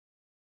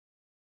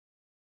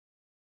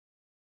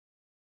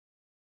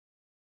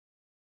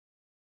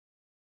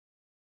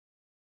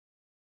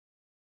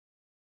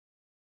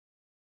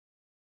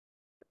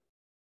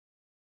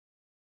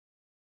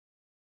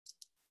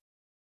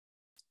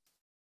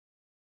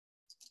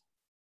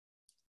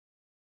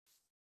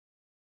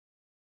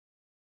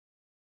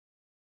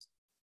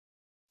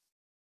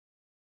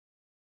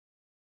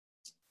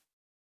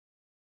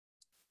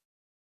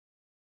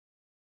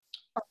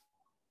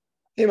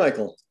Hey,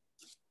 Michael.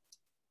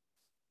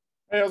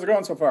 Hey, how's it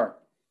going so far?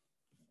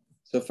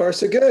 So far,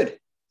 so good.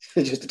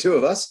 Just the two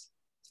of us.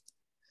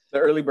 The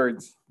early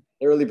birds.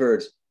 The early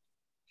birds.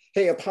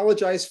 Hey,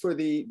 apologize for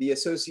the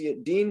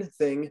associate dean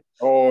thing.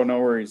 Oh, no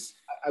worries.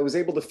 I was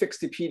able to fix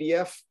the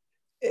PDF,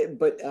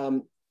 but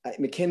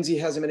Mackenzie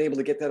hasn't been able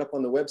to get that up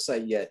on the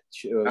website yet.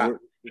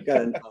 We've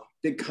got a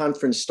big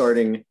conference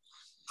starting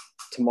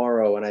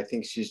tomorrow, and I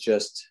think she's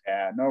just...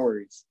 Yeah, no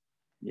worries.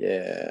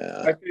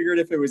 Yeah. I figured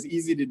if it was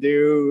easy to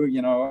do,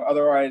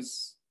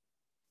 otherwise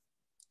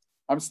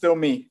I'm still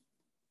me.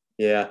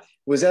 Yeah.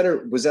 Was that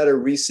a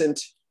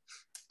recent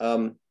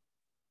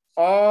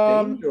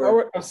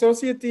our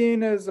associate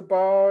dean is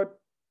about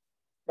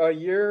a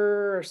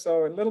year or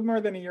so, a little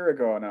more than a year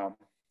ago now.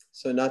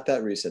 So not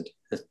that recent.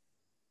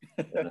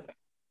 Yeah.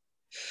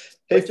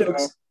 Hey, But,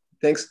 folks,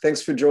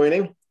 thanks for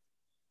joining.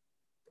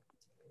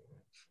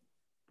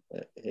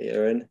 Hey,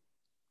 Erin.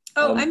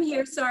 Oh, I'm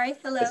here. Sorry.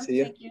 Hello.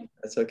 Thank you.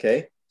 That's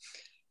okay.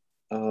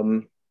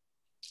 I'm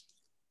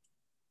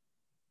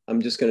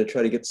just going to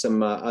try to get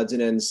some odds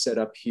and ends set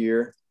up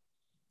here.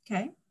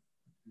 Okay.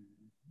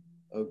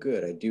 Oh,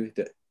 good.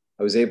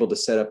 I was able to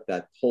set up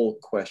that poll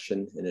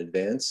question in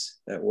advance.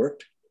 That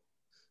worked.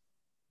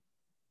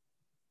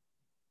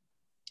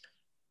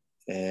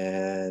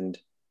 And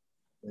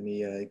let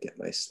me get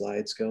my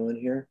slides going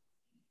here.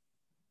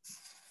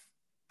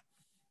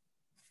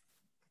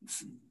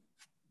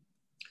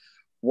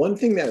 One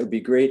thing that would be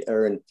great,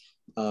 Erin,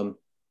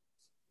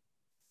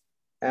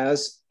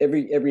 as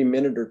every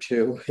minute or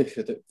two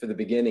for the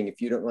beginning, if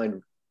you don't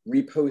mind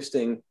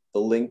reposting the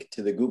link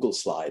to the Google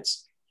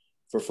Slides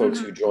for folks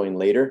who join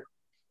later.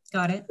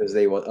 Got it. Because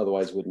they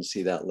otherwise wouldn't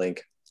see that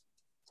link.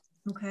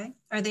 Okay.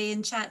 Are they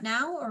in chat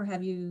now, or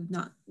have you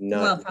not?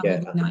 Not probably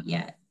yet. not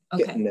yet.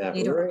 Okay. Getting that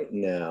right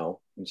now.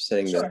 I'm just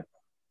saying Sure. that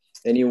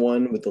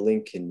anyone with the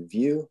link can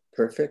view.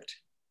 Perfect.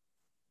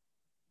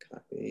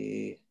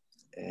 Copy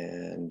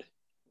and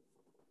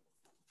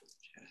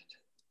chat.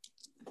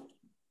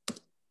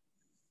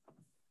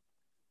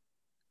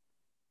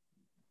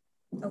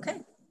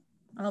 Okay.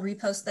 I'll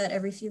repost that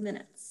every few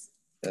minutes.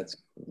 That's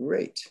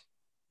great.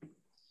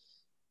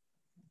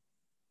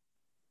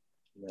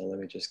 Now let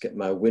me just get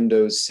my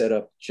windows set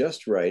up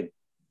just right.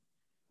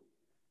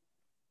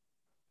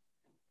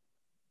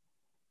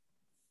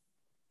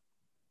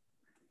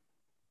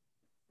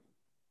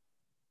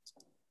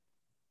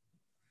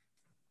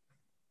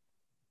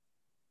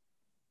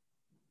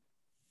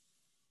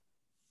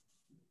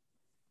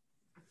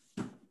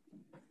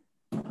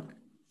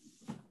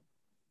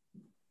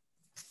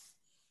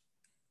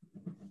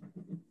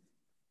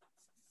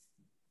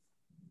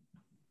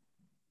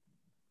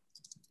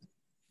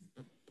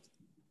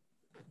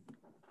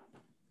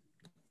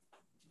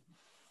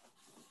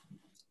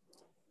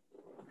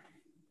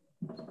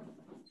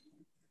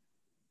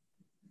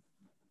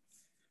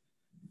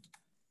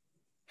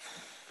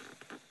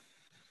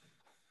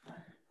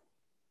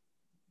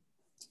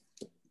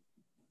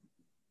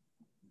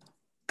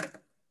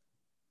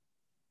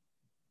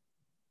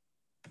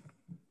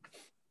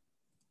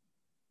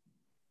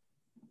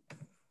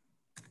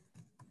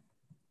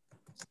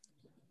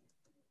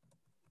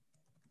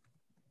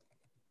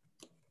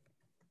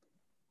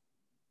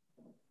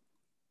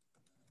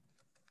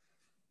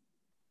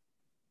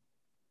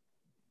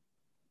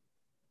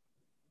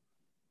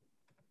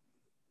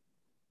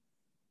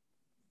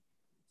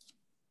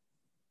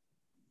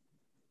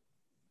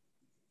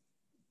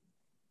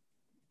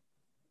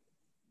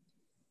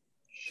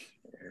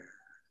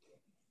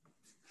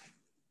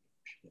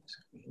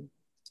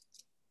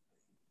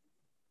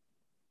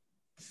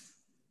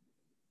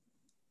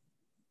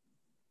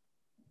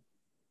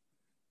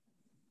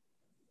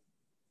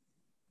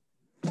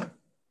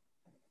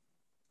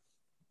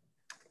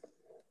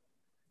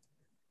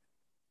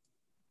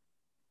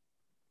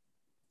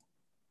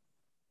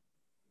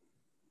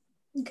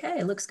 Okay,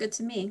 it looks good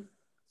to me.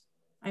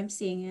 I'm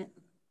seeing it.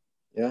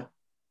 Yeah.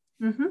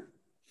 Mm-hmm.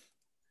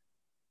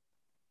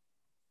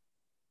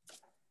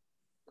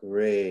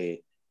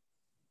 Great.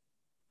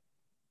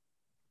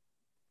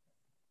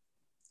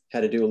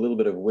 Had to do a little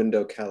bit of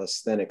window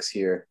calisthenics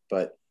here,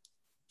 but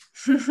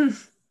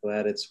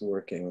glad it's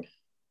working.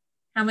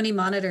 How many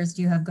monitors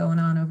do you have going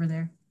on over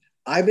there?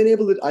 I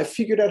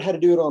figured out how to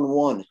do it on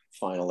one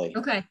finally.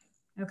 Okay.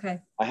 Okay.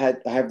 I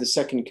have the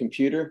second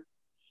computer,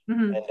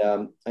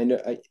 and I know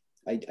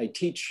I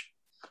teach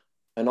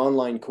an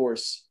online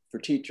course for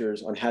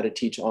teachers on how to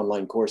teach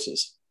online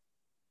courses,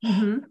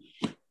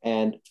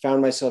 and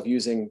found myself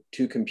using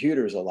two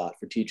computers a lot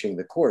for teaching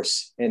the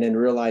course, and then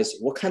realized,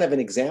 what kind of an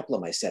example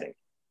am I setting?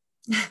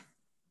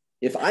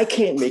 If I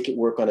can't make it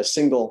work on a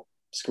single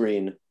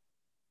screen,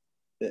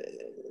 I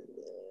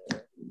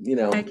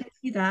can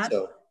see that.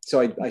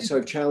 So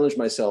I've challenged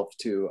myself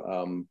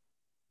to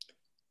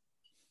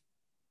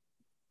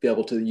be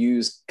able to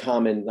use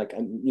common,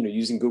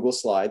 using Google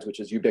Slides, which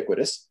is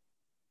ubiquitous,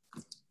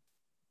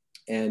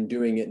 and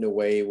doing it in a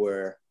way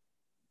where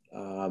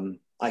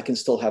I can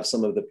still have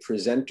some of the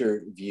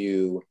presenter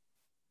view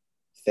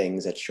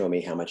things that show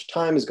me how much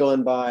time has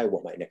gone by,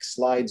 what my next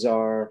slides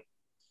are,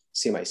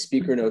 see my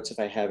speaker notes if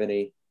I have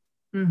any,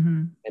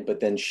 but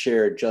then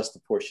share just the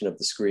portion of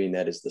the screen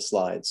that is the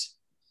slides.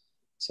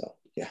 So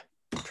yeah,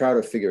 proud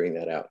of figuring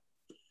that out.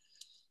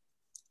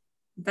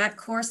 That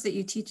course that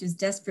you teach is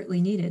desperately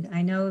needed.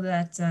 I know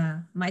that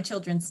my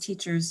children's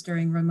teachers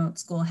during remote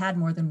school had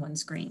more than one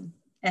screen.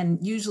 And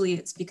usually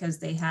it's because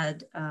they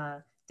had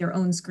their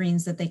own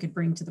screens that they could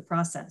bring to the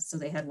process. So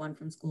they had one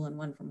from school and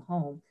one from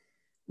home,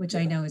 which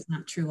I know is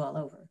not true all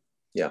over.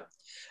 Yeah,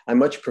 I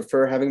much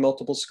prefer having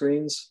multiple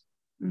screens.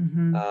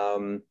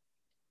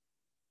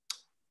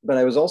 But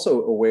I was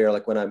also aware,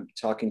 like when I'm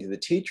talking to the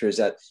teachers,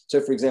 that,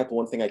 so for example,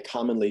 one thing I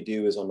commonly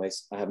do is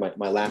I have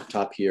my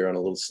laptop here on a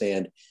little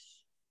stand.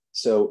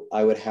 So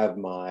I would have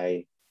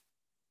my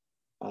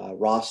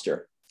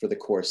roster for the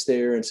course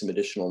there and some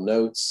additional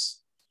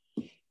notes.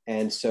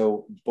 And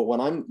so, but when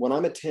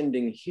I'm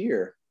attending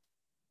here,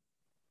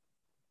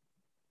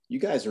 you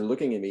guys are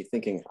looking at me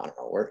thinking, I don't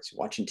know, where he's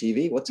watching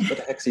TV. What the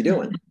heck's he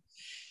doing?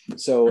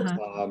 So,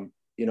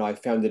 you know, I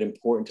found it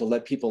important to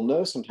let people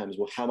know sometimes,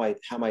 well, how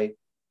my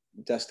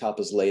desktop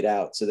is laid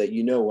out, so that,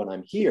 you know, when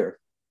I'm here,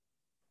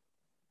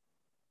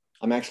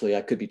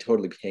 I could be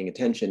totally paying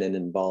attention and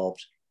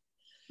involved.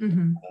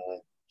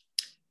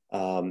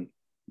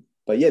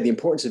 But yeah, the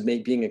importance of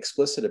being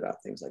explicit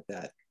about things like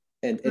that.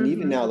 And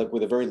even now, like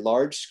with a very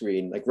large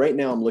screen, like right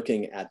now, I'm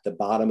looking at the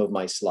bottom of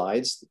my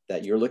slides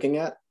that you're looking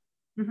at.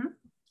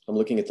 I'm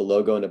looking at the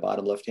logo in the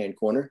bottom left-hand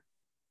corner.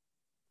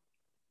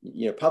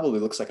 You know, probably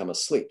looks like I'm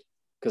asleep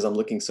because I'm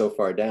looking so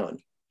far down.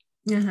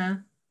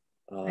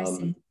 I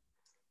see.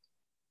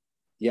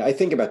 Yeah, I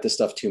think about this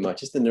stuff too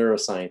much. It's the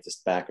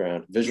neuroscientist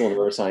background, visual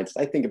neuroscientist.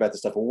 I think about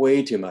this stuff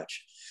way too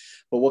much.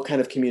 But what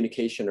kind of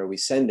communication are we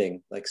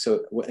sending? Like,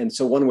 so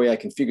one way I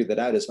can figure that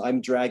out is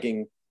I'm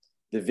dragging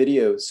the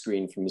video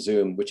screen from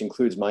Zoom, which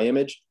includes my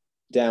image,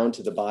 down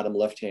to the bottom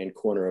left-hand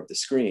corner of the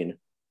screen.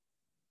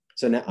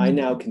 So now I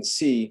now can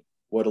see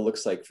what it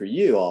looks like for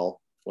you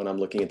all when I'm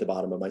looking at the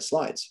bottom of my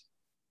slides.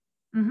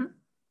 It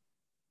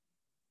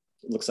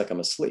looks like I'm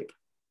asleep.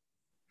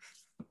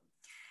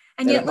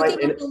 And yet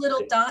looking at the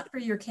little dot for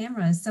your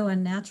camera is so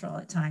unnatural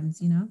at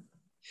times, you know?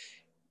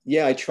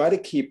 Yeah, I try to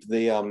keep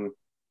the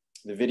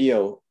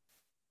video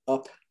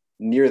up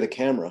near the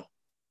camera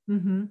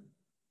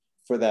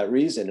for that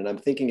reason. And I'm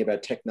thinking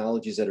about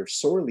technologies that are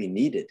sorely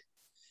needed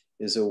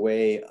is a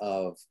way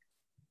of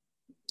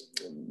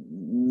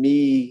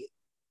me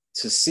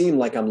to seem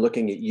like I'm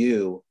looking at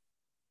you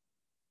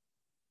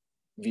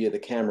via the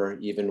camera,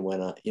 even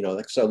when you know,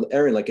 like, so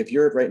Erin, like if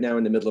you're right now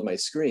in the middle of my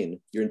screen,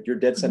 you're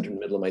dead center in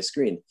the middle of my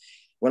screen.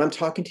 When I'm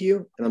talking to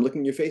you and I'm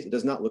looking at your face, it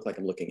does not look like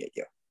I'm looking at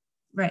you.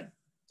 Right.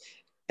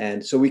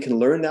 And so we can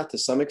learn that to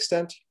some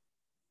extent.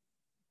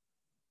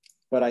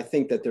 But I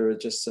think that there are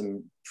just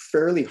some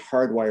fairly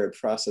hardwired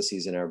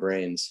processes in our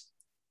brains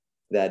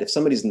that if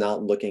somebody's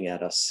not looking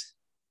at us,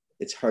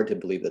 it's hard to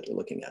believe that they're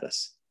looking at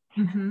us.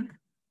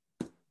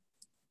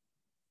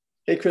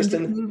 Hey,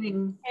 Kristen. I'm just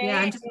moving. Hey.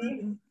 Yeah, I'm just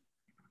moving.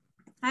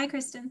 Hi,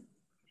 Kristen.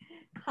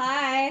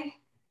 Hi.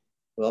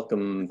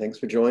 Welcome. Thanks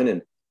for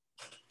joining.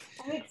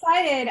 I'm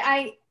excited.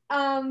 I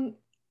don't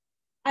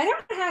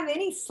have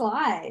any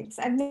slides.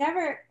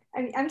 We're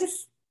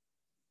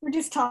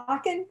just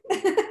talking.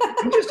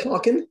 I'm just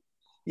talking.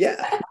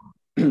 Yeah.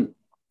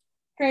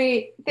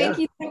 Great. Thank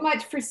you so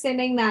much for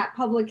sending that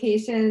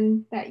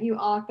publication that you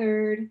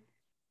authored.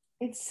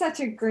 It's such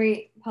a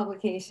great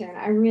publication.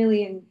 I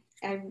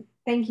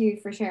thank you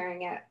for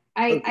sharing it.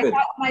 I thought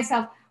to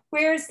myself,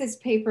 where's this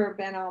paper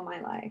been all my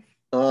life?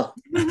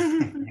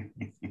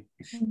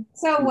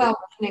 So well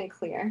written and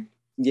clear.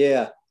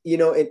 Yeah. You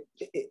know,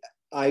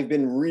 I've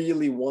been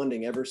really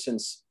wanting ever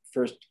since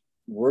first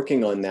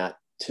working on that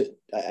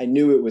I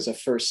knew it was a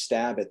first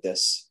stab at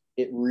this.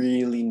 It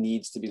really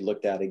needs to be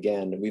looked at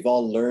again. We've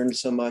all learned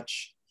so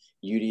much.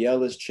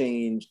 UDL has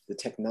changed. The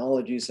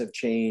technologies have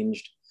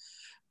changed.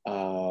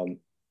 It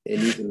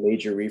needs a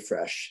major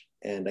refresh.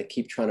 And I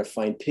keep trying to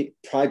find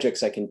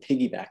projects I can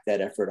piggyback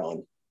that effort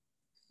on.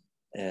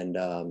 And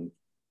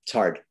it's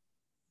hard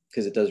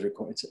because it does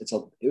require,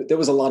 there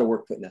was a lot of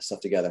work putting that stuff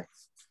together.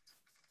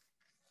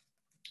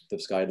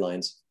 Those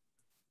guidelines.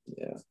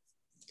 Yeah.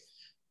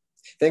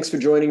 Thanks for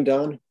joining,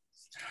 Don.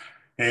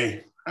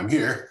 Hey, I'm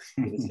here.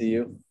 Good to see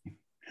you.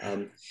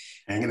 Hanging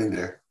in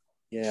there.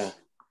 Yeah.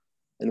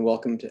 And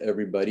welcome to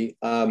everybody.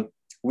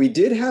 We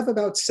did have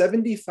about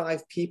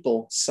 75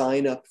 people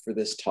sign up for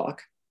this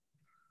talk.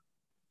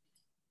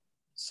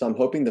 So I'm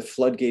hoping the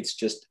floodgates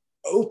just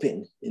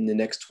open in the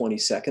next 20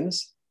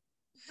 seconds.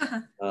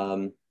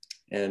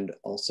 And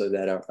also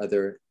that our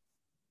other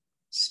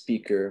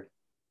speaker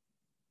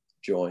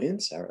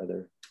joins, our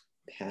other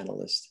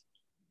panelist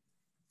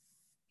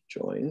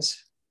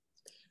joins.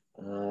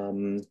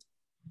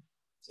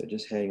 So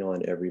just hang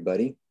on,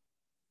 everybody.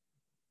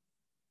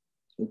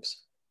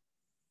 Oops.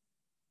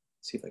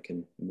 See if I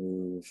can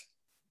move.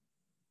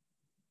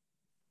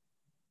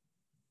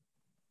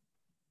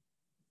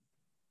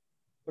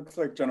 Looks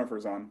like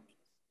Jennifer's on.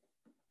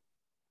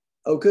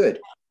 Oh, good.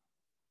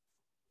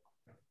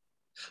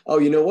 Oh,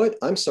 you know what?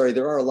 I'm sorry.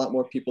 There are a lot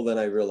more people than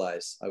I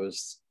realized.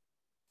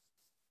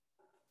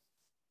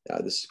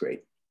 This is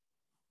great.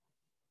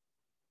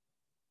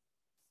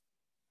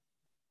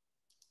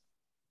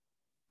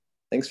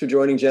 Thanks for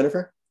joining,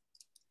 Jennifer.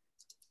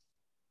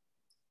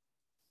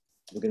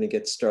 We're going to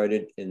get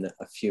started in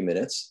a few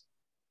minutes.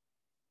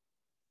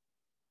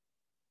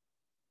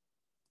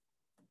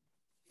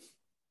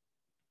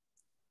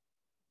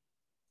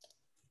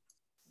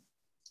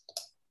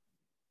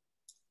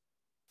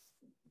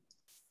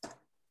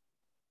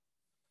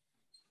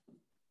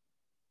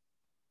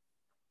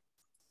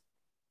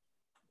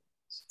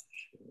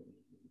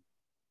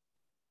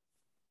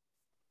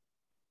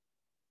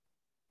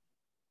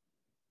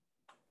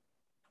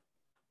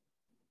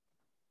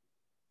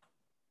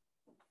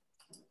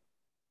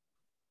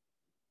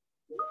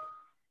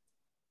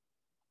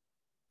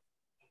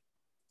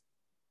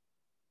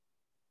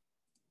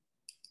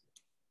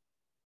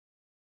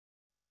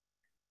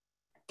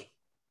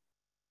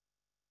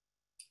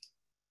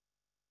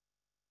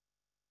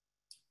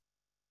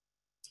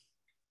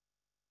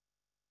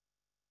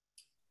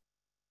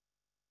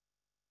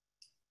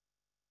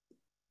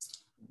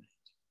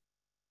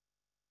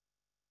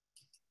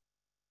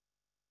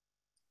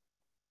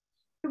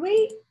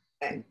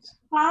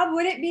 Bob,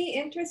 would it be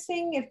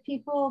interesting if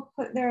people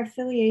put their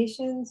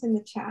affiliations in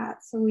the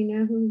chat so we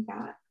know who we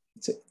got?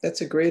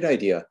 That's a great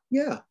idea.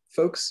 Yeah,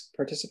 folks,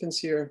 participants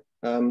here,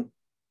 if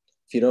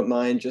you don't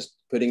mind just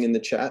putting in the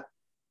chat.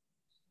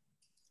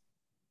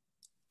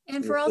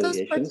 And for all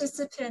those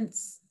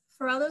participants,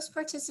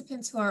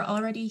 who are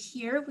already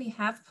here, we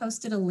have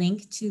posted a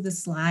link to the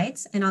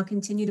slides, and I'll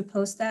continue to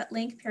post that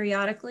link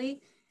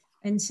periodically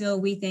until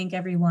we think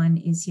everyone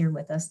is here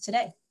with us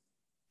today.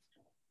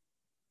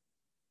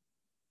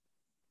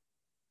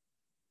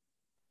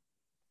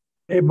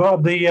 Hey,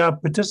 Bob, the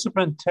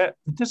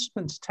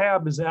participants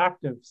tab is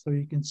active, so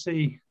you can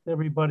see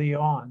everybody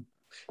on.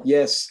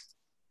 Yes.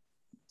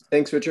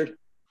 Thanks, Richard.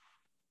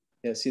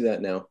 Yeah, I see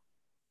that now.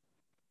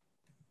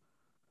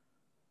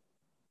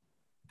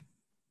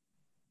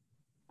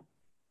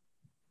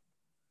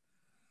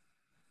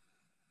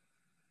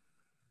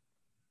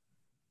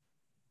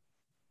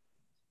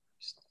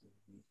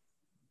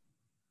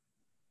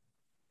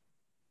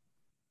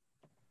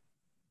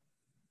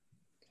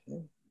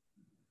 Okay.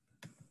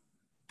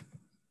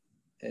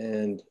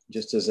 And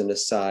just as an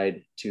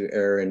aside to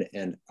Erin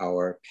and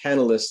our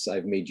panelists,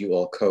 I've made you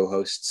all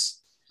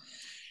co-hosts.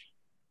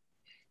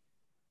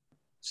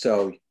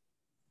 So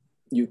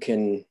you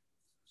can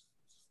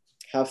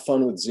have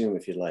fun with Zoom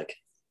if you'd like.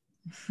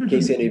 In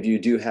case any of you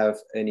do have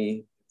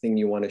anything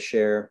you want to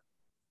share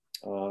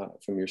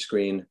from your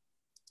screen,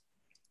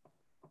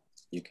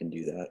 you can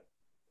do that.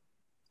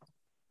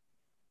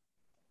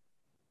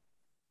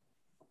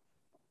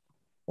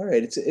 All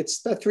right,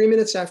 it's about 3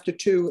 minutes after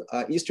 2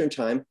 Eastern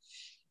time,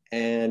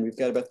 and we've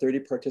got about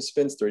 31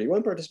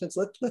 participants.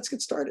 Let's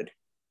get started.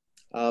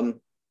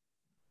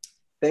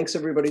 Thanks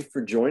everybody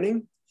for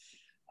joining.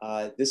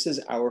 This is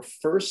our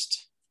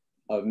first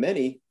of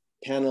many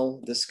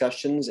panel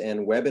discussions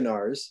and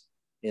webinars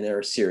in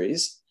our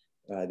series.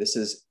 This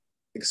is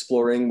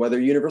exploring whether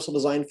universal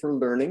design for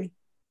learning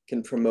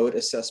can promote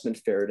assessment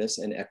fairness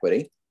and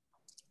equity.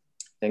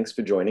 Thanks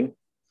for joining.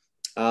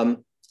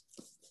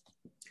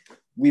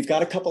 We've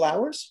got a couple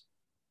hours,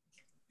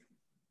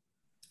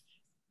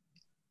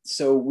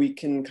 so we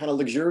can kind of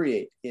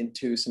luxuriate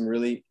into some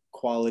really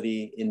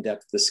quality,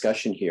 in-depth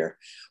discussion here.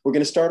 We're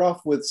going to start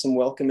off with some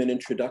welcome and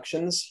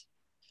introductions,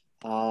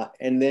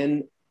 and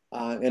then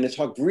I'm going to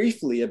talk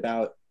briefly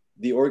about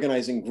the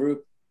organizing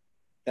group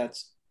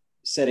that's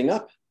setting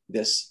up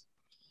this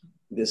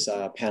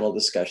panel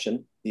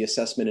discussion, the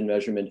Assessment and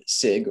Measurement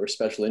SIG, or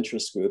Special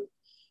Interest Group,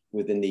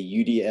 within the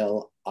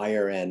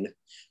UDL-IRN.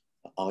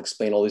 I'll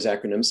explain all these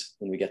acronyms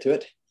when we get to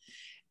it.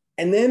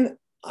 And then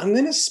I'm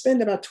going to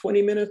spend about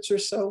 20 minutes or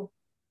so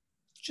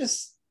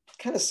just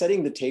kind of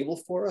setting the table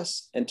for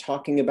us and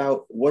talking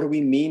about what do we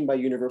mean by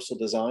universal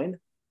design?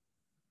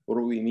 What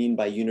do we mean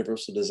by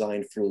universal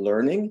design for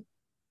learning?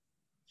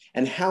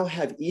 And how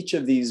have each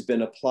of these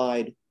been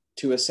applied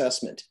to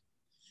assessment?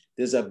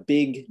 There's a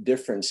big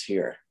difference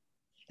here,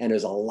 and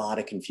there's a lot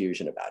of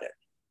confusion about it.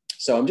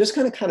 So I'm just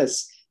going to kind of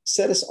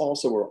set us all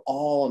so we're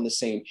all on the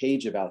same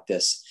page about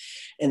this.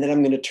 And then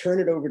I'm going to turn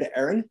it over to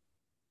Erin,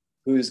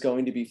 who is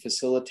going to be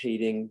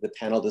facilitating the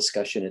panel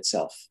discussion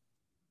itself.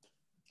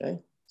 Okay,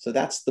 so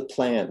that's the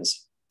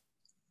plans.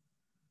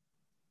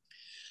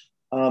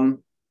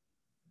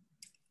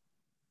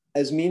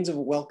 As means of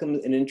welcome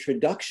and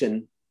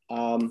introduction,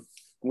 I'm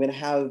going to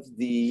have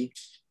the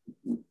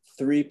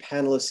 3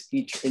 panelists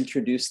each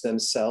introduce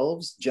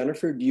themselves.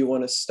 Jennifer, do you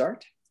want to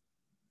start?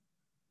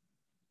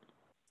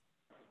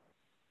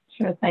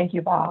 Sure, thank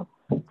you, Bob.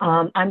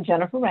 I'm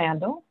Jennifer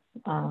Randall,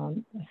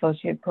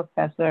 Associate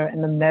Professor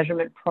in the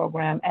Measurement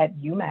Program at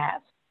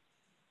UMass.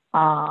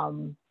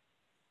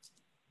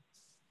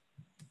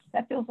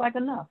 That feels like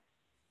enough.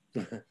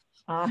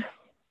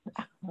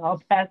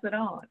 I'll pass it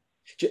on.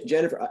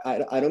 Jennifer,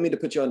 I don't mean to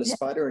put you on the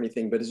spot or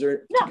anything, but is there a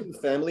particular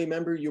family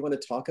member you want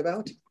to talk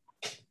about?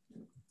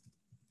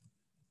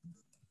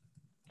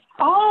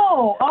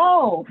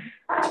 Oh,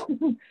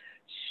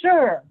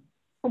 sure.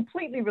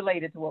 completely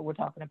related to what we're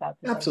talking about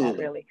today.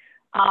 Absolutely.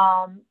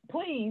 Not really.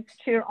 Please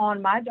cheer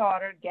on my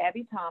daughter,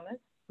 Gabby Thomas,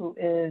 who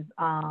is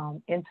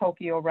in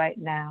Tokyo right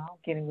now,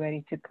 getting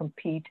ready to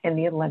compete in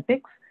the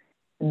Olympics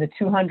in the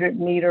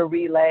 200-meter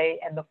relay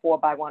and the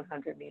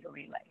 4x100-meter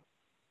relay.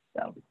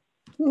 So,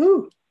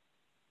 woohoo!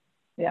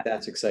 Yeah,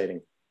 that's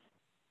exciting.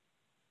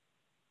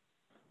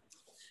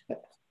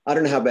 I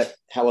don't know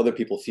how other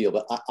people feel,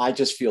 but I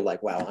just feel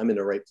like, wow, I'm in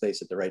the right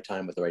place at the right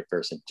time with the right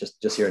person.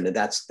 Just hearing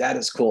that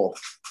is cool.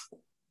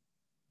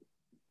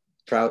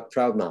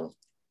 Proud mom.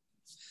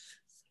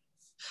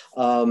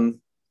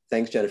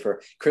 Thanks,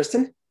 Jennifer.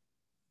 Kristen?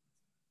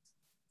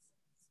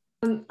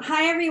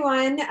 Hi,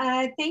 everyone.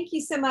 Thank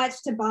you so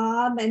much to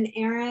Bob and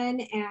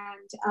Aaron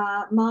and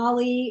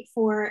Molly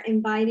for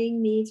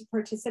inviting me to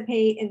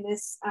participate in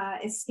this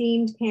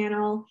esteemed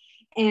panel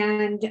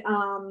and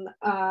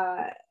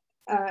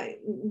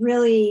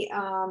really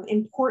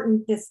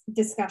important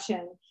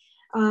discussion.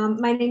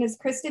 My name is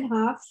Kristen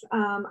Huff.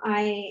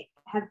 I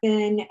have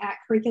been at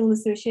Curriculum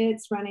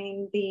Associates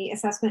running the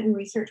assessment and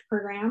research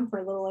program for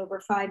a little over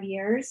 5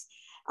 years.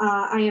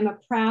 I am a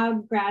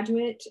proud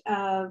graduate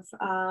of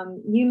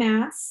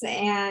UMass,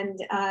 and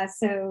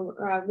so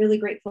really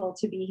grateful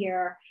to be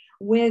here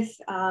with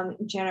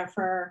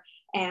Jennifer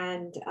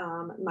and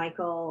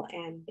Michael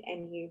and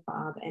you,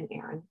 Bob and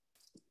Aaron.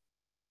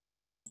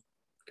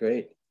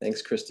 Great,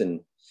 thanks,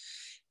 Kristen.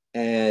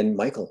 And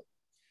Michael.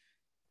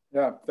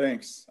 Yeah,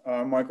 thanks.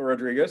 Michael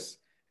Rodriguez.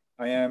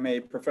 I am a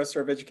professor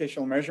of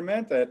educational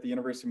measurement at the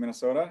University of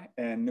Minnesota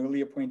and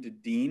newly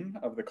appointed dean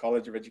of the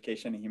College of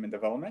Education and Human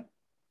Development.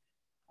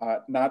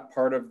 Not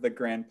part of the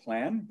grand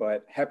plan,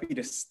 but happy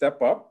to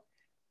step up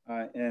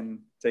and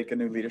take a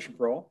new leadership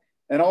role.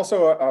 And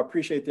also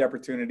appreciate the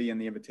opportunity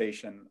and the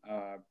invitation.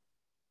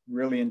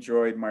 Really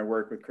enjoyed my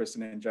work with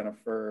Kristen and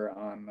Jennifer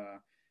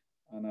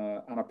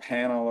on a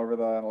panel over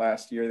the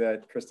last year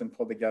that Kristen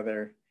pulled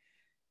together.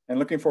 And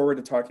looking forward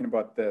to talking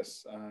about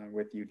this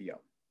with UDL.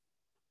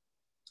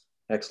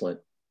 Excellent.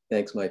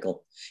 Thanks,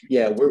 Michael.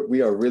 Yeah,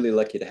 we are really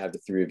lucky to have the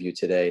three of you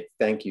today.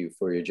 Thank you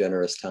for your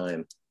generous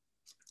time.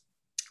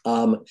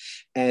 And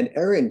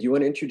Erin, do you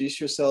want to introduce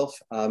yourself?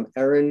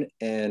 Erin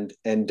and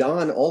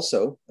Don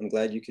also, I'm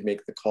glad you could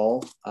make the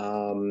call.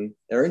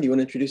 Erin, do you want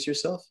to introduce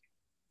yourself?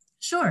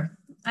 Sure.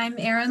 I'm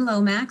Erin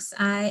Lomax.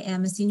 I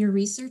am a senior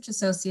research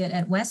associate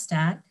at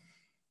WestAt,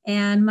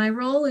 and my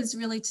role is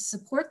really to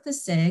support the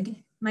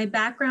SIG. My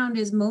background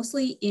is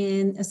mostly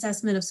in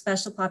assessment of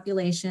special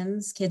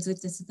populations, kids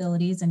with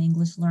disabilities and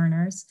English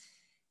learners.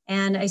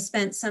 And I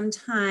spent some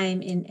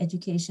time in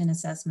education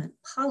assessment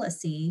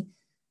policy,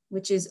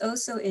 which is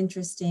also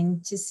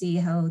interesting to see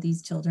how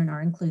these children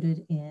are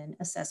included in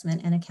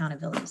assessment and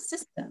accountability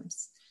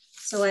systems.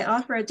 So I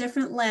offer a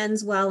different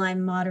lens while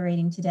I'm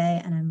moderating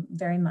today, and I'm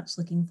very much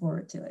looking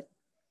forward to it.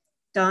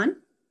 Don?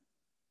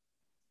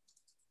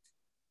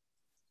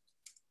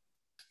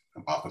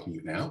 I'm off of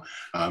mute now.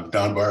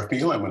 Don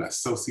Barfield. I'm an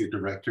associate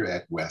director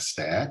at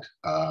WestAt,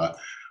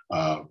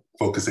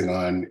 focusing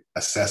on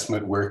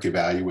assessment work,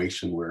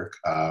 evaluation work.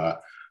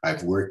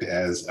 I've worked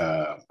as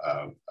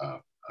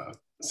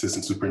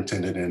assistant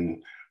superintendent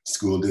in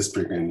school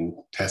district and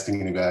testing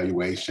and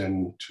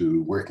evaluation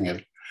to working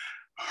at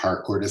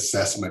Harcourt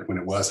Assessment when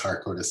it was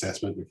Harcourt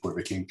Assessment before it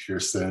became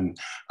Pearson.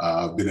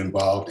 Been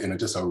involved in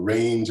just a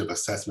range of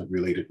assessment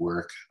related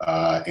work.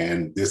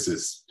 And this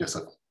is just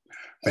a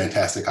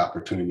fantastic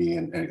opportunity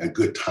and a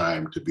good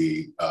time to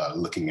be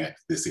looking at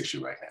this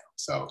issue right now.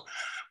 So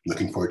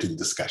looking forward to the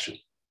discussion.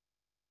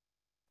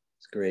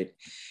 That's great.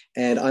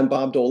 And I'm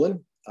Bob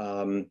Dolan.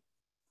 I'm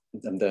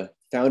the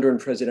founder and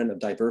president of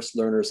Diverse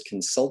Learners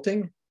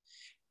Consulting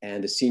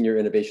and a senior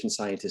innovation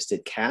scientist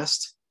at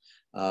CAST.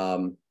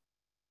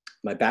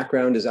 My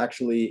background is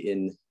actually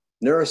in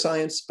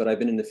neuroscience, but I've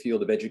been in the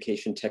field of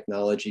education,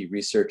 technology,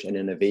 research, and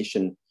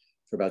innovation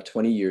for about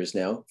 20 years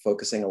now,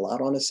 focusing a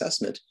lot on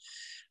assessment.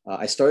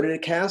 I started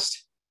at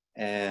CAST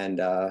and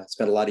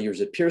spent a lot of years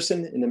at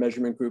Pearson in the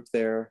measurement group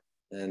there,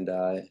 and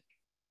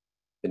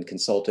been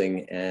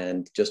consulting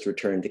and just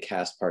returned to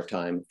CAST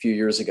part-time a few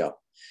years ago.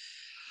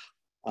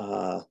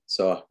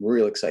 So I'm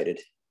real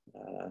excited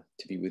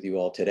to be with you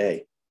all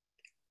today.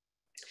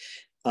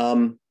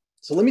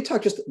 So let me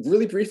talk just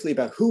really briefly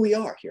about who we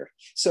are here.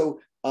 So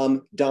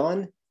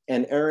Don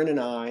and Erin and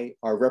I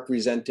are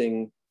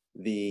representing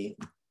the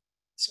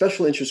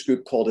special interest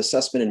group called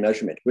Assessment and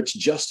Measurement, which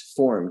just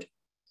formed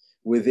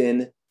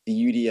within the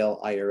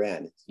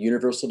UDL-IRN,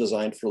 Universal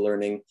Design for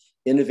Learning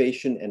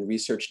Innovation and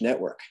Research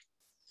Network.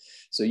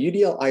 So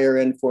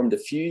UDL-IRN formed a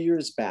few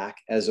years back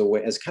as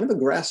kind of a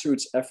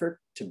grassroots effort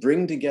to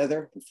bring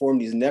together and form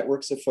these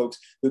networks of folks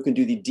who can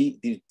do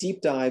these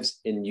deep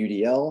dives in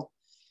UDL,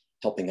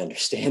 helping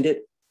understand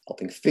it,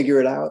 helping figure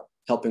it out,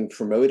 helping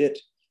promote it,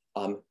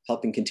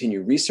 helping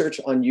continue research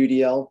on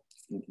UDL,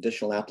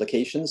 additional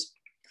applications.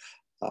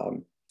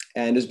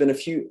 And there's been a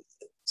few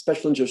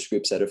special interest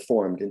groups that have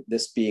formed, and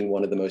this being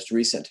one of the most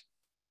recent.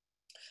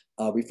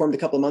 We formed a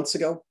couple of months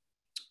ago.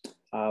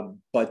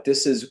 But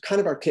this is kind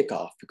of our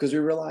kickoff, because we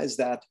realized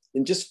that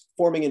in just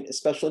forming a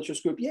special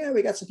interest group, yeah,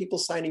 we got some people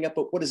signing up,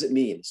 but what does it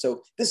mean?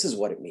 So this is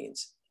what it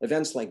means.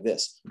 Events like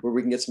this, where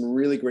we can get some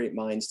really great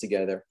minds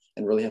together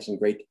and really have some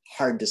great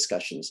hard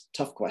discussions,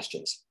 tough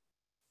questions.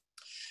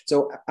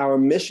 So our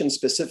mission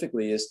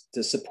specifically is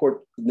to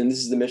support, and this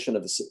is the mission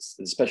of the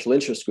special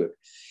interest group,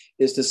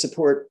 is to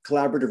support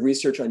collaborative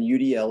research on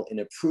UDL in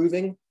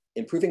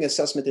improving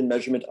assessment and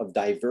measurement of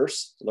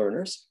diverse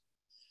learners,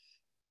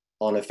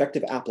 on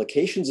effective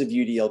applications of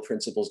UDL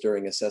principles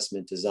during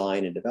assessment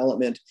design and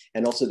development,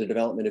 and also the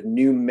development of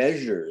new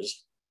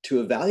measures to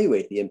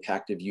evaluate the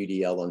impact of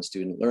UDL on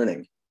student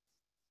learning.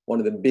 One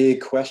of the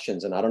big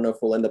questions, and I don't know if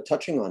we'll end up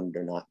touching on it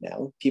or not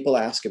now, people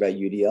ask about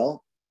UDL.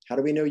 How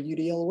do we know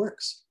UDL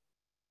works?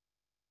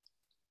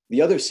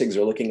 The other SIGs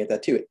are looking at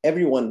that too.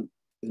 Everyone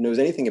who knows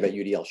anything about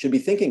UDL should be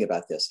thinking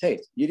about this. Hey,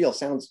 UDL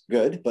sounds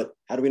good, but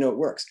how do we know it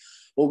works?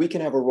 Well, we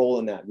can have a role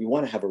in that. We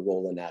want to have a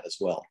role in that as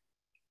well,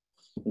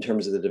 in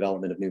terms of the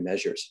development of new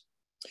measures.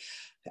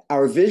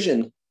 Our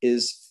vision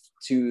is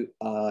to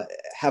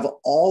have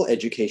all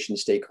education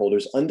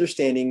stakeholders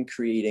understanding,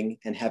 creating,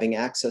 and having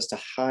access to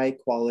high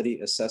quality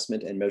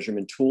assessment and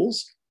measurement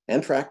tools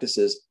and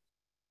practices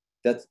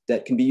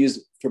that can be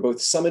used for both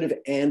summative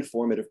and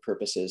formative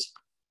purposes,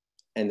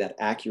 and that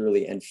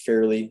accurately and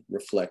fairly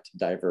reflect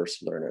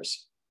diverse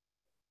learners,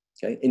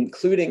 okay?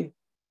 Including,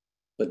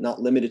 but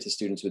not limited to,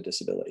 students with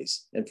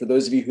disabilities. And for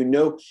those of you who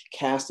know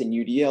CAST and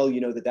UDL, you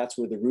know that that's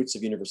where the roots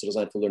of Universal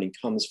Design for Learning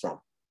comes from.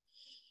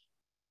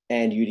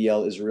 And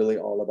UDL is really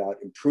all about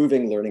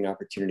improving learning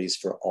opportunities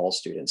for all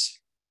students.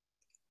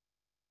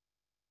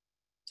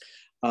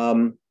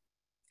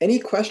 Any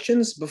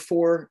questions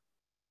before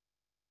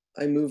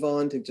I move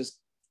on to just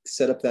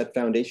set up that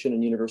foundation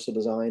in universal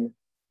design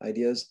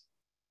ideas?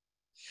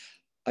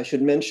 I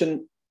should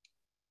mention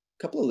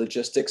a couple of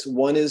logistics.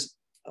 One is,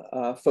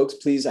 folks,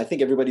 please, I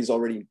think everybody's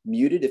already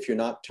muted if you're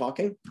not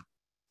talking.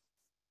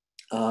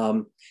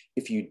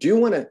 If you do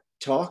want to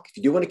talk, if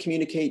you do want to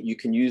communicate, you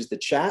can use the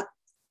chat.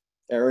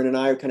 Erin and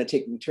I are kind of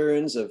taking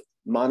turns of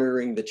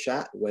monitoring the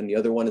chat when the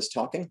other one is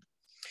talking.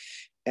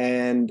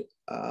 And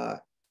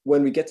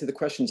when we get to the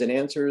questions and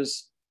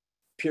answers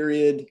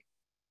period,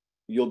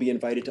 you'll be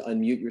invited to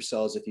unmute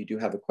yourselves if you do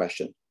have a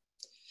question.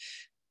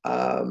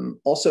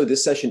 Also,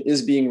 this session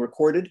is being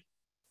recorded.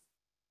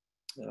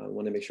 I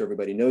want to make sure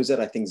everybody knows that.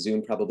 I think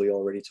Zoom probably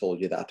already told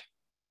you that.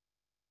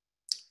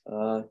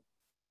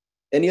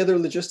 Any other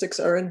logistics,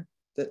 Erin,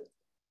 that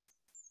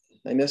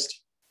I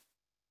missed?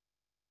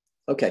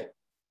 Okay,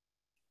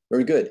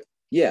 very good.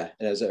 Yeah,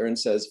 and as Erin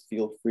says,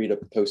 feel free to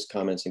post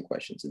comments and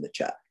questions in the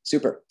chat.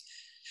 Super.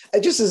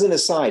 Just as an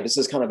aside, this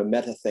is kind of a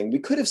meta thing. We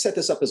could have set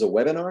this up as a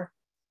webinar,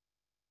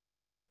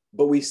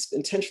 but we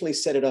intentionally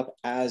set it up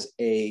as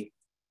a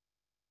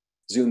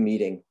Zoom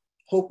meeting,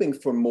 hoping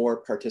for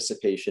more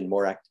participation,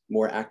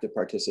 more active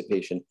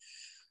participation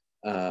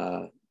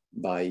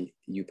by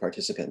you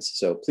participants.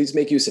 So please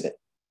make use of it.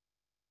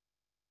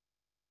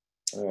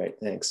 All right,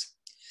 thanks.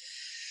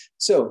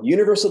 So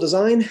universal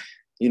design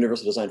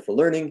for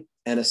learning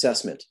and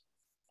assessment.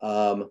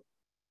 I'm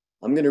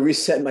going to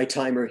reset my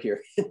timer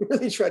here and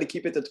really try to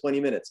keep it to 20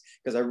 minutes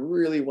because I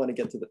really want to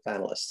get to the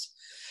panelists.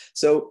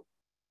 So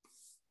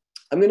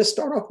I'm going to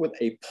start off with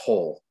a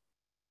poll.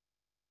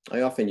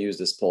 I often use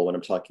this poll when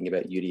I'm talking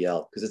about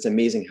UDL because it's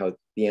amazing how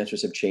the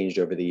answers have changed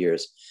over the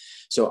years.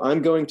 So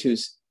I'm going to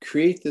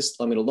create this,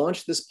 I'm going to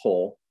launch this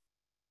poll.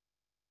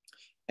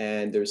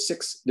 And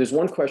there's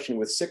one question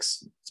with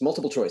it's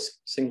multiple choice,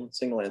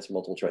 single answer,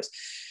 multiple choice.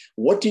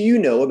 What do you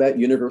know about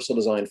universal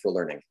design for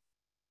learning?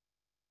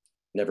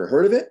 Never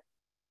heard of it?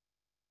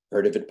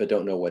 Heard of it but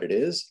don't know what it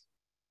is?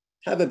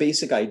 Have a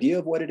basic idea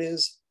of what it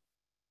is?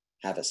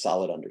 Have a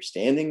solid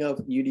understanding of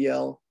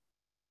UDL?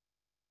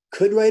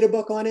 Could write a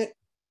book on it?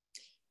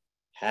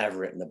 Have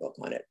written a book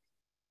on it.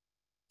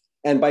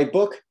 And by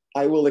book,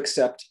 I will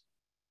accept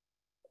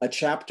a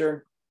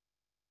chapter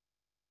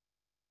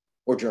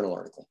or journal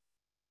article.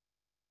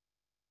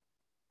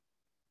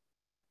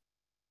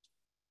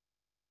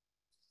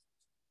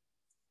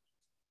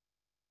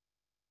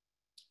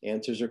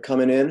 Answers are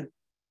coming in.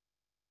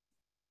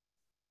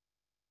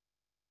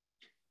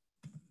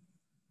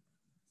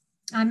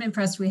 I'm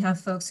impressed we have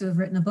folks who have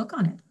written a book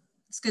on it.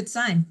 It's a good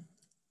sign.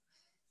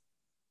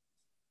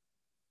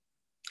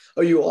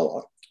 Oh, you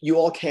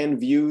all can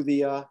view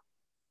the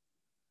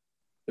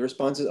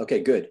responses? Okay,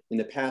 good. In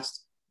the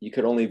past, you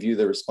could only view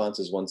the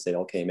responses once they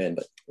all came in,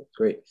 but that's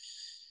great.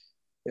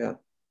 Yeah.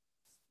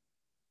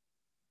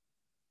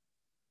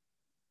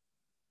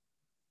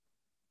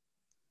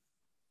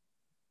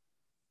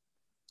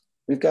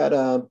 We've got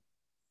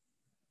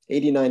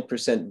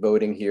 89%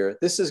 voting here.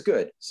 This is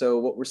good. So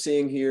what we're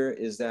seeing here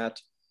is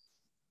that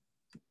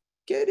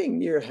getting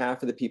near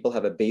half of the people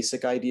have a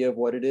basic idea of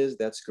what it is.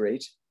 That's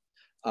great.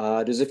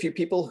 There's a few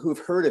people who've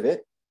heard of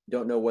it,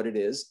 don't know what it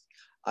is.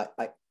 I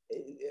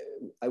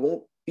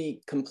won't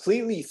be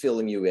completely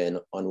filling you in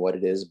on what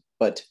it is,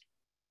 but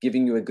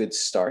giving you a good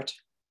start.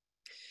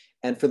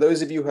 And for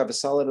those of you who have a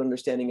solid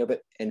understanding of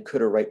it and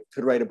could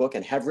write a book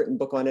and have written a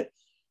book on it,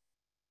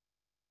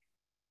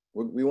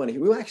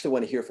 we actually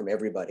want to hear from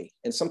everybody.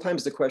 And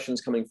sometimes the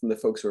questions coming from the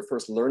folks who are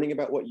first learning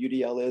about what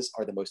UDL is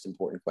are the most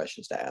important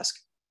questions to ask.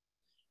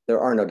 There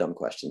are no dumb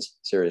questions,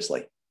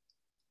 seriously.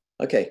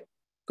 Okay,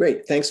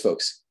 great. Thanks,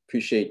 folks.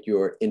 Appreciate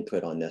your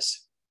input on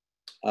this.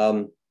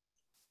 But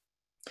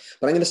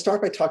I'm going to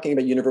start by talking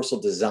about universal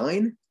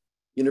design.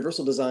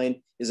 Universal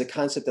design is a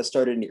concept that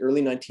started in the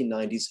early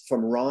 1990s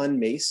from Ron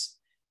Mace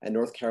at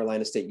North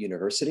Carolina State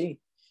University,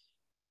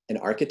 an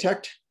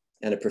architect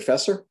and a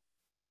professor.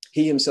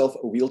 He himself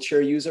a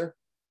wheelchair user.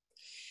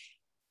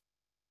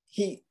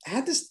 He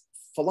had this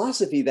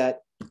philosophy that,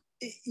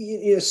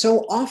 you know, so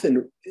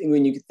often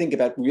when you think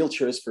about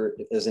wheelchairs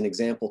as an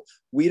example,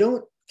 we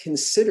don't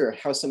consider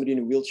how somebody in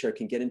a wheelchair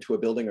can get into a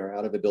building or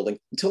out of a building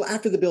until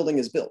after the building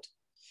is built.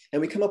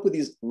 And we come up with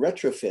these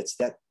retrofits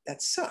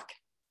that suck.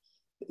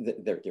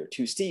 They're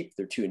too steep,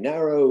 they're too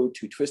narrow,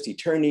 too twisty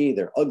turny,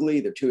 they're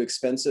ugly, they're too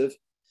expensive.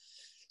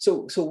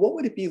 So what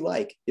would it be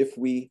like if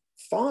we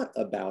thought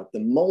about the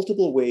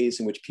multiple ways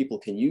in which people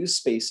can use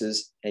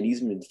spaces and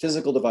even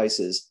physical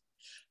devices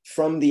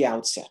from the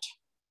outset?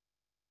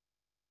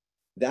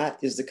 That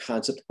is the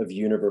concept of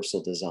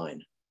universal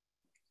design.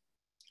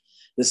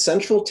 The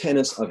central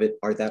tenets of it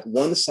are that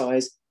one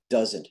size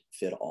doesn't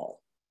fit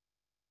all.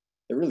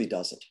 It really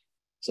doesn't.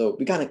 So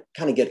we gotta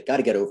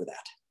get over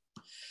that.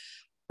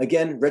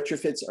 Again,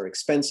 retrofits are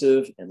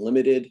expensive and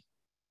limited,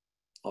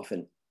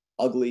 often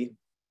ugly.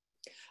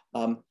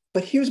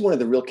 But here's one of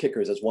the real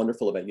kickers that's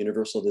wonderful about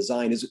universal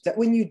design is that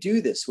when you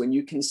do this, when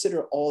you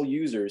consider all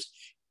users,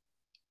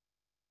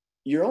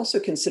 you're also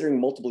considering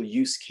multiple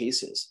use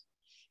cases.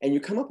 And you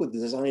come up with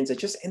designs that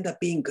just end up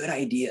being good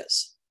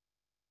ideas.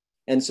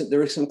 And so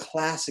there are some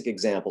classic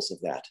examples of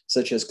that,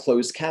 such as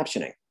closed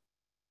captioning,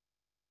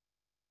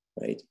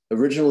 right?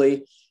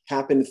 Originally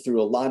happened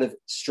through a lot of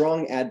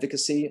strong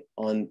advocacy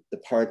on the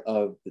part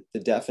of the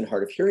deaf and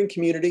hard of hearing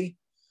community,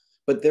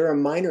 but there are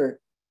minor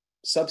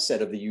subset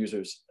of the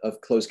users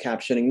of closed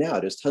captioning now.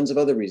 There's tons of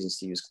other reasons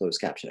to use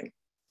closed captioning.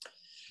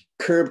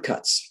 Curb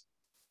cuts,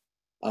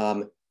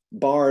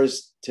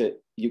 bars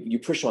you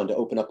push on to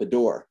open up a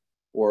door,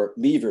 or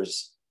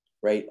levers,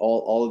 right?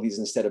 All of these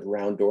instead of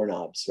round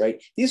doorknobs,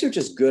 right? These are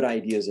just good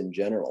ideas in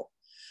general,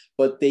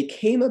 but they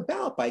came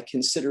about by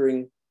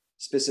considering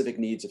specific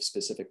needs of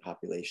specific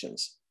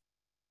populations,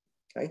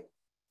 okay?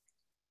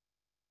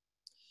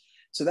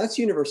 So that's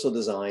universal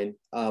design.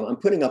 I'm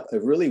putting up a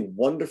really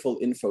wonderful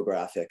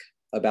infographic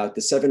about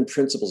the 7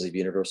 principles of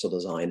universal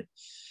design.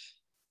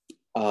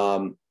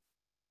 You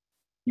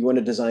want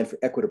to design for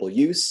equitable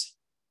use,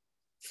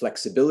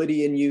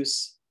 flexibility in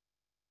use,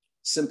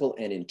 simple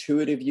and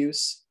intuitive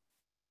use.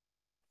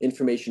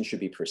 Information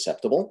should be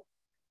perceptible.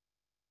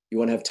 You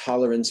want to have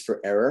tolerance for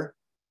error,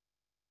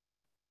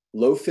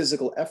 low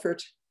physical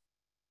effort,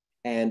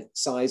 and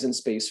size and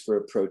space for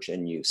approach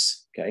and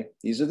use, okay?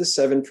 These are the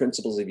 7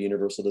 principles of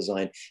universal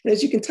design. And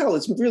as you can tell,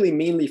 it's really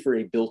mainly for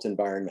a built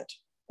environment,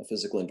 a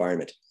physical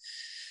environment.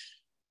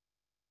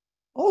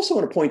 I also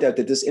want to point out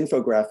that this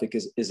infographic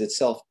is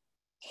itself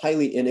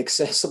highly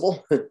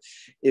inaccessible.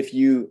 If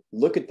you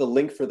look at the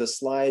link for the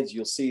slides,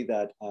 you'll see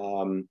that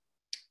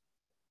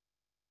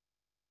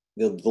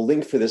the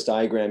link for this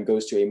diagram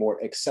goes to a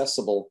more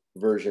accessible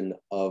version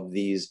of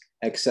these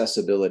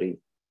accessibility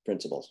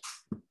principles.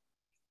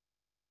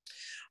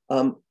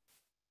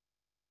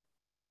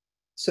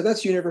 So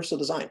that's universal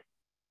design.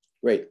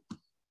 Great.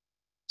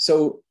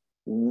 So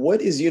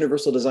what is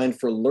universal design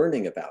for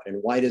learning about, and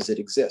why does it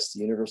exist?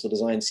 Universal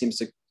design seems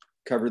to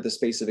cover the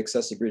space of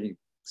accessibility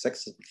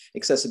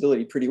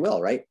pretty well,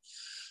 right?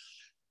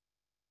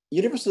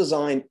 Universal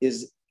design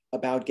is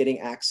about getting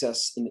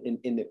access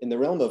in the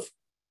realm of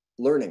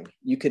learning.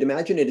 You could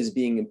imagine it as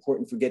being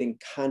important for getting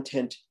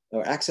content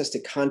or access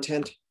to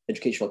content,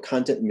 educational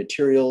content and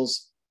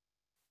materials,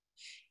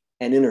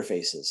 and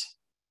interfaces.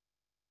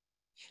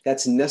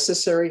 That's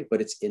necessary,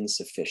 but it's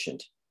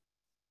insufficient.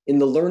 In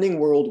the learning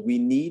world, we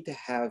need to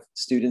have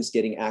students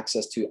getting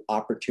access to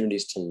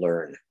opportunities to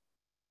learn,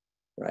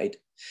 right?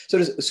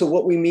 So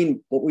what we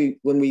mean,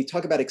 when we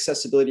talk about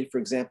accessibility, for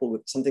example,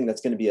 with something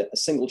that's going to be a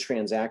single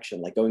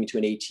transaction, like going to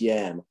an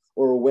ATM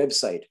or a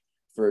website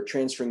for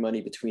transferring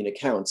money between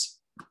accounts,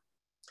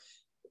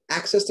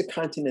 access to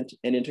content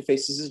and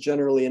interfaces is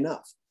generally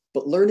enough.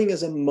 But learning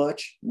is a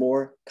much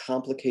more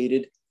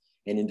complicated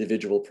and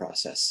individual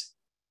process.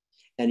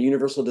 And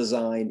universal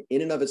design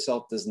in and of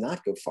itself does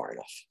not go far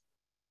enough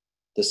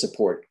to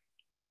support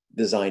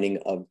designing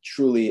of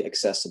truly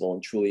accessible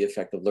and truly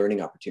effective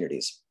learning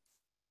opportunities.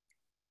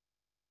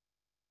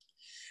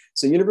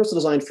 So universal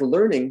design for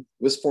learning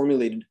was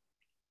formulated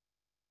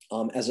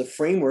as a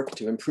framework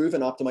to improve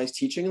and optimize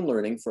teaching and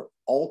learning for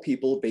all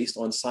people based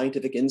on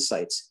scientific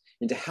insights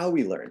into how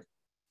we learn,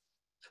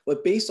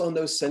 but based on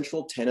those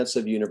central tenets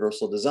of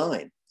universal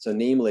design. So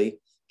namely,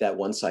 that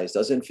one size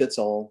doesn't fit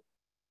all,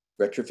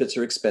 retrofits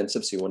are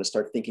expensive, so you want to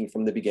start thinking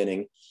from the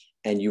beginning,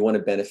 and you want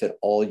to benefit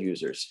all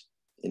users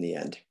in the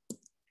end.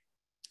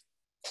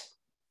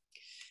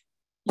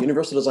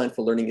 Universal design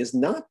for learning is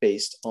not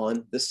based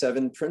on the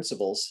 7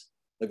 principles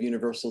of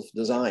universal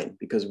design,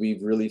 because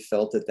we've really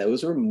felt that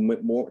those are much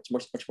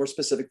more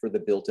specific for the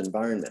built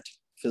environment,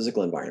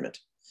 physical environment.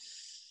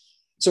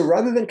 So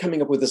rather than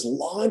coming up with this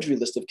laundry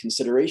list of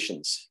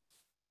considerations,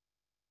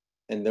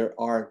 and there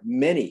are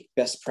many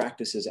best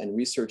practices and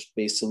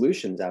research-based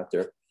solutions out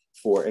there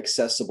for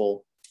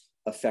accessible,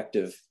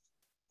 effective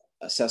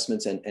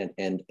assessments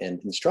and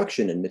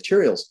instruction and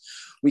materials,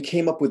 we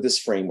came up with this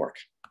framework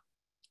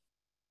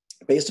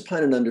based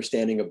upon an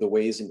understanding of the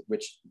ways in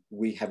which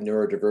we have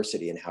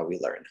neurodiversity and how we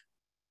learn.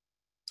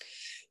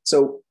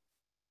 So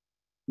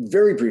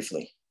very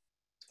briefly,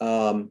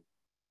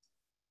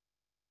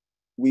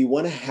 we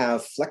want to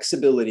have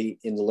flexibility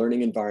in the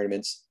learning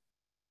environments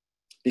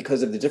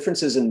because of the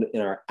differences in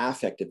our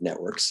affective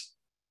networks,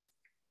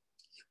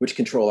 which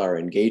control our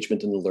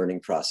engagement in the learning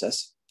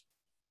process.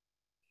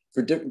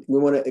 We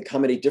want to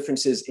accommodate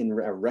differences in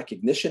our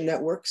recognition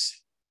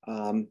networks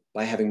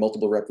by having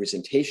multiple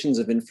representations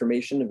of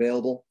information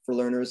available for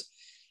learners.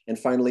 And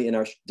finally, in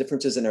our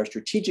differences in our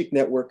strategic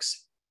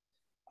networks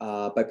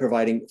by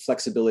providing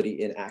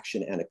flexibility in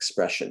action and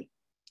expression.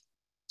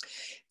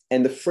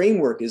 And the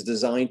framework is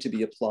designed to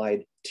be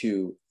applied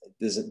to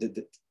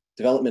the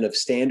development of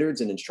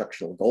standards and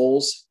instructional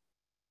goals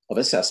of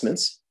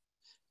assessments,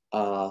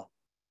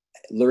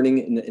 learning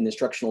and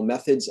instructional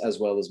methods, as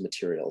well as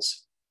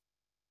materials,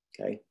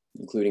 okay,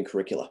 including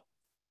curricula.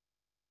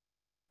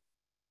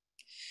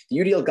 The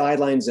UDL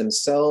guidelines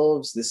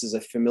themselves, this is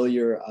a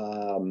familiar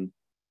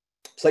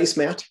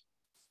placemat.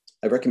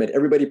 I recommend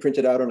everybody print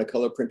it out on a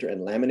color printer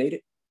and laminate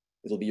it.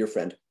 It'll be your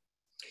friend.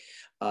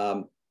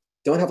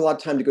 Don't have a lot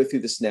of time to go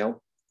through this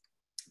now,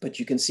 but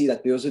you can see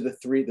that those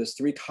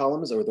three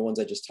columns are the ones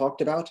I just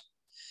talked about.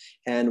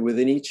 And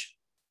within each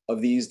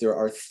of these, there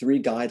are 3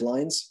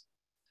 guidelines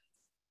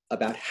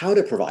about how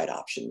to provide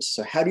options.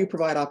 So how do you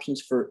provide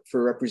options for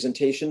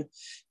representation?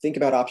 Think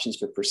about options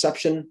for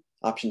perception,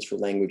 options for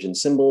language and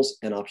symbols,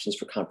 and options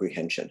for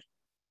comprehension.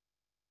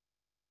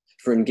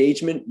 For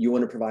engagement, you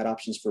want to provide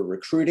options for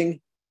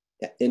recruiting,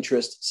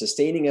 interest,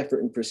 sustaining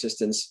effort and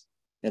persistence,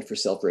 and for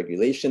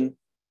self-regulation.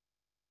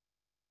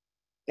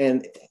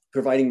 And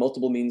providing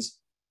multiple means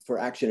for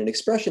action and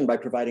expression by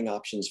providing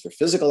options for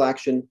physical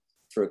action,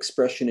 for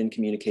expression and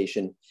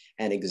communication,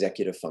 and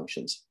executive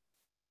functions.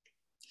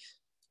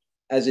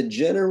 As a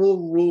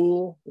general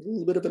rule, a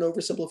little bit of an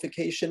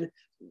oversimplification,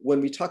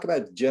 when we talk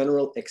about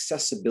general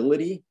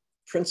accessibility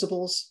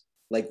principles,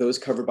 like those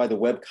covered by the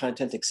Web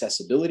Content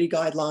Accessibility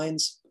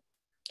Guidelines,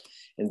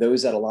 and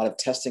those that a lot of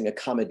testing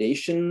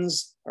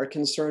accommodations are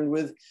concerned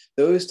with,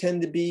 those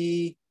tend to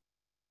be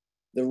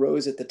the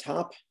rows at the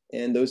top,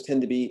 and those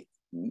tend to be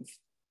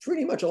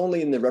pretty much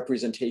only in the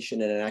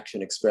representation and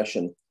action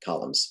expression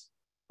columns,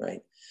 right?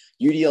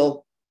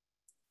 UDL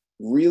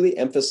really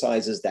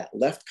emphasizes that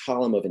left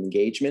column of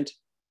engagement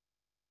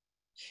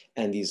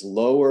and these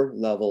lower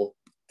level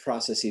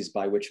processes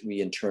by which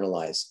we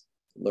internalize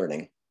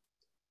learning.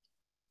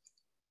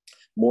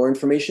 More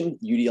information,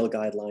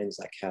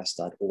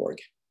 udlguidelines.cas.org.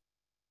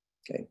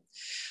 Okay,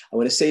 I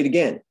want to say it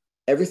again.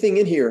 Everything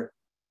in here,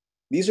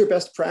 these are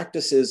best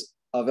practices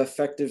of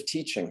effective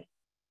teaching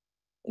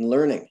and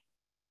learning.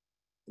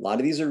 A lot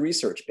of these are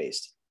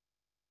research-based.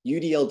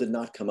 UDL did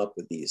not come up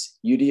with these.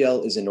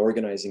 UDL is an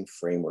organizing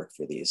framework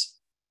for these.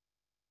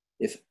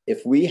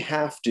 If we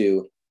have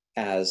to,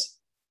 as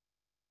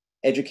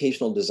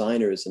educational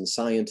designers and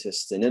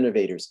scientists and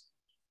innovators,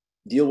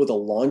 deal with a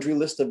laundry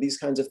list of these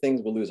kinds of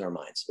things, we'll lose our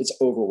minds. It's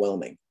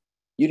overwhelming.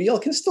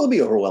 UDL can still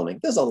be overwhelming.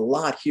 There's a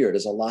lot here.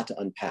 There's a lot to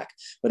unpack.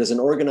 But as an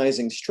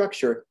organizing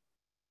structure,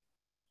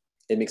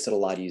 it makes it a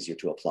lot easier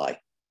to apply.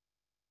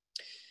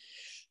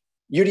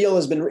 UDL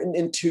has been written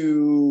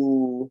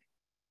into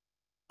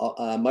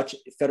much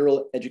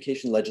federal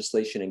education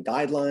legislation and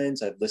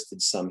guidelines. I've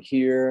listed some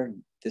here.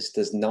 This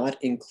does not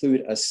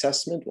include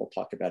assessment. We'll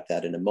talk about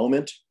that in a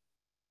moment.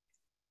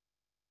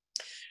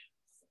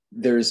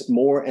 There's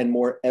more and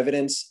more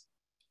evidence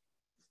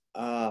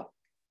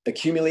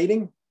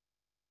accumulating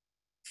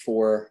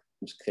for,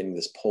 I'm just getting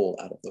this poll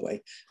out of the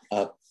way,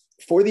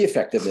 for the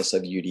effectiveness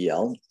of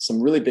UDL.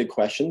 Some really big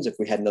questions. If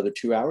we had another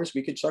 2 hours,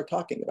 we could start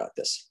talking about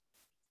this.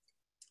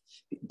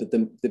 But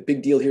the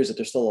big deal here is that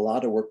there's still a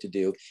lot of work to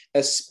do,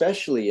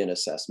 especially in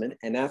assessment.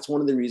 And that's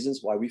one of the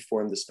reasons why we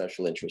formed the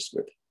special interest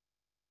group.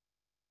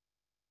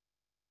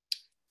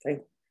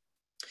 Okay,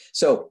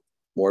 so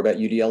more about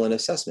UDL and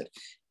assessment.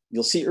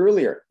 You'll see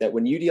earlier that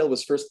when UDL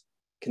was first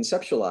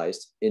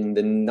conceptualized in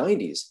the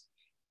 90s,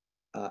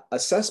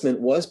 assessment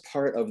was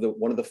part of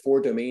one of the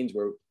 4 domains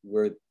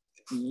where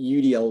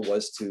UDL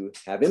was to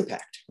have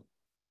impact.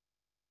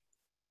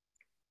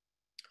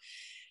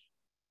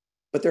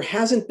 But there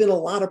hasn't been a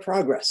lot of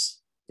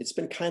progress. It's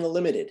been kind of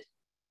limited.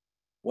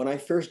 When I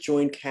first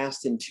joined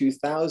CAST in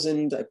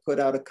 2000, I put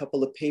out a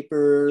couple of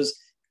papers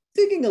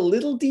digging a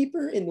little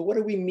deeper into what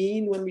do we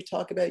mean when we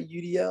talk about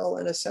UDL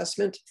and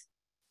assessment.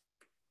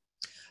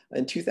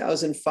 In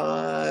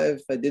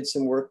 2005, I did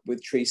some work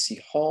with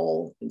Tracy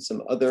Hall and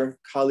some other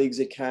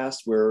colleagues at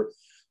CAST where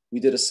we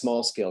did a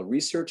small scale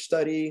research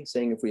study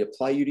saying if we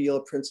apply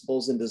UDL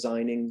principles in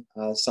designing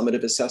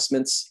summative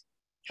assessments,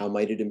 How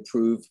might it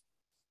improve?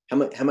 How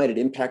might it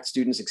impact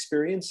students'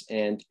 experience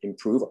and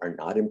improve or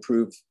not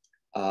improve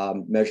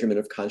measurement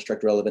of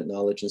construct relevant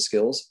knowledge and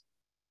skills?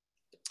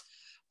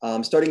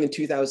 Starting in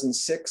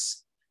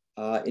 2006,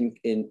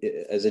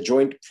 as a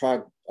joint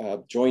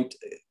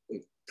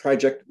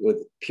project with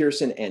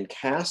Pearson and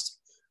CAST,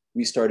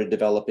 we started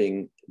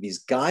developing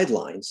these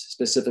guidelines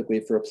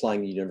specifically for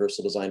applying the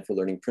universal design for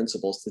learning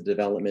principles to the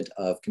development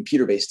of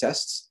computer-based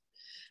tests,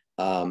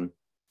 and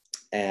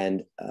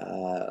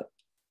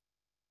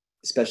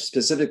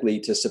specifically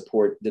to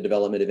support the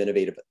development of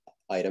innovative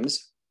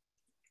items.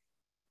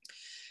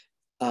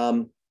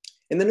 And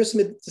then there's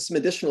some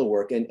additional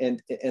work,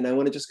 and I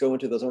want to just go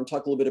into those. I want to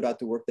talk a little bit about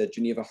the work that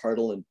Geneva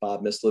Hartle and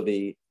Bob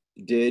Mislevy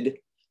did.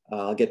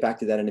 I'll get back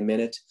to that in a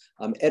minute.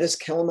 Edis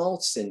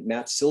Kelmaltz and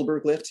Matt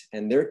Silberglitt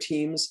and their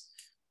teams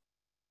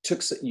took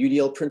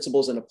UDL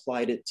principles and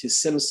applied it to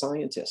sim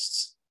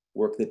scientists,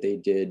 work that they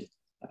did,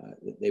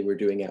 that they were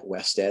doing at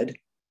West Ed.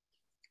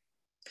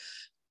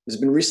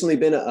 There's recently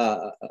been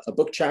a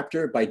book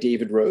chapter by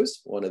David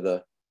Rose, one of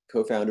the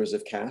co-founders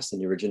of CAST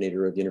and the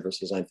originator of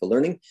Universal Design for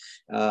Learning,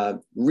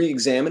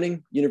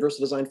 re-examining Universal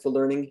Design for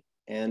Learning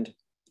and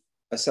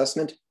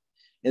assessment.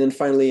 And then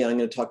finally, I'm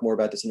going to talk more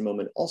about this in a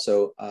moment,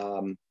 also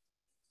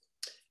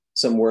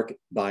some work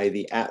by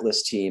the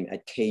Atlas team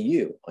at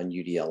KU on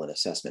UDL and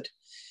assessment.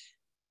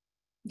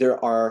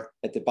 There are,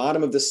 at the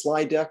bottom of the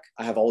slide deck,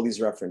 I have all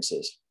these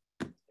references.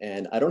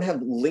 And I don't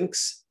have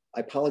links.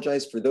 I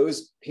apologize for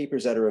those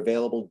papers that are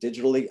available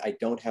digitally. I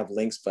don't have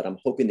links, but I'm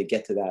hoping to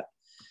get to that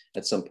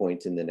at some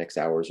point in the next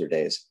hours or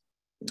days.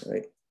 All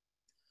right.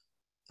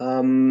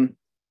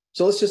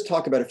 So let's just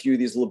talk about a few of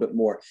these a little bit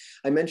more.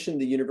 I mentioned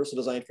the Universal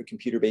Design for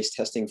Computer-Based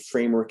Testing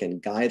Framework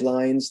and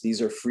Guidelines.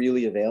 These are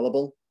freely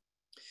available.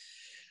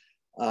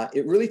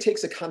 It really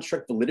takes a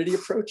construct validity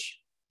approach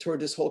toward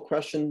this whole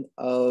question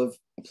of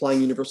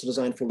applying Universal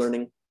Design for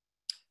Learning.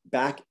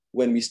 Back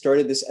when we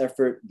started this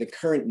effort, the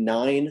current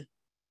 9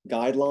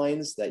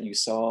 guidelines that you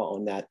saw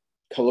on that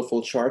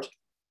colorful chart,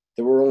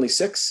 there were only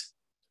 6.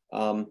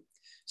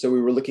 So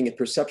we were looking at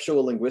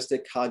perceptual,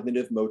 linguistic,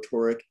 cognitive,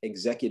 motoric,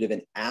 executive,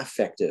 and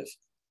affective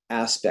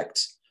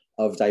aspects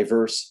of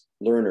diverse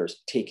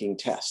learners taking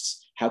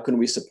tests. How can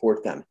we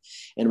support them?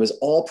 And it was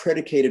all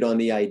predicated on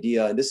the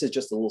idea, and this is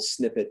just a little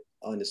snippet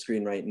on the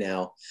screen right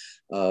now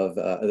of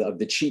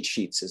the cheat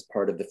sheets as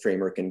part of the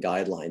framework and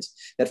guidelines.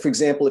 That, for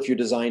example, if you're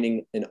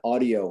designing an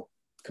audio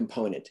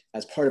component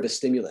as part of a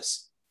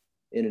stimulus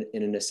in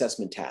an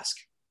assessment task,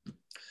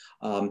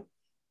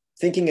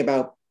 thinking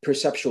about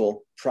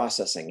perceptual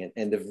processing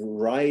and the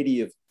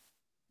variety of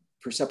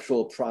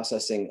perceptual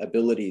processing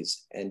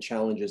abilities and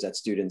challenges that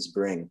students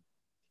bring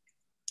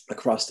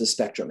across the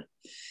spectrum.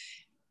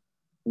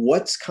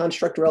 What's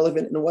construct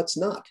relevant and what's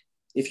not?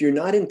 If you're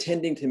not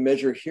intending to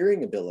measure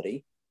hearing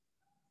ability,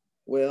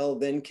 well,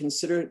 then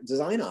consider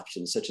design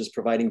options such as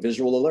providing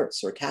visual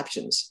alerts or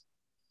captions.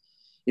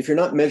 If you're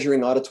not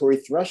measuring auditory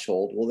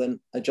threshold, well, then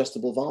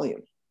adjustable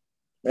volume.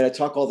 Right? I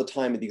talk all the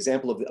time with the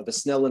example of a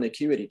Snellen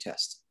acuity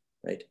test,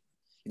 right?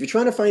 If you're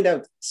trying to find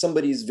out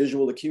somebody's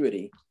visual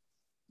acuity,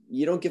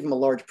 you don't give them a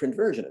large print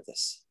version of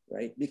this,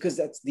 right? Because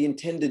that's the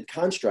intended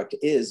construct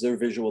is their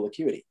visual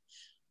acuity.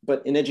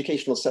 But in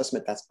educational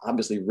assessment, that's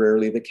obviously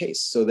rarely the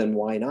case. So then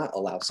why not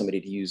allow somebody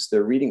to use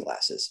their reading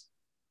glasses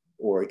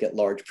or get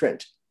large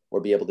print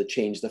or be able to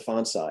change the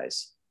font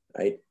size,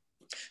 right?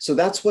 So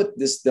that's what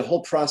the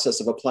whole process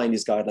of applying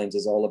these guidelines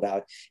is all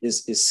about,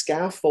 is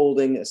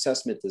scaffolding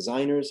assessment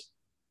designers,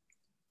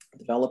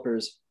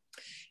 developers,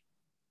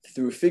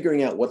 through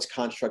figuring out what's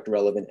construct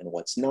relevant and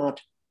what's not,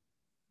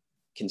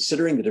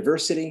 considering the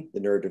diversity,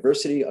 the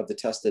neurodiversity of the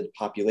tested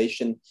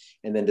population,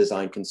 and then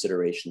design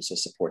considerations to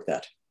support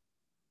that.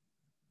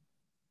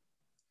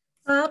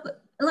 Bob,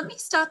 let me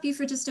stop you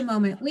for just a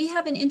moment. We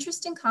have an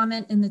interesting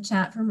comment in the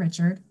chat from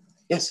Richard.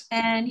 Yes.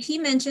 And he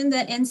mentioned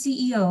that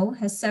NCEO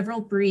has several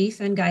brief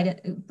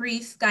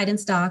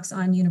guidance docs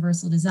on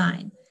universal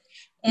design.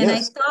 And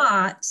yes. I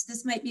thought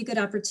this might be a good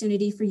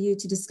opportunity for you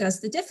to discuss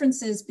the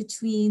differences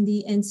between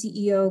the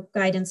NCEO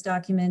guidance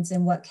documents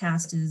and what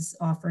CAST is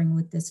offering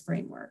with this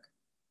framework.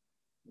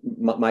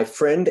 My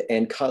friend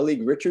and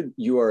colleague, Richard,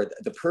 you are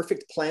the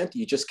perfect plant.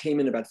 You just came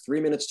in about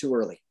 3 minutes too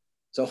early.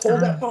 So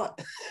hold that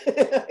thought.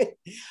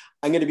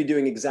 I'm going to be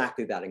doing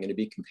exactly that. I'm going to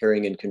be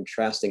comparing and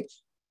contrasting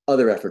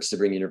other efforts to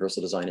bring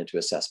universal design into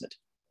assessment.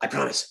 I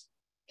promise.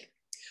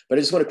 But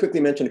I just want to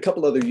quickly mention a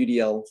couple other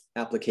UDL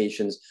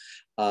applications.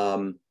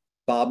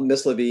 Bob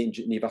Mislevy and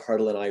Geneva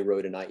Hartle and I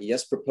wrote an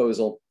IES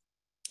proposal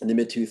in the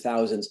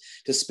mid-2000s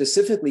to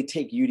specifically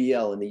take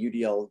UDL and the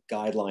UDL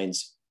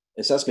guidelines,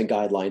 assessment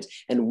guidelines,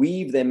 and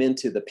weave them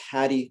into the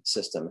PADI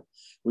system,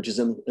 which is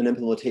an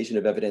implementation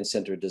of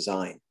evidence-centered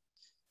design.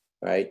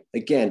 Right?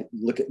 Again,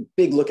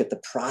 big look at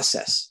the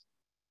process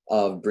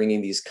of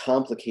bringing these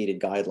complicated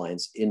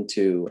guidelines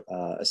into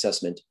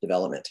assessment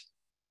development.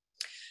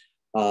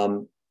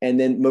 And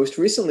then most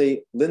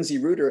recently, Lindsay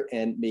Reuter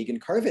and Megan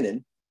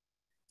Karvinen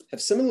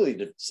have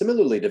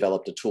similarly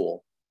developed a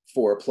tool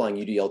for applying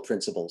UDL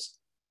principles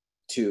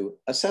to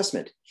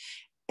assessment.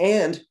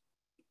 And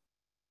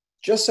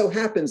Just so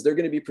happens they're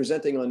going to be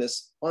presenting on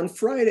this on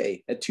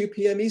Friday at 2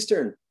 p.m.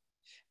 Eastern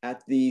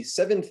at the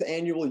 7th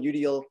annual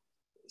UDL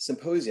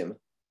symposium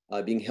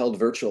being held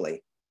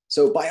virtually.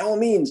 So by all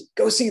means,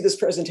 go see this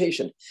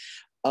presentation.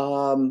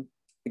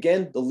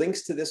 Again, the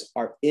links to this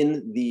are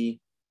in the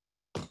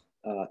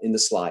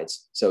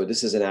slides. So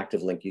this is an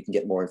active link. You can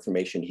get more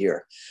information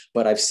here.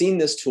 But I've seen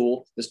this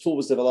tool. This tool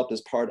was developed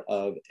as part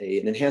of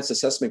an enhanced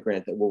assessment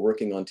grant that we're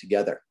working on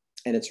together.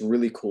 And it's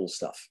really cool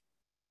stuff.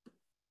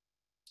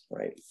 All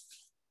right.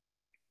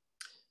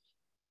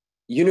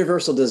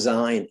 Universal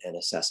design and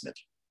assessment.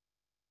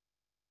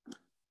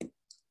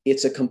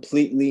 It's a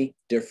completely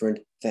different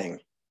thing.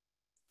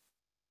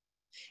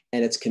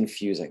 And it's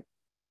confusing.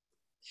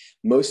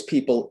 Most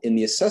people in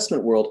the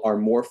assessment world are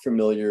more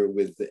familiar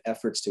with the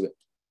efforts to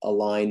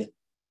align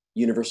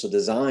universal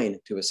design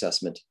to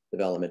assessment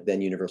development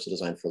than universal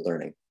design for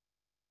learning,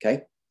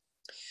 okay?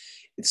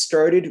 It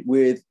started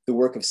with the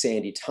work of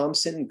Sandy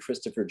Thompson,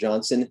 Christopher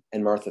Johnson,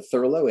 and Martha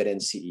Thurlow at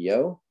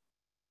NCEO.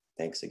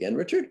 Thanks again,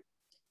 Richard.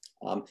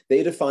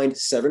 They defined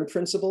 7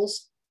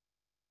 principles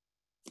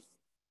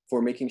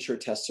for making sure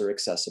tests are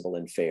accessible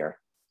and fair.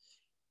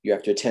 You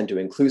have to attend to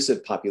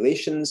inclusive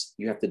populations.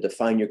 You have to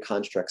define your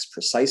constructs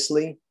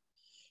precisely.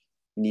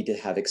 You need to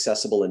have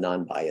accessible and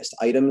non-biased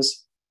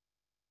items.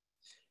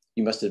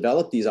 You must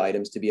develop these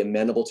items to be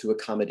amenable to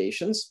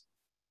accommodations.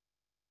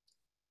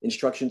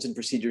 Instructions and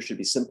procedures should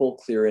be simple,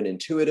 clear, and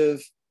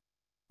intuitive.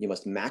 You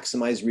must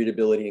maximize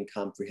readability and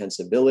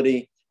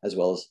comprehensibility, as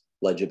well as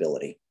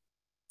legibility,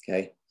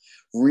 okay?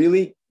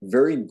 Really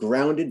very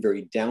grounded,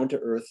 very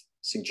down-to-earth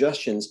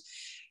suggestions,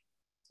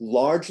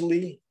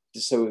 largely,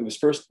 so it was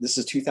first, this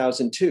is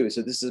 2002,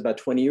 so this is about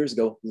 20 years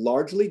ago,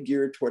 largely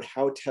geared toward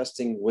how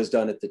testing was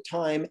done at the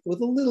time, with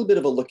a little bit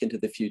of a look into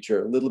the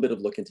future, a little bit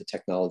of look into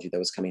technology that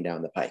was coming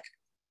down the pike.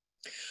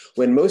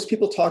 When most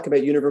people talk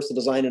about universal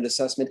design and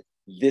assessment,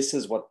 this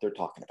is what they're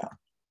talking about.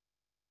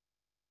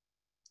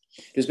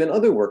 There's been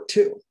other work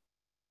too.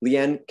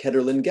 Leanne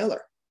Ketterlin-Geller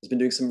has been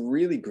doing some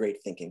really great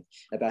thinking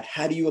about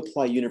how do you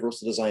apply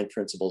universal design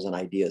principles and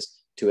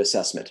ideas to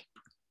assessment.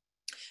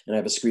 And I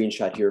have a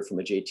screenshot here from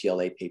a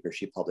JTLA paper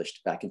she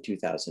published back in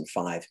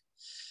 2005.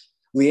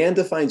 Leanne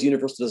defines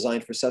universal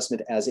design for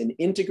assessment as an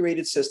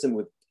integrated system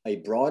with a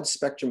broad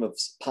spectrum of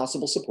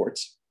possible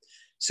supports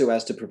so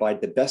as to provide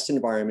the best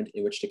environment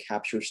in which to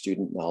capture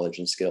student knowledge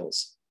and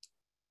skills.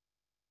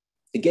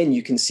 Again,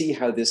 you can see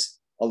how this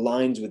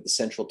aligns with the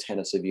central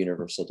tenets of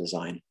universal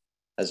design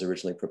as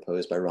originally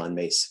proposed by Ron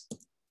Mace.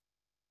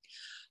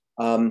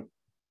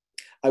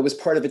 I was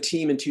part of a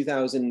team in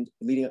 2000,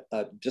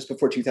 just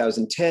before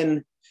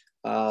 2010.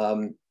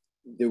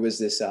 There was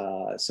this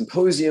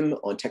symposium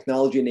on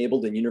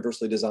technology-enabled and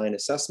universally designed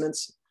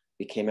assessments.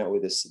 We came out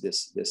with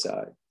this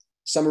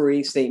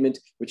summary statement,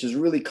 which is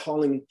really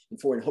calling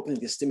for and hoping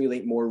to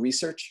stimulate more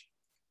research.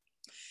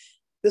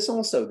 This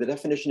also, the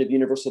definition of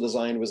universal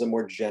design was a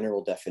more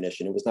general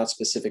definition. It was not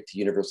specific to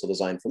universal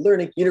design for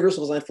learning.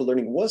 Universal design for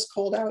learning was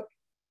called out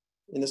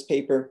in this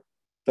paper,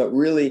 but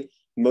really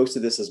most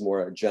of this is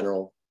more a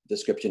general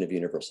description of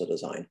universal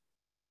design.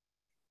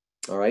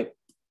 All right.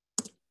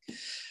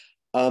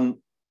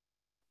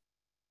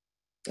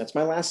 That's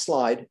my last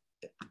slide.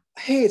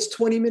 Hey, it's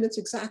 20 minutes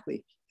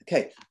exactly.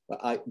 Okay,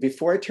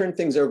 before I turn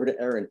things over to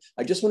Erin,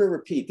 I just want to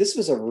repeat, this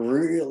was a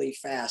really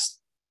fast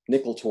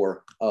nickel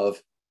tour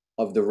of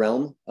the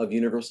realm of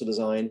universal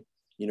design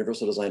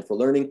for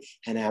learning,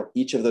 and how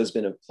each of those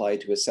been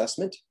applied to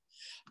assessment.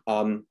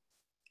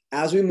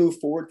 As we move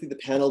forward through the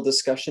panel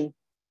discussion,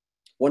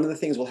 one of the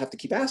things we'll have to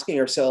keep asking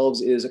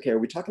ourselves is, okay, are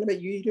we talking about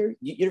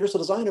universal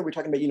design, or are we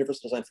talking about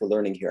universal design for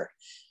learning here?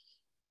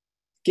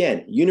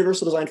 Again,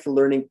 universal design for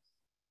learning,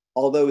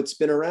 although it's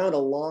been around a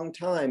long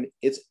time,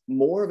 it's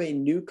more of a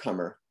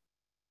newcomer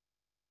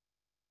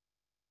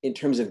in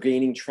terms of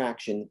gaining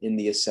traction in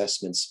the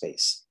assessment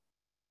space.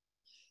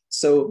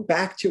 So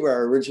back to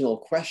our original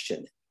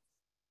question,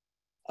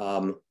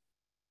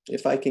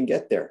 if I can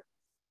get there.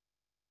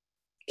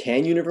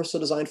 Can universal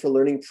design for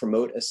learning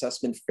promote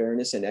assessment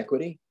fairness and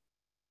equity?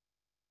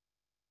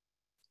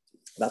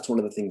 That's one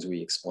of the things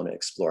we want to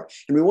explore.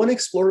 And we want to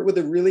explore it with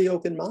a really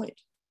open mind.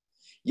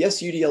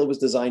 Yes, UDL was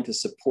designed to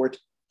support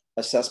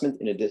assessment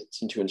in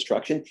addition to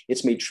instruction.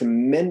 It's made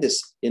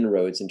tremendous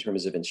inroads in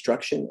terms of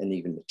instruction and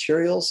even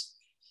materials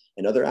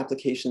and other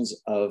applications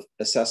of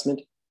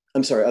assessment.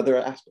 I'm sorry,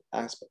 other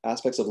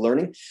aspects of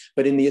learning.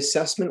 But in the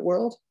assessment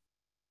world,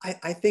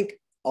 I think,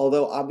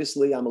 although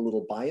obviously I'm a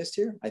little biased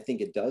here, I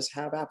think it does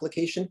have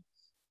application.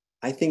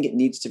 I think it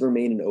needs to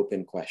remain an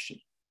open question.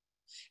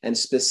 And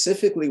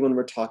specifically when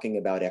we're talking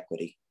about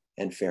equity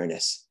and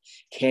fairness,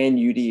 can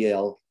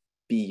UDL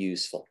be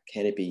useful?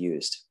 Can it be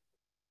used?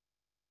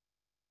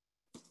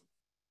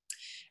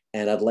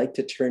 And I'd like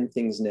to turn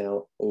things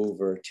now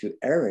over to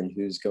Erin,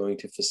 who's going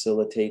to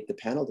facilitate the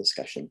panel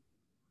discussion.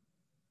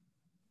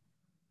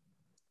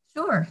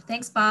 Sure,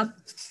 thanks, Bob.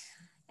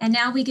 And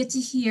now we get to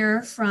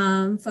hear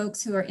from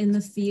folks who are in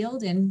the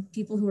field and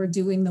people who are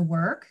doing the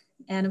work.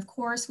 And of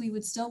course, we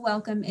would still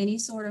welcome any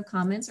sort of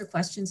comments or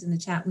questions in the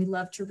chat. We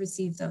love to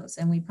receive those,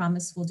 and we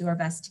promise we'll do our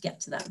best to get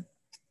to them.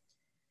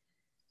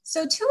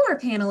 So to our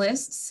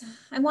panelists,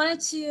 I wanted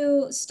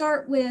to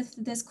start with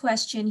this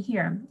question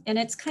here, and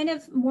it's kind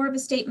of more of a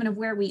statement of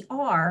where we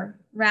are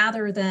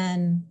rather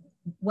than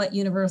what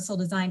universal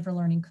design for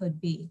learning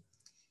could be.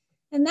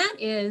 And that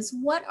is,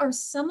 what are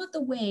some of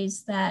the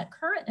ways that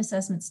current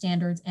assessment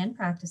standards and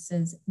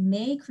practices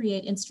may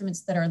create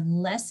instruments that are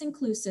less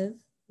inclusive,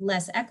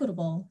 less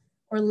equitable,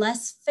 or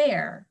less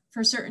fair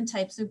for certain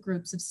types of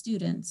groups of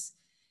students,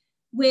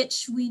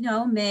 which we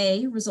know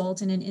may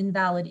result in an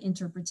invalid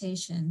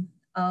interpretation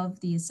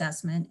of the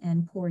assessment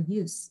and poor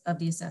use of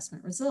the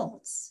assessment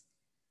results.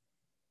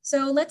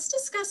 So let's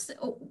discuss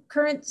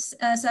current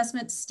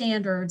assessment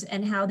standards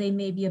and how they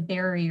may be a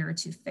barrier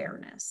to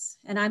fairness.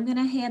 And I'm going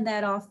to hand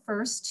that off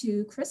first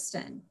to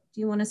Kristen.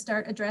 Do you want to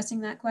start addressing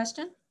that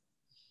question?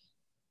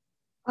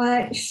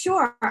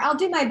 Sure, I'll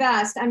do my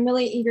best. I'm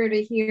really eager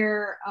to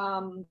hear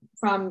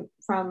from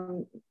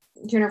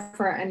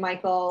Jennifer and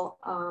Michael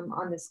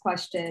on this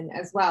question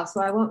as well,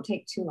 so I won't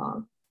take too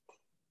long.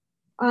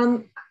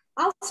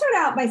 I'll start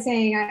out by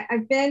saying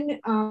I've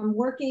been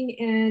working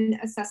in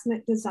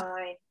assessment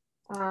design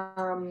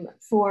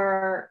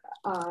for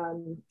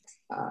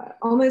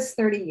almost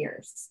 30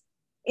 years.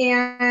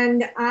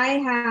 And I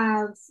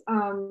have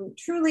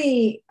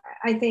truly,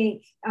 I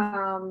think,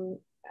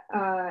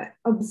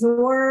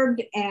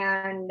 absorbed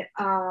and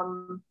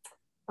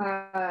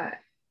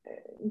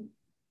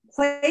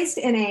placed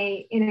in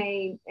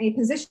a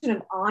position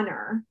of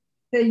honor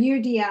the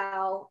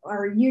UDL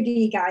or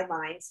UD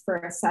guidelines for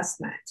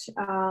assessment.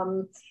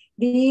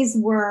 These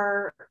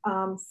were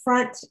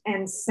front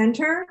and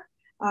center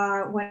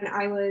when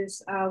I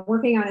was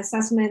working on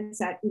assessments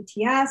at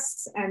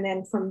ETS, and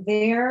then from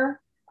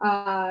there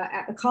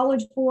at the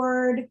College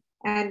Board,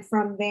 and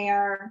from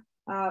there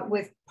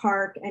with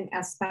PARC and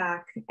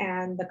SBAC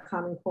and the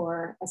Common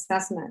Core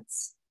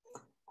assessments.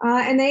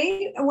 And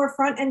they were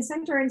front and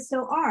center and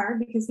still are,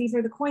 because these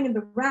are the coin of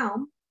the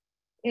realm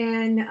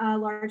in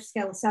large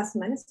scale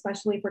assessment,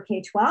 especially for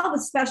K-12,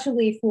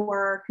 especially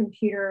for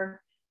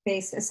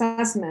computer-based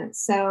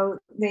assessments. So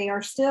they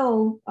are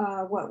still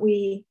what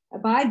we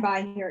abide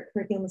by here at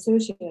Curriculum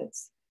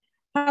Associates.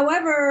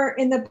 However,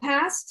 in the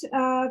past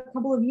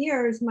couple of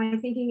years, my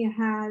thinking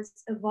has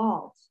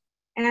evolved,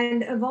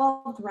 and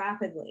evolved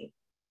rapidly.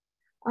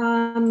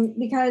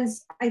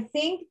 Because I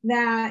think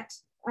that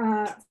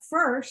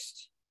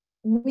first,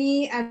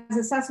 we as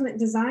assessment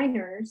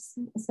designers,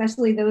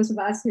 especially those of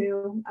us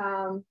who,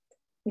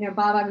 you know,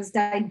 Bob, I was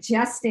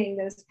digesting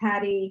those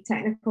PADI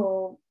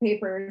technical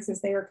papers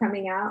as they were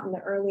coming out in the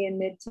early and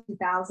mid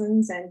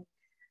 2000s. And,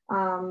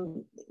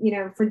 you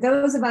know, for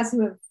those of us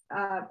who have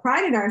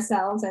prided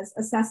ourselves as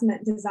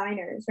assessment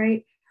designers,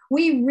 right,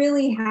 we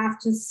really have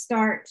to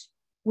start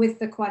with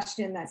the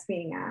question that's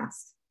being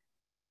asked.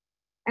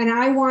 And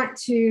I want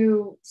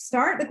to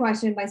start the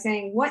question by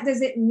saying, what does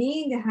it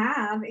mean to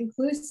have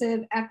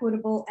inclusive,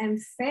 equitable, and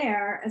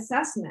fair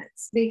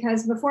assessments?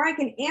 Because before I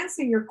can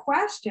answer your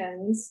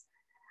questions,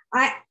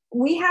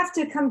 we have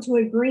to come to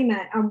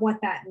agreement on what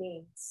that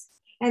means.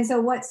 And so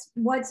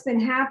what's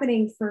been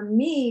happening for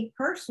me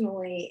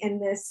personally in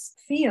this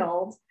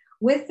field,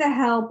 with the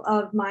help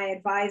of my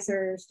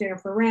advisors,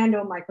 Jennifer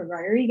Randall, Michael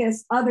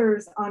Rodriguez,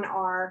 others on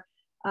our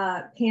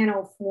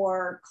panel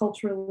for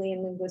culturally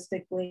and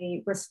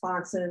linguistically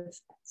responsive,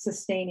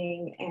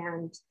 sustaining,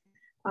 and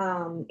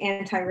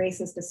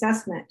anti-racist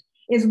assessment,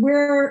 is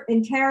we're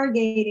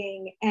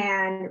interrogating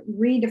and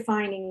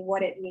redefining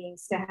what it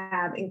means to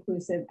have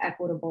inclusive,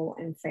 equitable,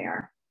 and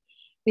fair.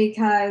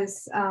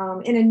 Because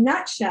in a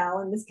nutshell,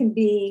 and this can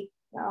be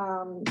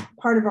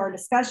part of our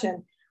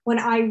discussion, when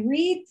I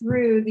read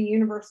through the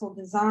universal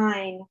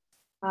design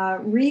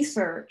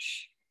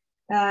research,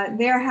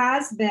 there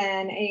has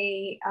been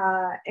a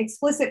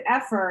explicit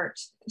effort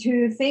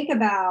to think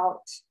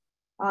about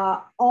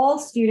all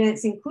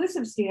students,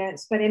 inclusive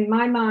students, but in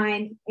my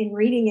mind, in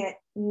reading it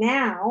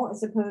now,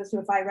 as opposed to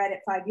if I read it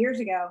 5 years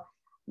ago,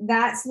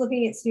 that's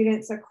looking at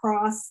students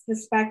across the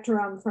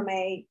spectrum from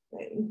you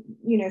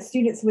know,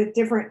 students with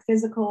different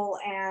physical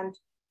and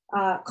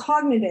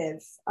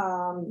cognitive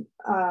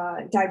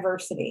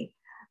diversity.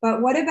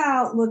 But what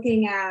about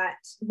looking at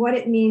what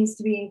it means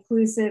to be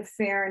inclusive,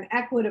 fair, and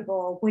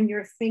equitable when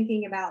you're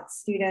thinking about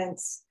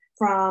students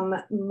from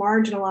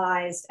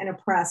marginalized and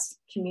oppressed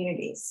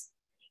communities?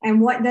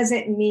 And what does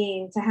it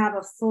mean to have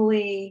a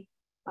fully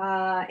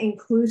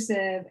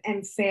inclusive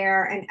and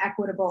fair and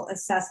equitable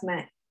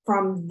assessment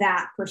from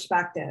that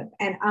perspective?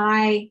 And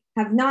I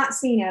have not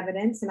seen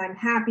evidence, and I'm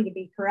happy to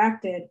be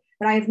corrected,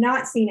 but I have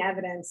not seen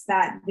evidence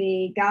that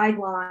the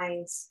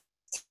guidelines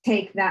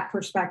take that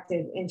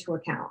perspective into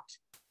account.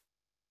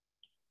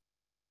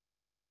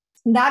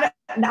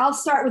 I'll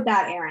start with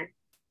that, Erin.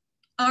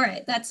 All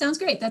right, that sounds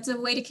great. That's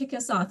a way to kick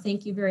us off.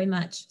 Thank you very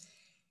much.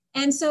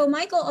 And so,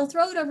 Michael, I'll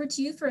throw it over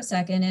to you for a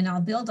second, and I'll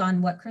build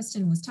on what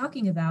Kristen was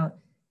talking about.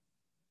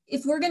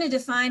 if we're going to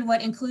define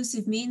what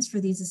inclusive means for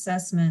these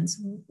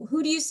assessments,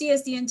 who do you see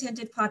as the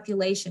intended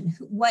population?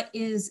 What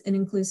is an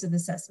inclusive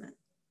assessment?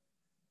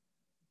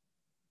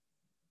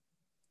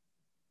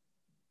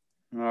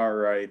 All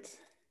right.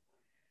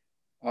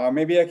 Let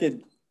me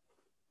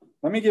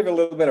give a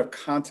little bit of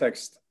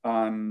context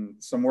on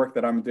some work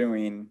that I'm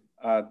doing,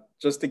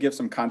 just to give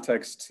some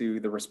context to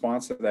the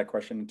response to that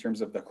question in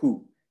terms of the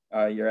who.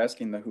 You're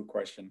asking the who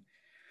question.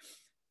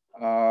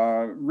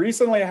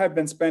 Recently, I have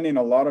been spending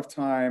a lot of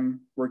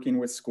time working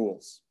with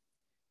schools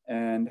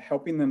and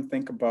helping them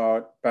think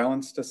about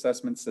balanced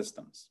assessment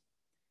systems.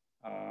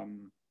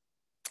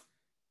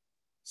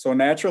 So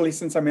naturally,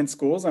 since I'm in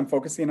schools, I'm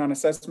focusing on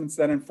assessments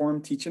that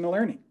inform teaching and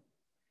learning.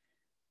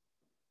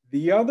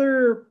 The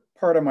other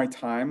part of my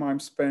time I'm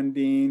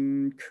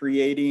spending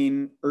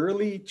creating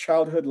early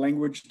childhood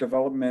language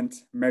development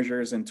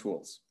measures and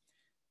tools.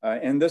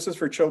 And this is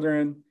for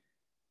children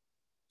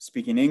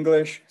speaking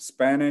English,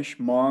 Spanish,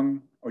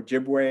 Hmong,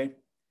 Ojibwe.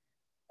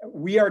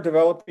 We are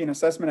developing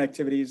assessment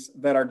activities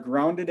that are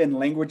grounded in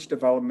language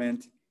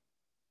development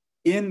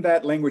in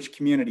that language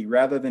community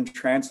rather than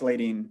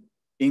translating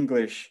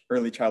English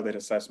early childhood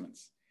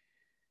assessments.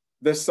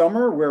 This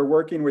summer, we're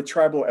working with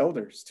tribal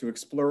elders to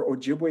explore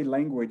Ojibwe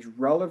language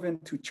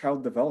relevant to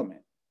child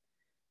development.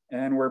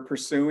 And we're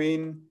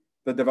pursuing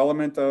the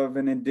development of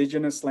an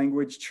Indigenous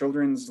language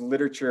children's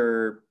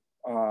literature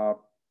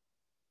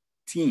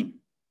team,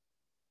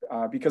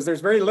 because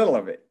there's very little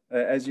of it,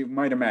 as you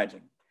might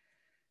imagine.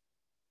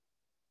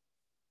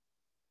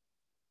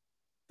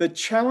 The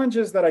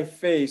challenges that I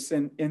face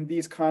in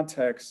these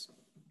contexts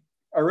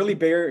are really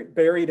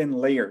buried in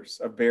layers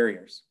of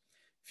barriers.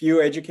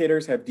 Few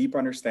educators have deep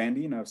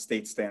understanding of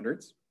state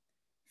standards.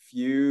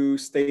 Few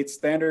state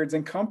standards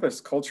encompass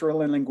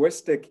cultural and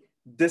linguistic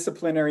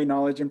disciplinary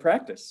knowledge and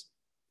practice.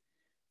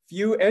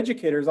 Few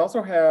educators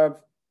also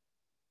have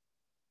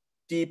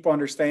deep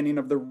understanding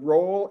of the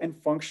role and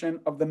function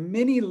of the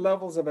many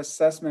levels of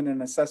assessment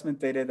and assessment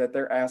data that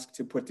they're asked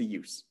to put to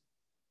use.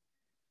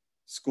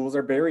 Schools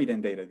are buried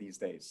in data these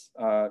days,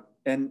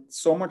 and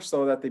so much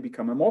so that they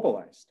become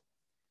immobilized.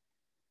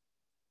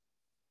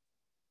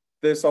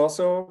 This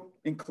also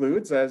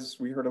includes, as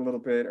we heard a little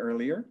bit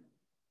earlier,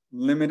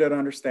 limited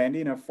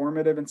understanding of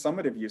formative and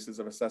summative uses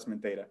of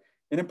assessment data.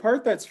 And in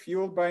part, that's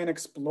fueled by an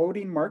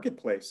exploding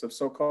marketplace of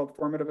so-called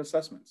formative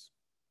assessments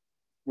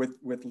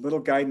with little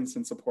guidance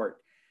and support.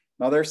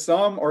 Now, there's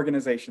some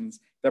organizations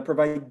that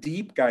provide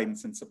deep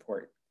guidance and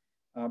support,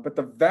 but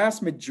the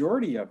vast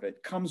majority of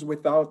it comes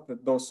without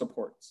those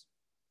supports.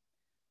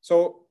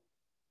 So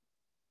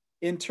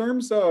in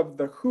terms of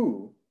the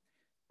who,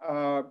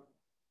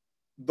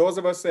 those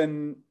of us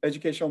in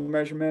educational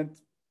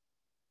measurement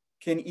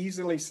can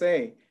easily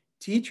say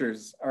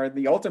teachers are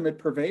the ultimate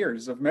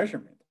purveyors of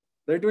measurement.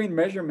 They're doing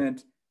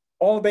measurement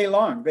all day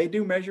long. They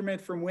do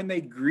measurement from when they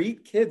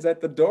greet kids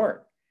at the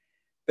door.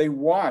 They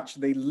watch,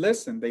 they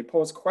listen, they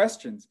pose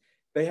questions.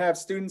 They have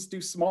students do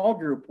small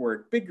group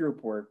work, big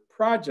group work,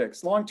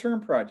 projects,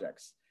 long-term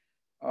projects.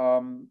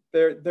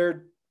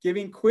 They're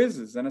giving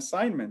quizzes and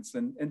assignments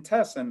and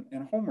tests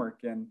and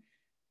homework. And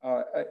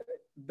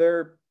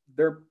they're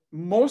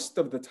most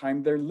of the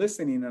time, they're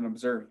listening and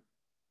observing.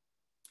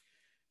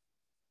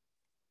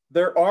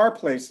 There are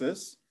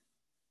places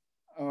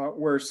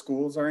where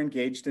schools are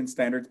engaged in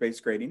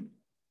standards-based grading,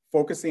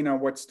 focusing on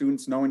what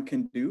students know and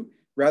can do,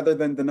 rather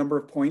than the number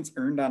of points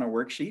earned on a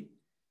worksheet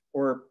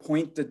or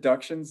point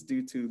deductions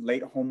due to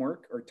late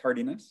homework or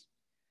tardiness.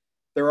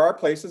 There are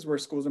places where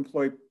schools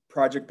employ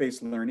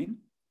project-based learning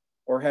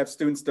or have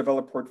students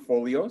develop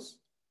portfolios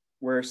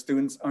where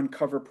students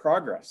uncover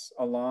progress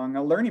along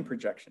a learning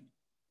projection.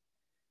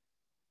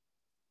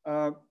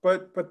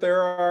 But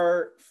there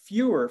are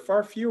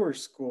far fewer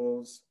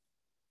schools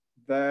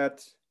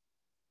that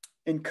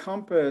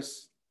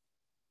encompass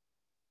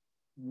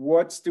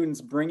what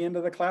students bring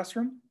into the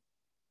classroom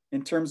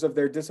in terms of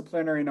their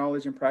disciplinary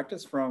knowledge and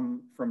practice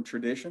from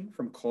tradition,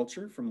 from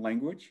culture, from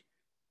language,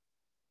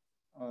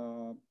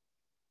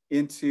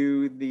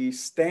 into the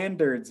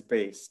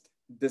standards-based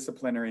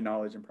disciplinary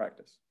knowledge and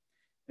practice.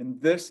 And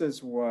this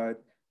is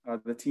what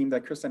the team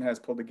that Kristen has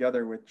pulled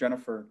together with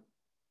Jennifer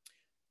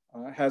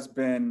has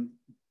been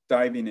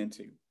diving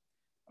into.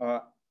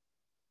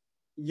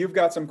 You've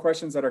got some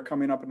questions that are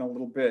coming up in a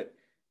little bit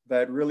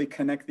that really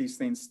connect these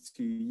things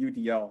to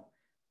UDL.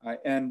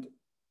 And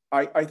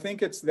I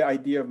think it's the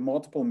idea of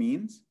multiple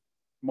means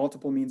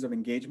of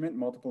engagement,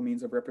 multiple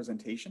means of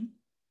representation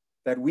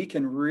that we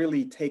can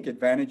really take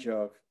advantage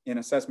of in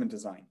assessment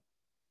design,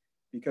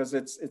 because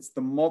it's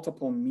the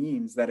multiple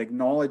means that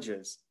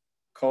acknowledges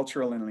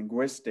cultural and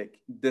linguistic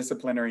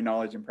disciplinary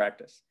knowledge and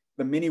practice,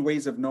 the many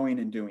ways of knowing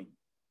and doing.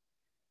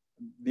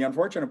 The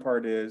unfortunate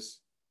part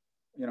is,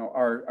 you know,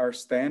 our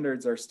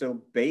standards are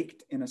still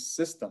baked in a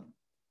system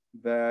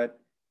that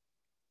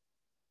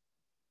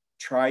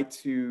try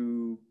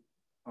to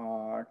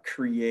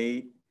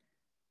create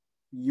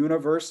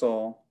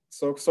universal,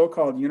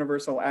 so-called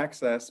universal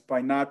access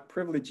by not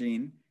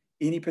privileging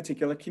any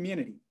particular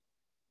community.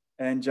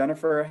 And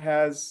Jennifer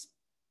has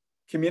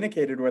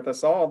communicated with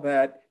us all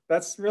that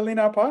that's really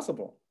not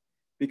possible,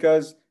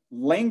 because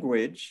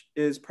language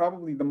is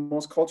probably the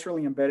most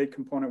culturally embedded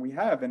component we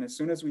have. And as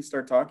soon as we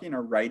start talking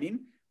or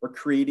writing or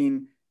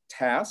creating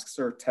tasks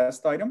or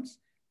test items,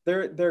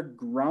 they're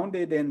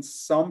grounded in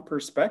some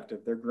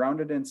perspective. They're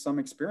grounded in some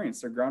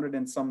experience. They're grounded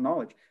in some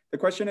knowledge. The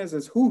question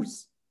is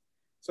whose?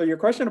 So your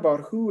question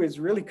about who is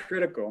really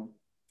critical.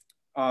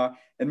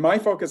 And my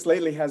focus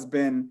lately has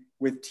been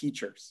with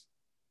teachers.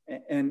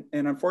 And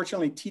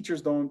unfortunately,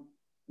 teachers don't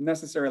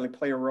necessarily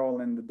play a role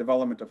in the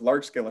development of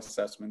large-scale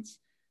assessments.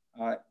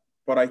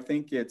 But I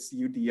think it's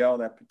UDL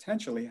that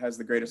potentially has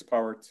the greatest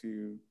power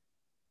to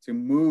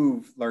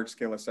move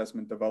large-scale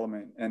assessment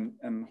development.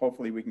 And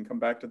hopefully we can come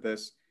back to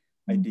this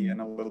idea in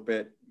a little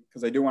bit,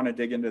 because I do want to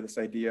dig into this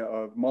idea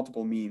of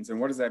multiple means and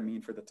what does that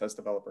mean for the test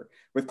developer.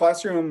 With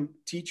classroom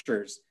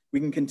teachers,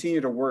 we can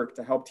continue to work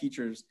to help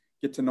teachers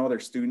get to know their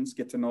students,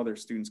 get to know their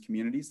students'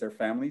 communities, their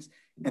families,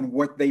 and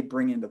what they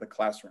bring into the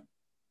classroom.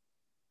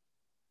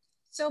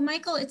 So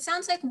Michael, it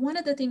sounds like one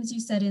of the things you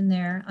said in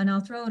there, and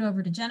I'll throw it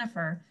over to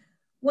Jennifer,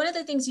 one of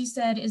the things you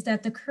said is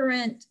that the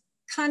current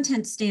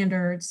content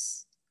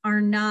standards are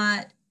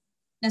not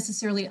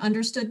necessarily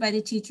understood by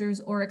the teachers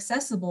or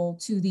accessible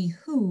to the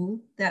who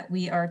that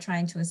we are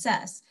trying to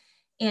assess.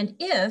 And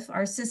if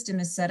our system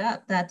is set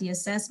up that the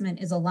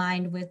assessment is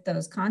aligned with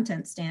those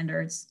content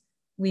standards,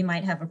 we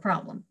might have a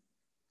problem.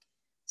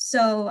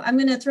 So I'm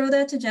going to throw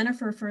that to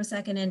Jennifer for a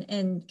second.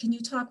 And can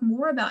you talk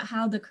more about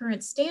how the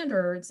current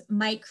standards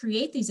might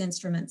create these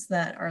instruments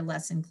that are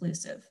less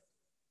inclusive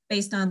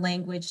based on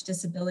language,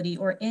 disability,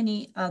 or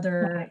any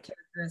other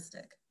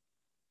characteristic?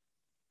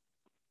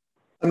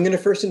 I'm going to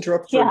first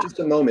interrupt for just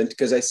a moment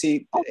because I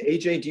see,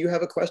 AJ, do you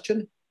have a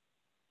question?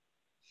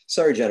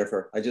 Sorry,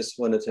 Jennifer. I just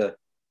wanted to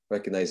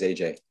recognize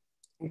AJ.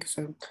 Thank you,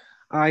 sir.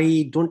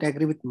 I don't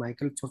agree with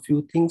Michael for a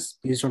few things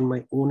based on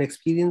my own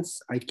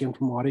experience. I came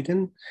from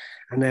Oregon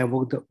and I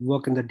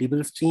work in the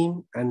DBLS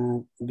team,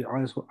 and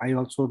I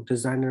also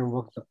design and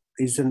work the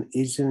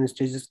Asian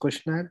Stages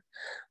questionnaire,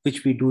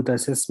 which we do the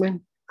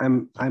assessment.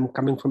 I'm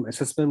coming from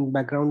assessment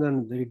background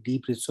and very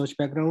deep research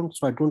background,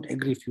 so I don't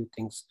agree a few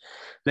things.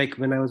 Like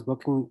when I was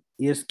working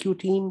ASQ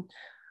team,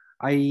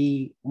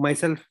 I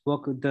myself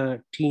work with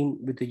the team,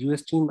 with the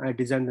US team. I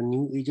designed a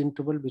new age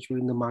interval, which were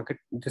in the market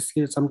this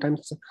year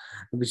sometimes,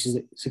 which is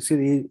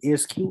 6-year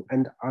ASQ.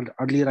 And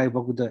earlier I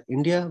worked with the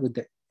India, with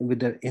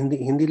the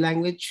Hindi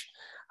language.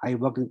 I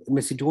worked in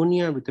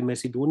Macedonia with the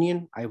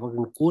Macedonian. I worked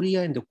in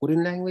Korea in the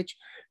Korean language.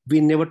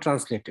 We never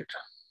translated.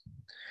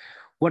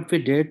 What we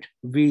did,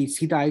 we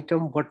see the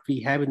item, what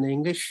we have in the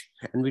English,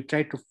 and we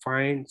try to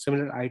find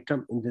similar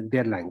item in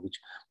their language,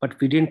 but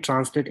we didn't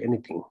translate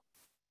anything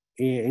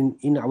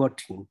in our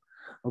team.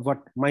 What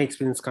my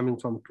experience coming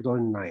from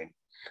 2009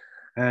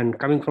 and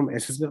coming from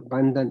assessment,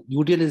 and then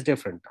UDL is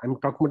different. I'm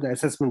talking about the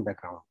assessment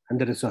background and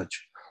the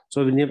research.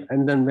 So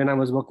and then when I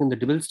was working the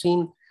DBLS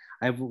team,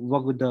 I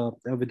worked with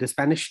the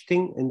Spanish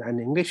thing and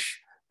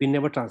English. We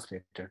never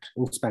translated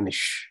in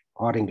Spanish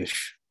or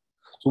English.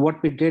 So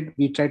what we did,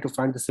 we tried to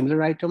find the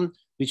similar item,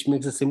 which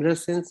makes a similar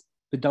sense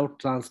without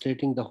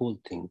translating the whole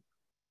thing.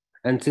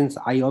 And since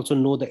I also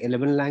know the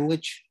 11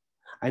 language,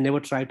 I never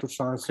tried to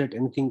translate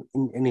anything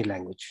in any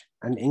language.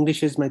 And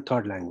English is my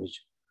third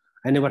language.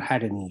 I never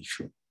had any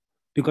issue.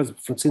 Because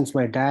since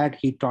my dad,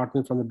 he taught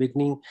me from the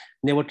beginning,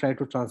 never try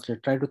to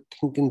translate, try to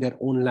think in their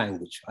own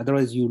language.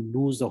 Otherwise you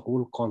lose the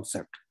whole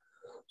concept.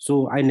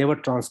 So I never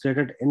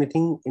translated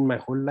anything in my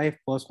whole life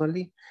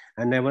personally,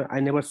 and I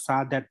never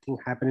saw that thing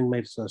happen in my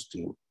research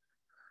team.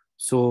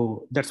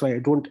 So that's why I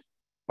don't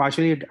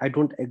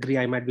agree,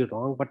 I might be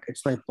wrong, but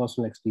it's my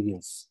personal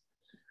experience.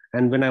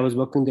 And when I was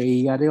working the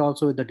AERA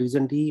also with the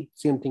Division D,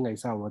 same thing I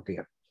saw over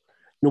there.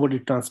 Nobody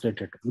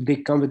translated. They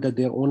come with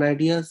their own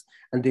ideas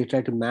and they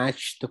try to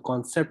match the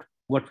concept,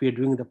 what we are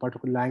doing in the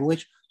particular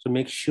language. So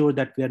make sure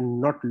that we are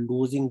not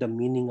losing the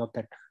meaning of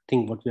that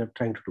thing, what we are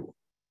trying to do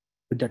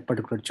with that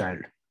particular child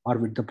or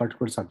with the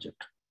particular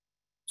subject.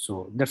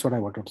 So that's what I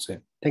wanted to say.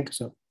 Thank you,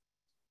 sir.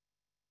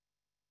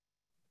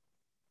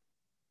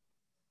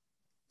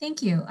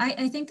 Thank you.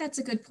 I think that's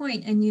a good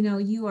point. And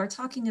you are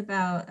talking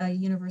about a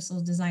universal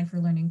design for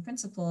learning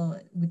principle,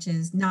 which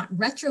is not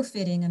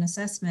retrofitting an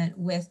assessment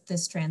with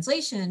this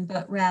translation,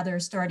 but rather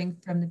starting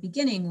from the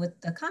beginning with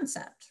the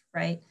concept,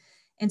 right?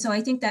 And so I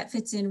think that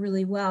fits in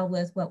really well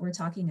with what we're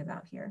talking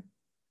about here.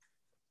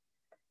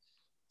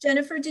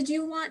 Jennifer, did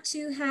you want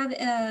to have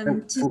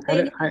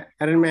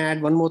I may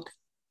add one more thing.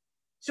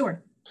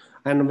 Sure.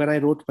 And when I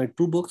wrote my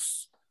 2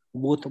 books,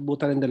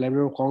 both are in the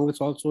Library of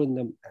Congress, also in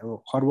the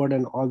Harvard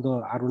and all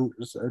the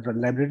Harvard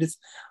libraries,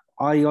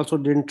 I also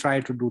didn't try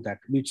to do that.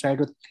 We try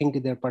to think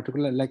in their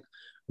particular, like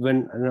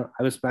when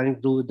I was planning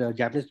to do the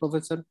Japanese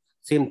professor,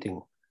 same thing.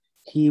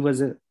 He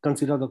was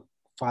considered the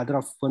father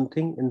of one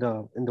thing in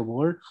the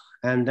world,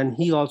 and then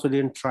he also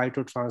didn't try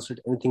to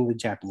translate anything with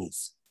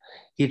Japanese.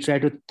 He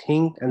tried to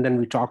think, and then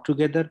we talked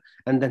together,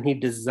 and then he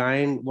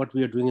designed what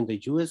we are doing in the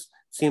US,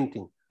 same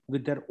thing,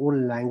 with their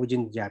own language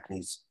in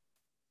Japanese.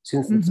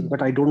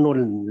 But I don't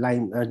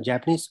know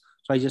Japanese,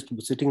 so So I just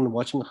was sitting and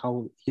watching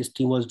how his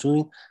team was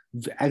doing.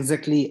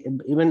 Exactly,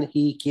 even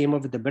he came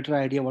up with a better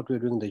idea what we were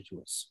doing in the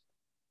US.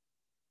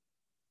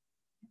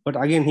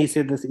 But again, he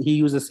said this, he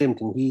used the same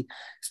thing. He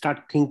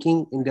started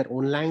thinking in their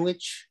own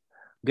language,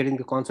 getting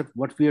the concept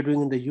what we are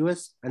doing in the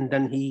US, and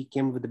then he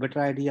came with a better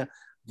idea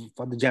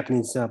for the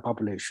Japanese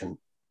population.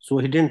 So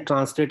he didn't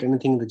translate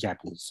anything in the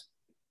Japanese.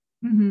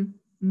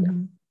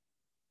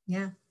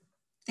 Yeah.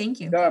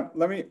 Thank you. Yeah,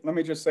 let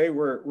me just say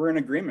we're in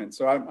agreement.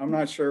 So I'm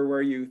not sure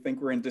where you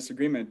think we're in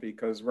disagreement,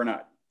 because we're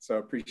not. So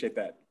appreciate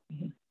that.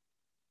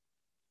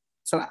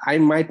 So I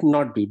might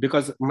not be,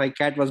 because my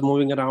cat was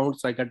moving around,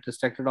 so I got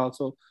distracted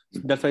also.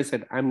 That's why I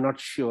said I'm not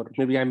sure.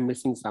 Maybe I'm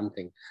missing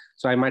something.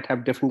 So I might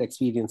have different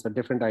experience or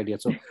different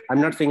ideas. So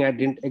I'm not saying I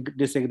didn't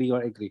disagree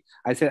or agree.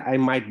 I said I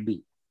might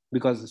be,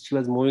 because she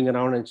was moving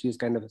around and she's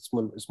kind of a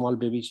small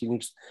baby. She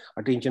needs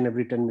attention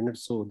every 10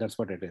 minutes. So that's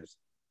what it is.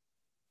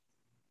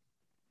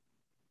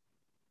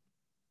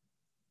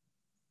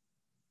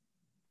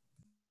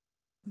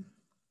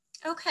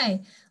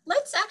 Okay,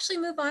 let's actually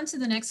move on to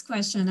the next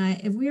question.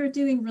 If we are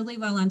doing really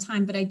well on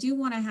time, but I do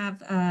want to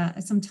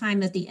have some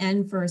time at the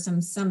end for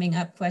some summing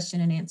up question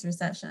and answer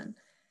session.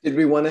 Did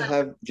we want to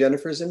have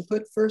Jennifer's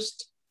input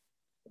first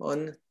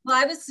on? Well,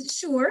 I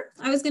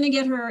was going to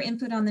get her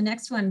input on the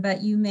next one,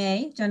 but you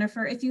may,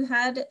 Jennifer, if you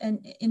had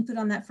an input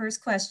on that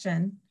first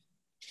question.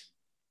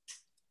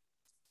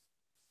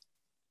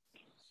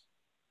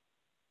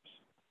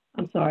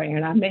 I'm sorry,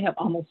 Aaron, I may have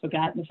almost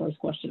forgotten the first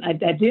question. I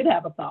did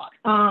have a thought,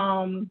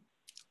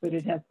 but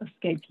it has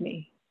escaped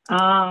me.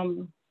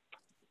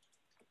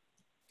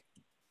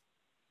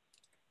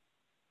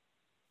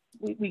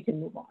 We can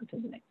move on to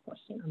the next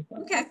question. I'm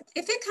sorry. Okay,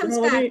 if it comes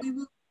back, we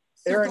will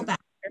circle back.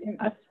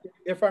 Aaron,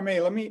 if I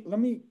may, let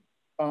me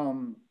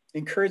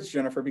encourage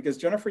Jennifer, because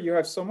Jennifer, you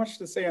have so much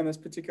to say on this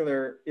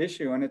particular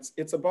issue, and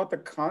it's about the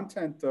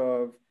content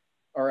of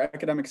our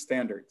academic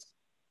standards.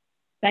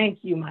 Thank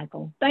you,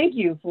 Michael. Thank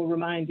you for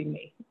reminding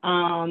me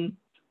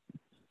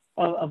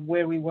of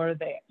where we were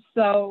there.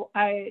 So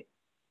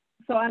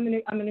I'm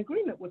in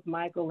agreement with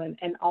Michael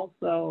and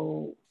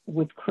also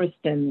with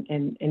Kristen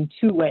in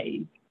two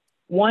ways.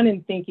 One,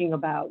 in thinking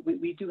about,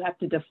 we do have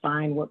to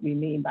define what we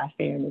mean by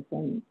fairness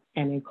and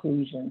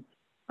inclusion.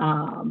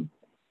 And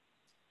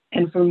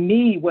for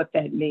me, what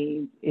that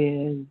means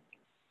is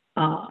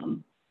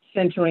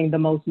centering the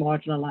most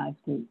marginalized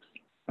groups,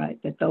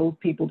 right? That those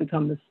people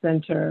become the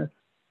center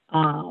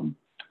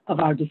of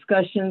our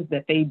discussions,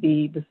 that they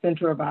be the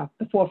center of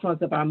the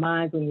forefront of our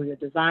minds when we are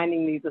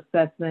designing these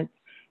assessments,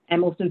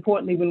 and most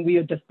importantly, when we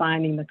are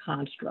defining the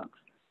constructs.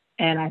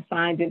 And I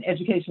find in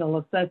educational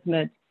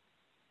assessment,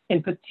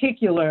 in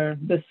particular,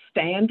 the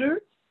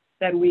standards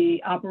that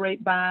we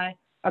operate by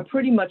are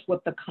pretty much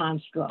what the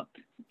construct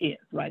is,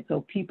 right?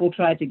 So people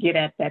try to get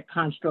at that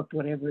construct,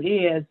 whatever it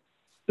is,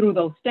 through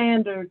those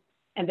standards,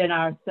 and then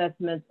our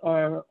assessments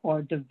are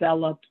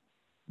developed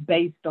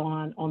based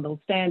on those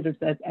standards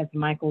as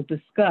Michael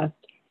discussed.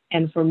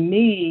 And for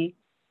me,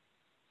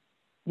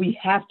 we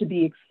have to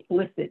be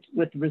explicit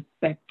with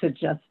respect to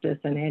justice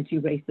and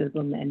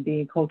anti-racism and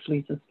being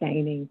culturally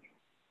sustaining,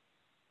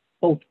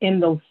 both in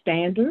those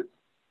standards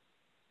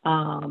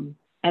and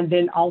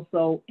then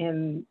also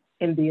in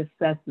the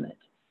assessment.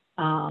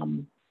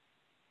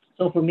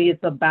 So for me,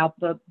 it's about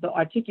the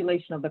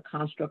articulation of the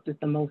construct is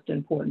the most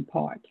important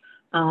part.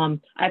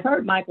 I've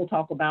heard Michael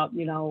talk about,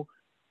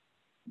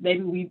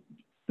 maybe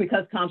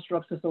because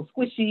constructs are so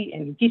squishy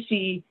and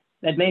gishy,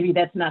 that maybe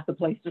that's not the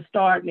place to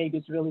start. Maybe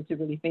it's really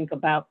to think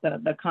about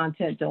the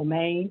content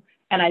domain.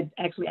 And I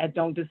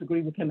don't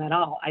disagree with him at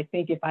all. I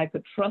think if I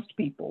could trust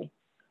people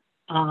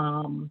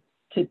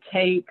to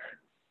take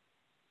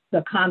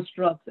the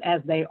constructs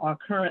as they are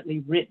currently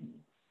written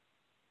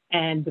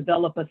and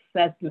develop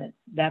assessments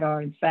that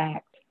are in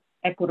fact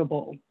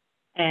equitable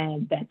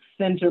and that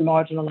center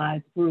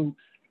marginalized groups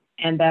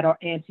and that are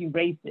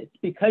anti-racist,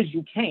 because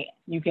you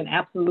can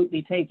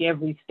absolutely take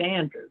every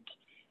standard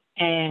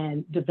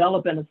and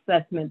develop an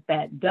assessment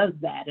that does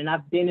that. And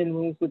I've been in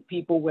rooms with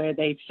people where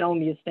they've shown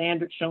me a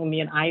standard, shown me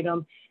an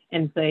item,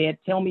 and said,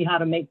 tell me how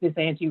to make this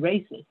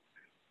anti-racist.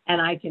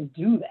 And I can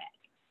do that.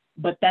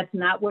 But that's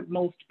not what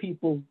most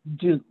people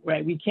do,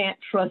 right? We can't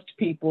trust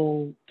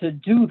people to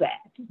do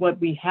that. What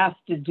we have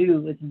to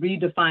do is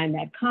redefine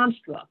that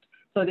construct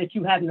so that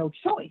you have no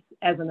choice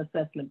as an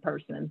assessment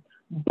person,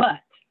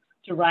 but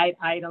to write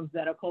items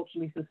that are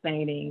culturally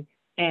sustaining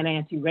and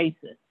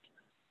anti-racist.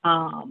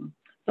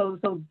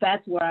 So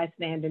that's where I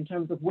stand in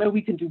terms of where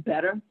we can do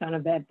better, kind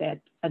of that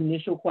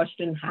initial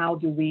question, how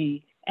do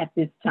we at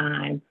this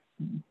time,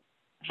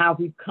 how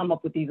we've come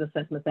up with these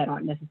assessments that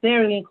aren't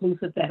necessarily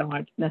inclusive, that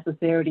aren't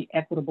necessarily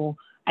equitable.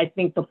 I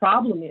think the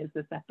problem is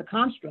that the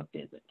construct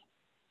isn't.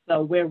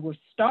 So where we're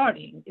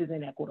starting is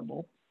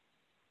inequitable.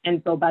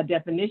 And so by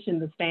definition,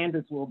 the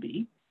standards will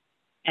be,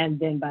 and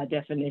then by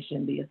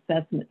definition, the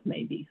assessments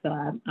may be. So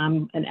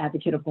I'm an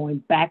advocate of going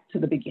back to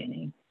the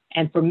beginning.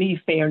 And for me,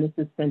 fairness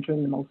is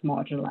centering the most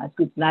marginalized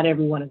groups. Not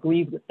everyone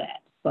agrees with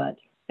that, but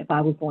if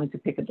I was going to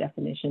pick a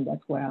definition,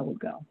 that's where I would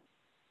go.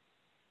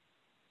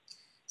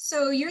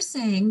 So you're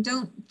saying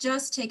don't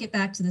just take it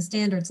back to the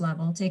standards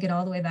level, take it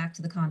all the way back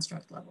to the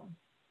construct level.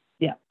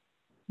 Yeah,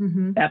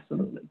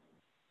 absolutely.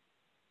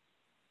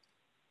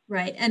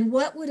 Right. And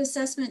what would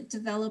assessment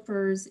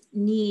developers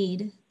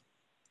need?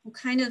 What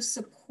kind of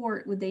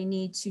support would they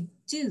need to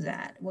do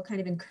that? What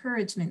kind of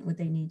encouragement would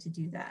they need to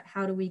do that?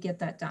 How do we get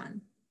that done?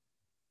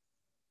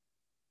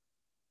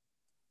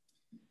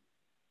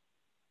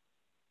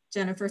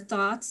 Jennifer,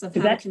 thoughts of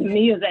is how that to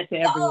me or is that to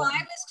everyone? Oh,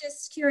 I was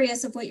just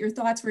curious of what your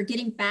thoughts were.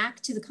 Getting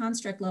back to the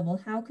construct level,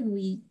 how can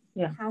we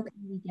get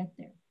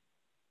there?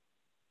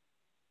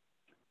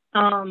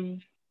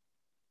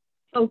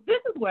 So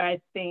this is where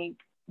I think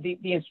the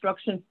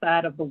instruction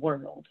side of the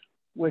world,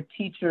 where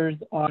teachers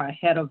are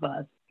ahead of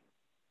us,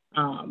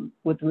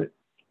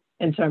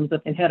 in terms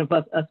of ahead of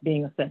us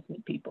being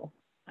assessment people,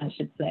 I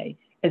should say,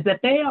 is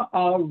that they are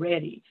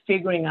already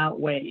figuring out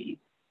ways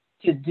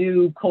to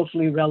do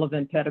culturally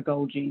relevant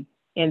pedagogy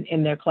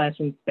in their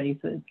classroom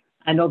spaces.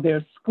 I know there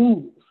are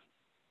schools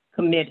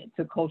committed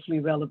to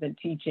culturally relevant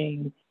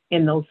teaching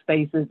in those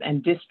spaces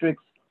and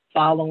districts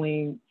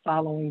following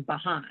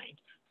behind.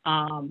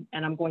 And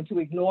I'm going to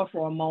ignore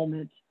for a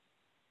moment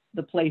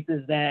the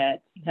places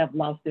that have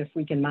lost their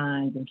freaking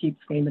minds and keep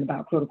screaming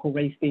about critical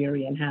race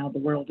theory and how the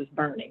world is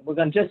burning. We're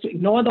going to just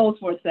ignore those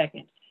for a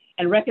second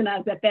and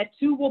recognize that that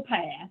too will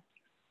pass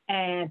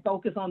and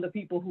focus on the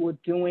people who are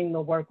doing the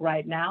work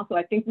right now. So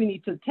I think we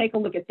need to take a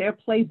look at their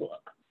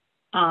playbook,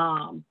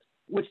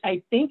 which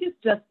I think is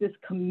just this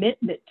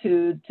commitment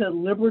to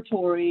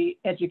liberatory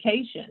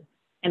education.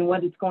 And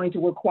what it's going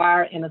to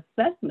require in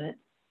assessment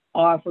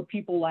are for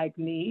people like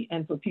me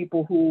and for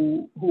people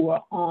who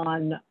are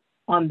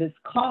on this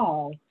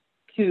call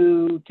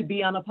to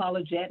be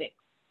unapologetic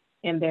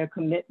in their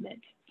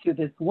commitment to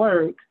this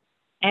work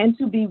and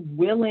to be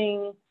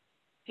willing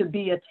to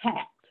be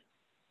attacked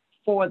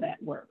for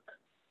that work.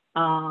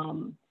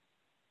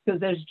 Because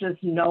there's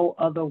just no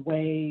other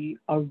way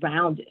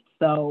around it.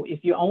 So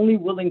if you're only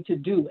willing to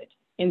do it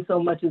in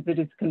so much as it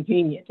is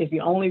convenient, if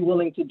you're only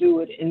willing to do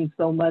it in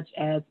so much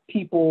as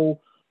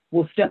people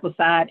will step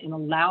aside and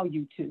allow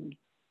you to,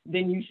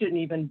 then you shouldn't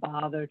even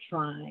bother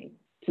trying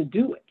to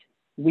do it.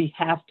 We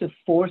have to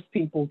force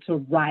people to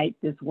write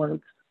this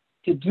work,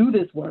 to do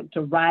this work,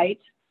 to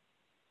write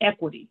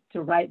equity,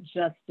 to write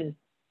justice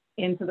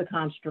into the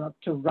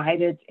construct, to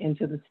write it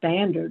into the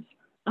standards.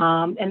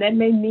 And that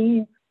may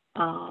mean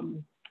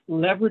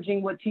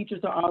leveraging what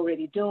teachers are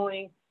already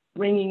doing,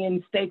 bringing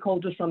in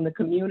stakeholders from the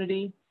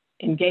community,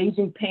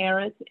 engaging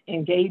parents,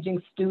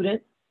 engaging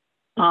students,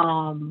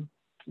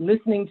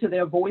 listening to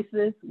their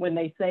voices when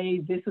they say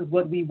this is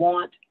what we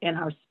want in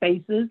our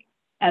spaces,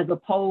 as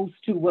opposed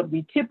to what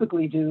we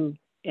typically do,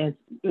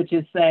 which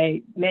is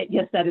say,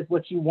 yes, that is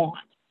what you want,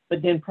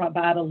 but then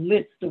provide a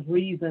list of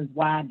reasons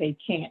why they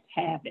can't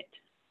have it.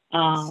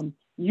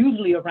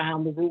 Usually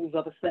around the rules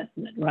of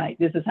assessment, right?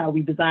 This is how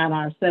we design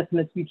our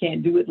assessments. We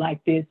can't do it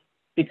like this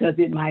because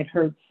it might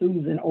hurt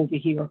Susan over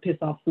here or piss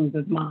off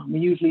Susan's mom. We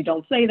usually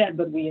don't say that,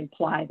 but we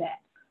imply that.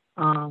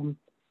 So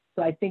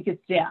I think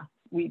it's,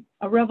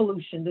 a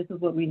revolution. This is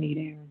what we need,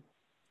 Aaron.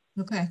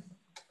 Okay.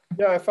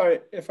 Yeah,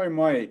 if I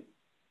might,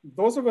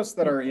 those of us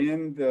that are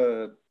in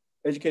the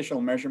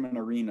educational measurement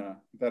arena,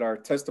 that are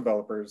test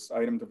developers,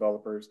 item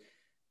developers,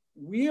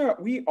 we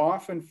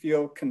often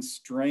feel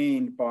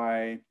constrained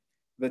by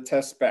the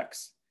test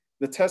specs.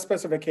 The test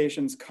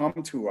specifications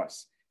come to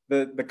us.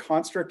 The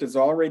construct is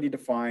already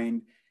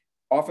defined.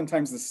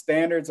 Oftentimes the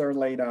standards are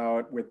laid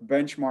out with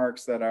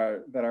benchmarks that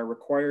are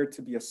required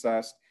to be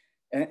assessed.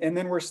 And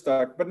then we're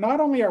stuck. But not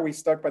only are we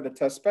stuck by the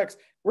test specs,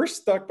 we're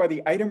stuck by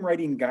the item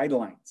writing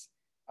guidelines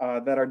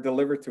that are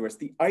delivered to us,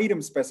 the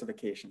item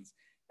specifications.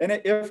 And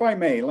if I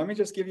may, let me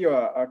just give you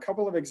a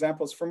couple of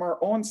examples from our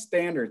own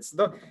standards.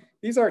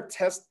 These are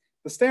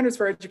the standards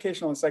for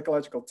educational and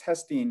psychological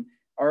testing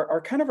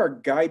are kind of our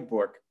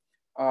guidebook.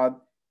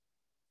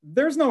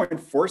 There's no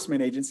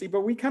enforcement agency,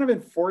 but we kind of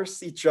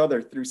enforce each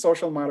other through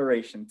social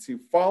moderation to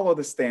follow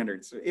the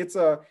standards. It's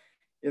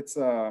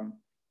an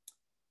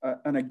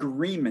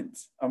agreement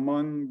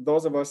among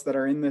those of us that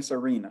are in this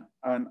arena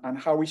on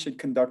how we should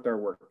conduct our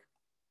work.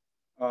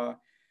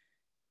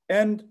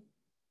 And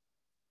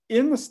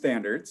in the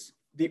standards,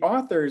 the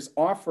authors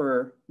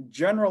offer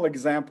general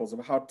examples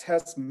of how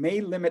tests may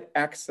limit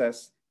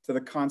access to the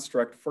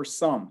construct for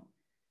some.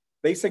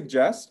 They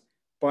suggest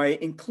by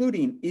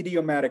including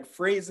idiomatic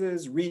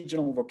phrases,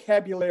 regional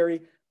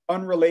vocabulary,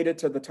 unrelated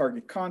to the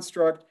target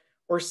construct,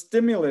 or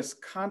stimulus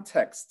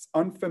contexts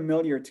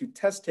unfamiliar to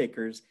test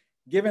takers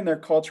given their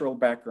cultural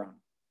background.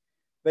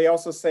 They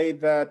also say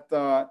that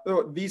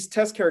these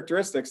test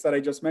characteristics that I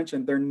just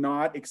mentioned, they're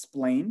not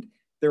explained.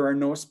 There are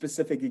no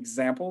specific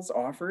examples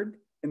offered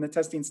in the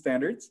testing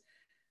standards.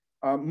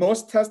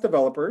 Most test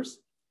developers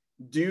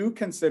do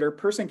consider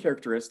person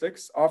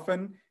characteristics,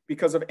 often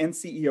because of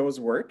NCEO's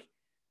work.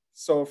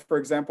 So for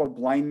example,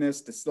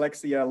 blindness,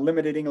 dyslexia,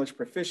 limited English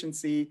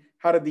proficiency,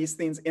 how do these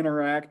things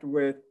interact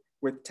with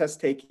test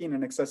taking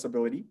and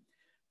accessibility?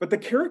 But the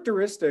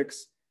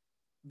characteristics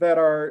that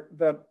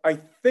I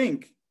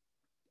think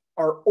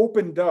are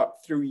opened up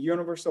through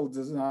universal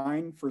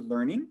design for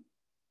learning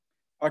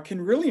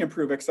can really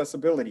improve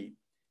accessibility,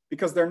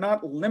 because they're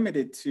not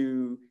limited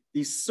to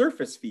these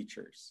surface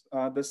features,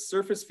 the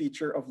surface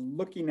feature of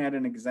looking at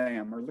an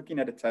exam or looking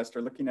at a test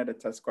or looking at a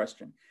test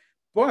question.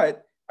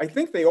 But I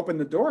think they open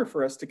the door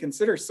for us to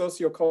consider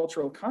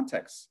sociocultural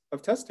contexts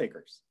of test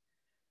takers.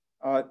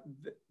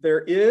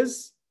 There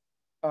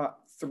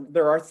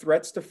are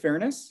threats to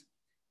fairness,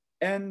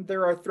 and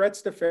there are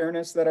threats to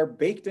fairness that are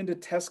baked into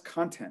test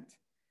content.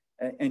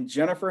 And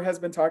Jennifer has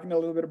been talking a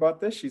little bit about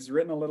this. She's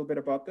written a little bit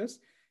about this.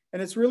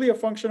 And it's really a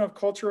function of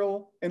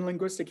cultural and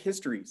linguistic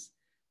histories.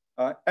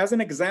 As an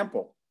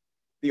example,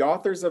 the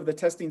authors of the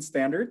testing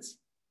standards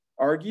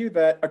argue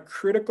that a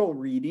critical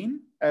reading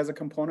as a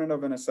component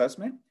of an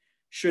assessment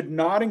should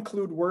not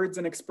include words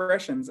and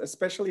expressions,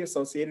 especially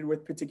associated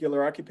with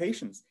particular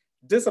occupations,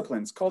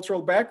 disciplines,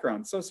 cultural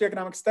background,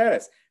 socioeconomic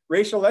status,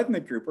 racial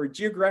ethnic group, or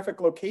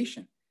geographic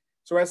location,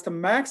 so as to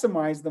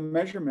maximize the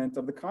measurement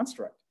of the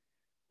construct.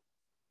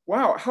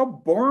 Wow, how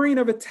boring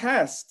of a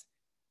test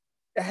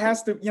it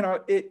has to,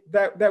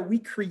 that we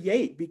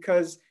create,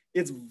 because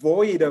it's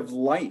void of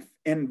life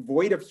and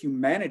void of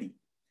humanity.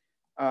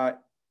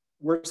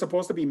 We're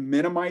supposed to be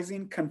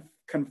minimizing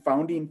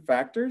confounding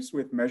factors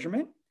with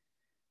measurement,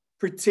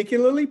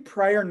 particularly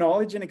prior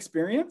knowledge and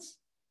experience.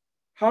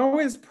 How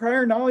is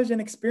prior knowledge and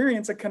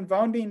experience a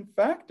confounding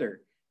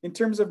factor in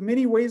terms of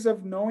many ways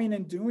of knowing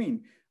and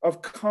doing,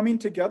 of coming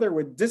together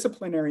with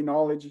disciplinary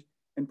knowledge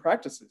and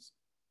practices?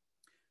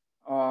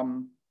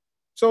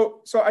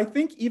 So I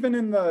think even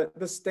in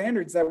the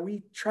standards that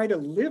we try to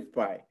live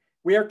by,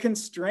 we are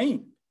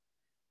constrained.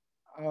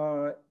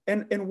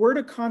 And where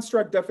do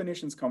construct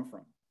definitions come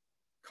from?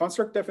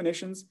 Construct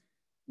definitions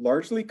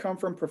largely come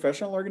from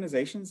professional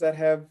organizations that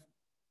have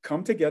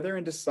come together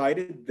and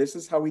decided this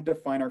is how we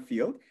define our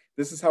field.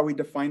 This is how we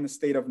define the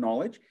state of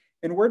knowledge.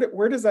 And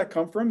where does that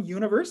come from?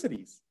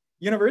 Universities.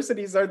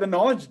 Universities are the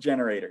knowledge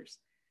generators.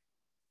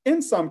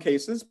 In some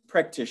cases,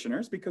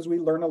 practitioners, because we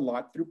learn a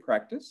lot through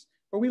practice,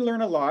 but we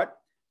learn a lot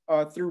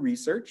through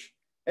research.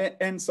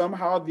 And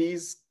somehow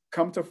these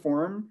come to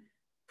form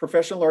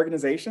professional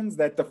organizations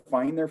that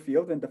define their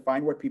field and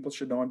define what people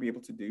should know and be able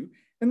to do.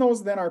 And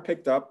those then are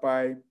picked up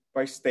by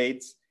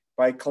states,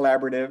 by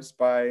collaboratives,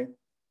 by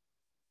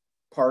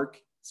PARC,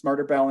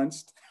 Smarter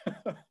Balanced.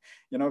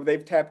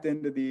 They've tapped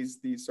into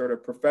these sort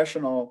of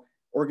professional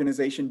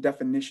organization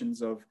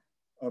definitions of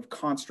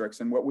constructs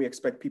and what we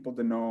expect people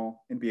to know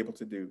and be able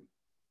to do.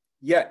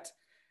 Yet,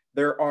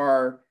 there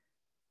are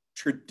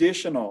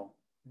traditional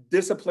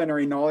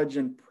disciplinary knowledge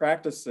and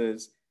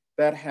practices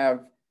that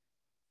have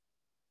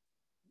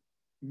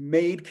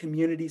made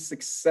communities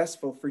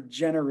successful for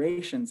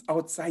generations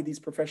outside these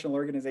professional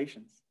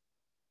organizations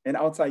and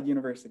outside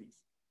universities.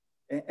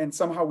 And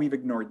somehow we've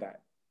ignored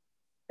that.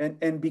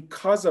 And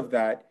because of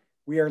that,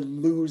 we are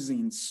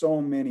losing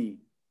so many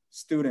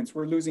students.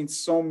 We're losing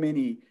so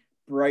many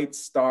bright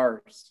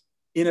stars,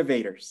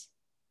 innovators.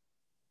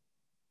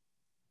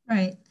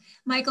 Right.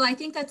 Michael, I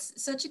think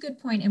that's such a good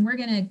point. And we're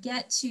going to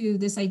get to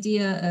this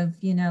idea of,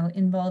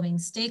 involving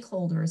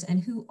stakeholders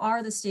and who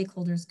are the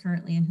stakeholders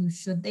currently and who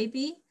should they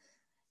be.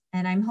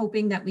 And I'm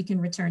hoping that we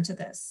can return to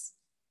this.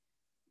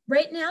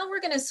 Right now,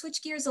 we're going to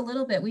switch gears a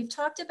little bit. We've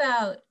talked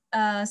about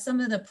some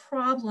of the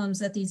problems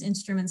that these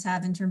instruments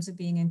have in terms of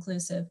being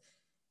inclusive.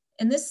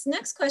 And this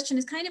next question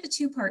is kind of a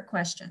two-part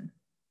question.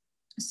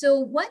 So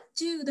what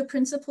do the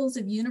principles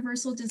of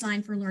universal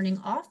design for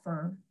learning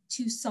offer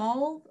to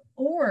solve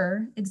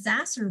or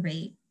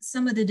exacerbate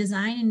some of the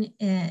design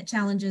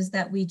challenges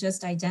that we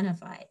just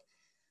identified?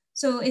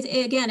 So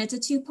again, it's a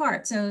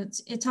two-part. So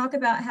it talk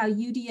about how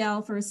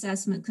UDL for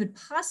assessment could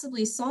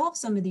possibly solve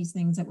some of these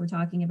things that we're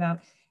talking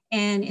about,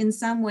 and in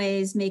some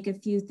ways make a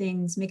few of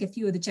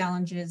the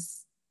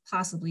challenges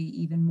possibly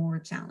even more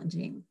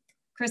challenging.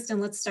 Kristen,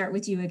 let's start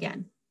with you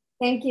again.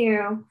 Thank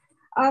you.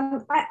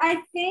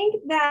 I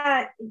think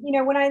that,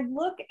 when I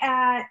look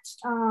at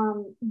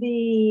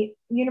the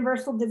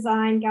universal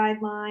design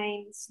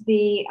guidelines,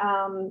 the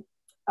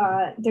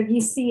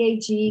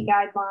WCAG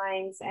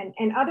guidelines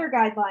and other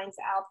guidelines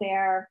out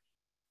there,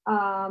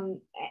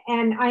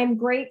 and I am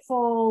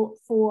grateful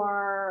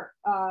for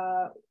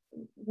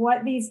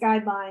what these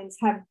guidelines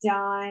have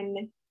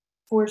done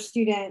for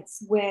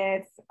students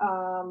with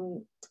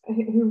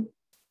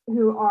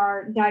who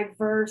are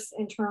diverse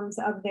in terms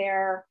of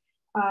their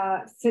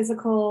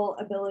physical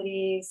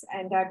abilities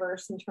and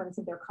diverse in terms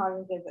of their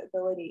cognitive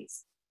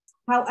abilities.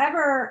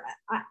 However,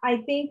 I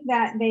think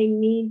that they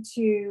need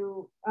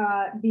to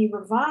be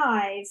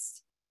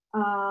revised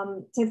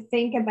to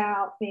think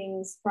about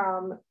things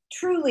from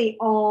truly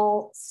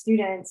all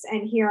students.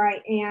 And here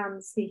I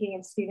am speaking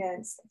of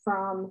students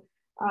from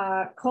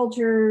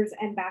cultures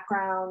and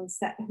backgrounds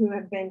who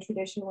have been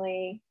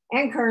traditionally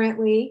and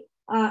currently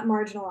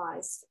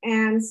marginalized.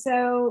 And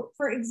so,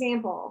 for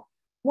example,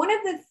 one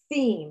of the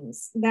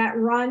themes that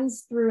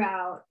runs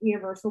throughout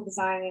universal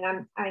design,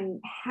 and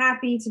I'm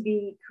happy to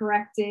be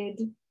corrected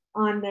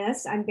on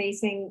this, I'm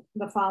basing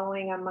the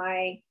following on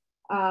my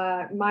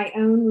my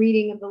own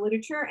reading of the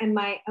literature and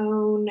my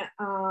own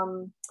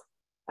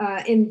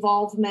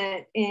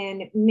involvement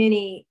in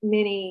many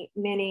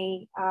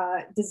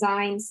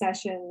design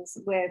sessions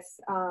with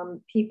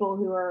people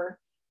who are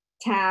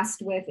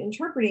tasked with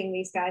interpreting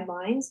these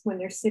guidelines when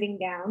they're sitting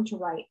down to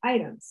write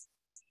items.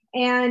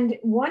 And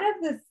one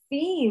of the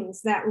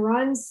themes that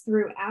runs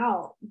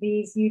throughout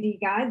these UD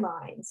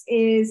guidelines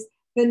is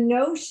the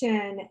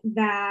notion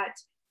that,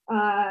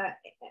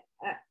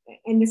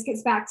 and this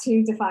gets back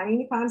to defining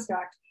the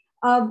construct,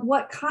 of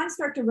what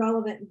construct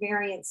irrelevant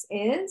variance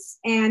is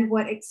and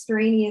what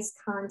extraneous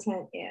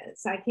content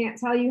is. I can't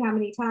tell you how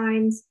many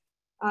times,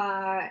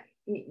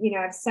 you know,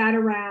 I've sat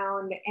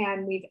around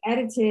and we've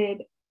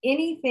edited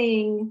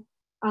anything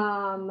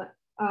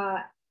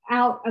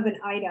out of an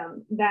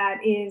item that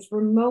is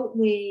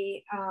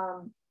remotely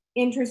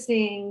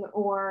interesting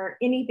or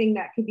anything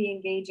that could be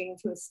engaging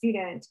to a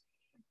student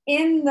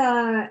in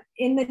the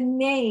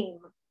name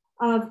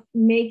of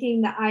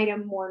making the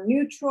item more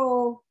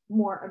neutral,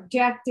 more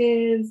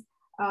objective,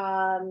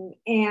 and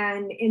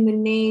in the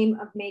name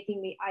of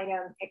making the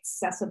item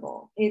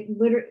accessible. It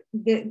literally,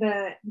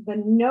 the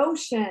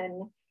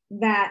notion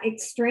that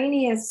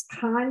extraneous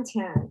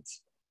content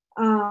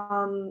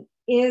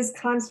is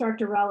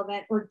construct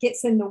irrelevant or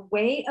gets in the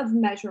way of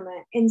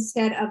measurement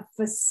instead of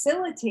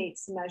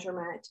facilitates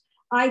measurement,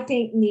 I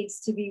think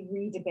needs to be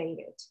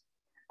redebated.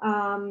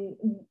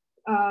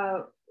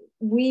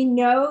 We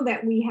know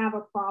that we have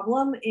a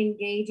problem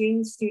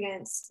engaging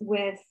students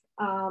with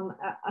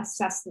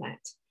assessment.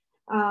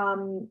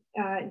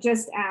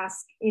 Just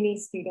ask any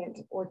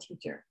student or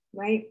teacher,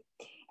 right?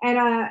 And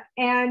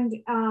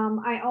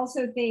I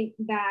also think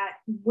that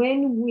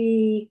when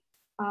we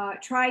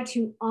try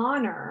to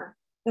honor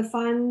the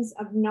funds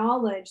of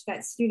knowledge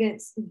that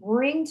students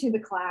bring to the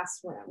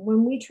classroom,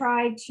 when we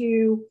try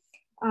to,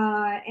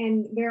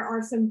 and there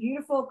are some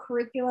beautiful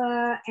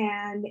curricula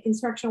and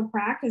instructional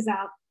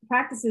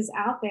practices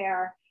out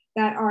there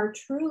that are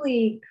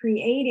truly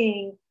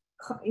creating,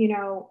 you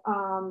know,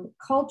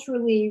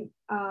 culturally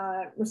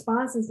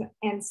responsive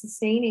and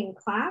sustaining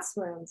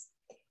classrooms.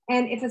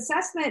 And if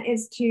assessment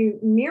is to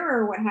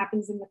mirror what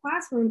happens in the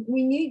classroom,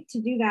 we need to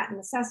do that in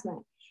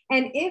assessment.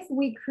 And if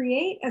we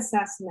create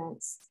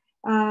assessments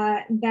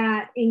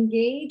that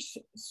engage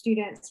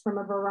students from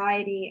a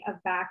variety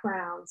of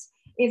backgrounds,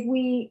 if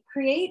we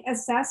create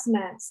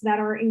assessments that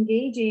are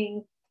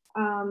engaging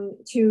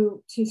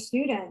to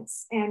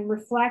students and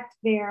reflect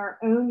their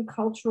own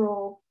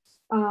cultural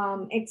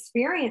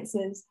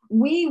experiences,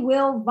 we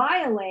will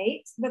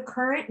violate the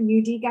current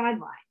UD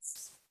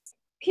guidelines,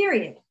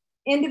 period,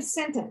 end of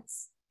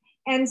sentence.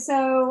 And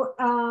so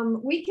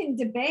we can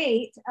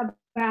debate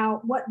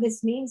about what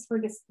this means for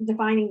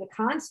defining the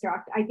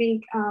construct. I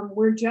think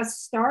we're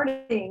just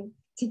starting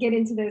to get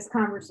into those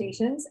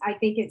conversations. I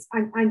think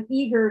I'm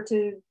eager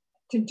to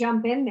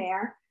jump in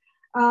there.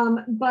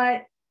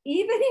 But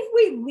even if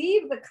we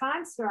leave the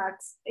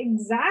constructs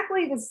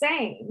exactly the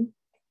same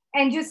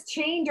and just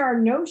change our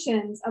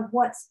notions of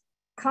what's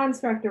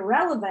construct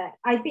irrelevant,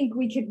 I think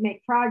we could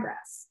make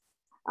progress.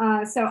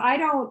 So I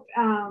don't,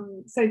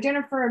 so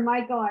Jennifer and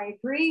Michael, I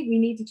agree, we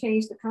need to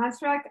change the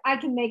construct. I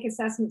can make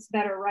assessments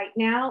better right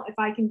now if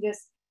I can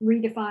just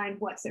redefine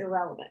what's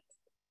irrelevant,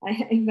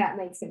 if that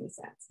makes any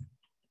sense.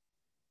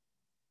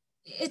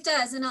 It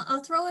does, and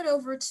I'll throw it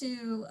over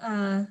to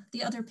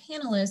the other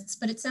panelists,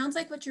 but it sounds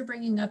like what you're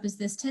bringing up is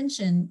this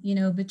tension, you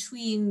know,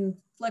 between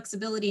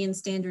flexibility and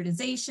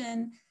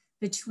standardization,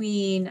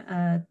 between,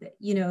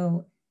 you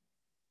know,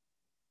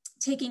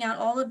 taking out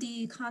all of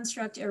the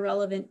construct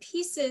irrelevant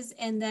pieces,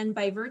 and then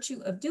by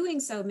virtue of doing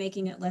so,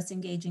 making it less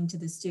engaging to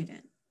the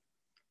student.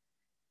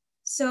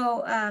 So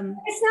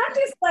it's not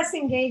just less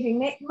engaging.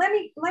 Let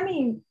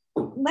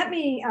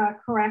me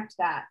correct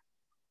that.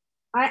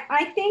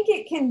 I think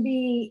it can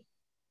be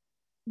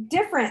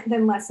different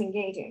than less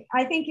engaging.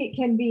 I think it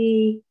can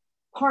be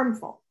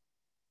harmful.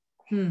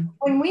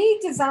 When we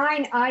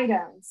design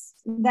items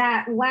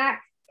that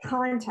lack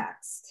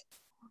context,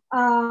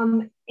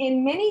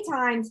 in many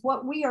times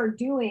what we are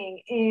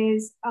doing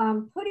is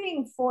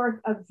putting forth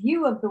a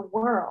view of the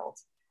world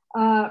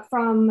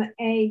from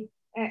a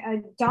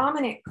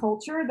dominant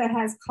culture that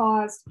has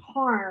caused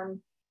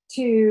harm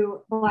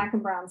to Black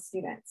and brown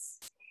students.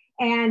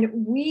 And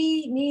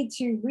we need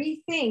to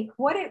rethink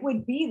what it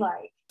would be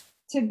like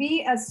to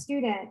be a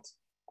student,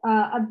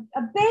 a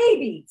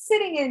baby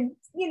sitting in,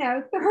 you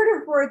know,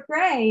 3rd or 4th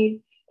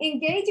grade,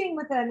 engaging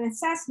with an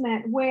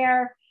assessment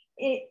where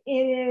it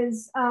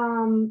is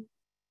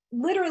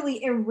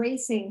literally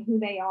erasing who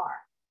they are.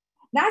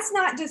 That's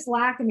not just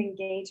lack of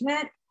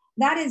engagement,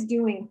 that is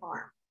doing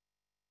harm.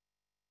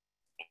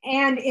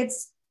 And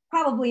it's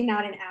probably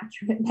not an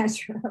accurate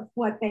measure of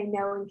what they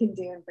know and can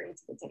do and bring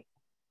to the table.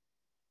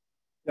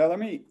 Yeah, let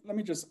me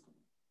just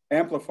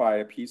amplify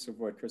a piece of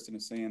what Kristen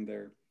is saying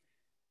there.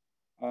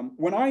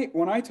 When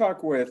I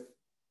talk with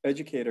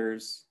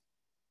educators,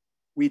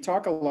 we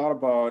talk a lot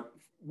about,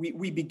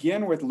 we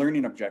begin with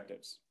learning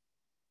objectives.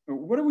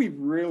 What do we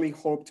really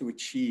hope to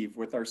achieve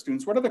with our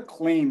students? What are the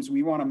claims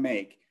we want to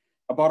make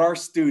about our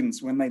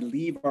students when they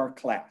leave our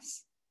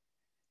class.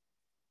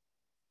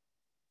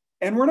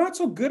 And we're not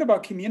so good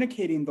about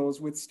communicating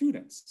those with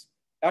students.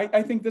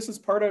 I think this is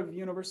part of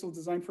universal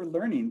design for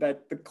learning,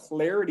 that the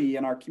clarity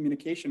in our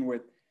communication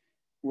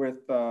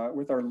with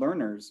our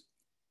learners.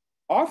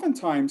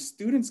 Oftentimes,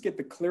 students get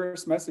the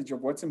clearest message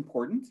of what's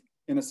important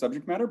in a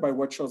subject matter by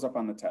what shows up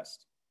on the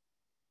test.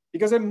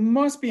 Because it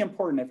must be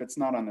important if it's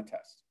not on the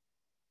test.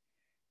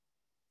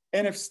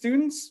 And if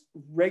students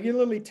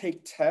regularly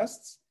take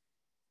tests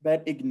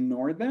that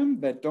ignore them,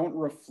 that don't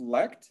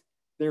reflect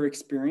their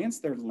experience,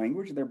 their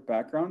language, their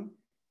background,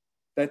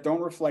 that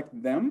don't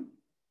reflect them,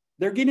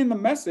 they're getting the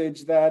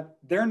message that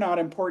they're not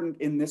important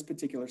in this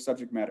particular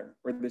subject matter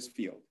or this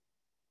field,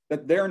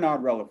 that they're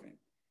not relevant.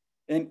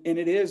 And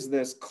it is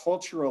this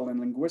cultural and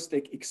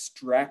linguistic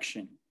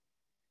extraction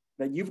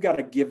that you've got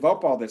to give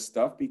up all this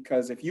stuff,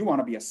 because if you want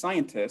to be a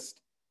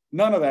scientist,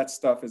 none of that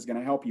stuff is going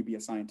to help you be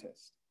a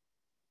scientist.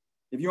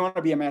 If you want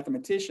to be a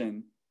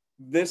mathematician,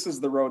 this is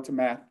the road to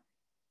math.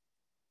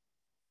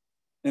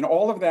 And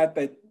all of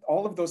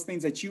all of those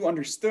things that you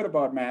understood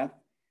about math,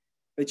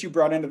 that you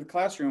brought into the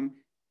classroom,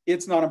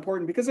 it's not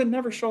important because it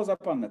never shows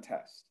up on the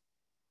test.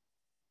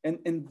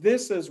 And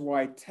this is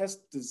why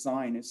test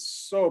design is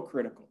so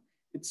critical.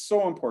 It's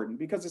so important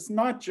because it's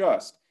not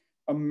just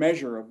a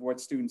measure of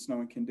what students know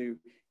and can do.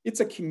 It's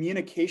a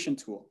communication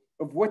tool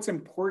of what's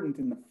important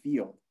in the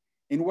field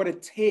and what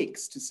it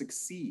takes to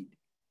succeed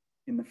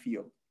in the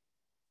field.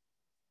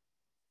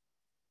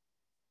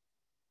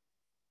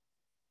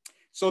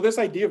 So this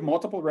idea of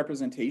multiple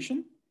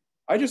representation,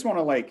 I just want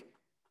to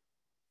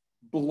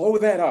blow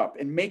that up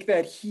and make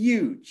that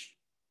huge.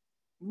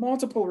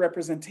 Multiple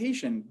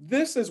representation.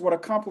 This is what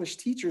accomplished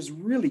teachers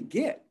really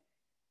get.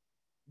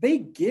 They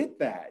get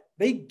that.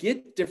 They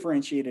get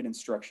differentiated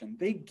instruction.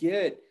 They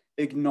get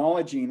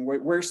acknowledging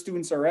where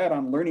students are at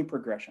on learning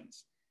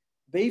progressions.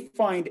 They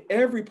find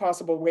every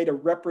possible way to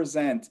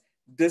represent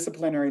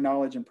disciplinary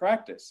knowledge and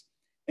practice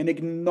and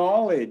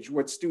acknowledge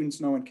what students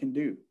know and can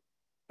do.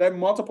 That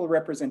multiple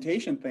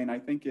representation thing, I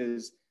think,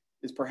 is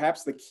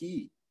perhaps the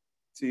key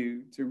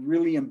to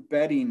really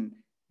embedding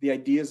the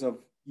ideas of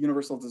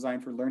universal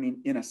design for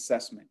learning in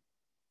assessment.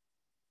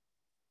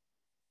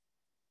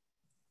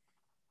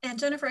 And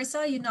Jennifer, I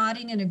saw you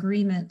nodding in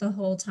agreement the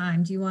whole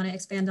time. Do you want to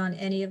expand on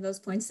any of those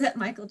points that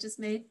Michael just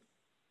made?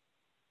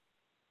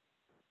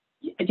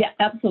 Yeah,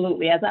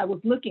 absolutely. As I was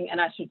looking, and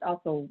I should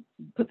also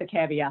put the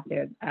caveat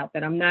out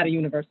that I'm not a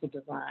universal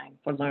design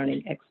for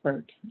learning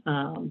expert.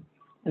 And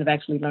I've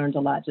actually learned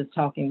a lot just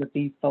talking with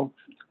these folks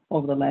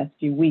over the last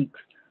few weeks.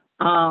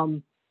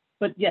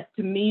 But yes,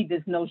 to me,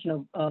 this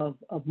notion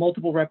of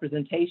multiple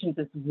representations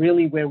is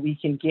really where we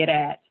can get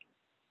at,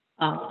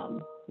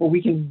 where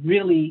we can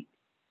really,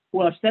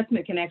 well,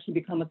 assessment can actually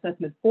become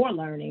assessment for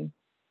learning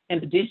in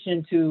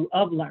addition to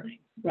of learning,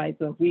 right?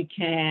 So if we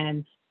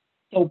can,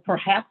 so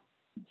perhaps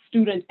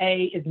student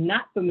A is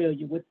not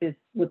familiar with this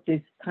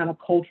kind of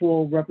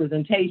cultural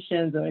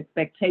representations or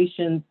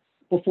expectations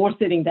before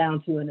sitting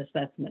down to an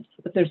assessment.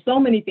 But there's so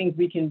many things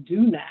we can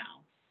do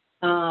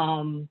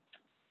now.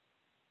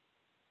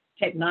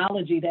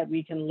 Technology that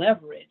we can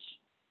leverage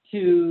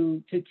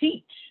to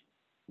teach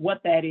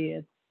what that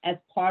is as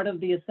part of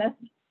the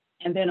assessment,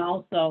 and then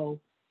also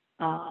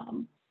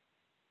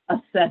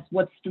assess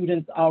what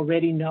students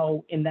already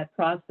know in that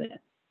process.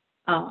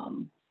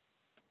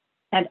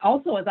 And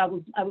also, as I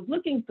was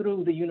looking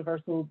through the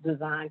Universal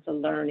Design for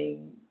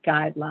Learning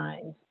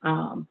guidelines,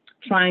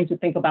 trying to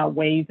think about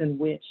ways in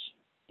which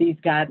these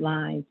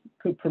guidelines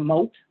could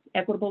promote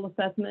equitable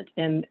assessment,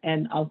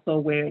 and also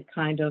where it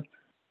kind of,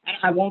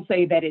 I won't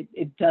say that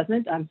it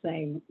doesn't, I'm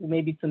saying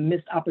maybe some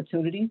missed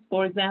opportunities.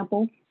 For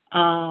example,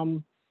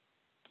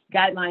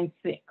 guideline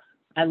 6,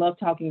 I love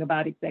talking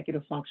about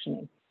executive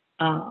functioning.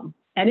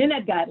 And in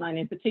that guideline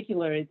in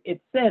particular,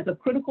 it says of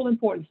critical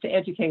importance to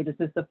educators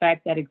is the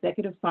fact that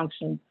executive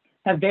functions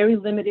have very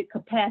limited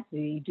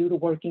capacity due to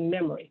working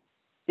memory.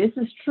 This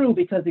is true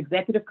because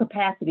executive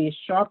capacity is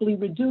sharply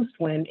reduced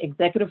when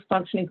executive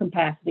functioning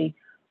capacity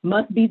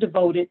must be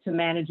devoted to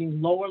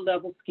managing lower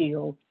level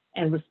skills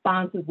and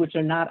responses which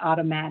are not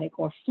automatic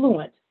or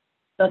fluent.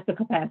 Thus, the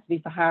capacity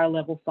for higher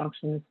level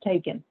function is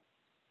taken.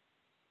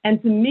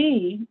 And to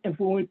me, if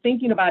we're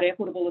thinking about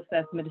equitable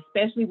assessment,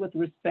 especially with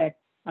respect,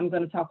 I'm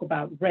going to talk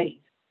about race,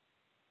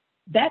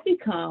 that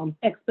becomes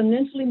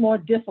exponentially more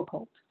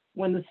difficult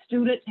when the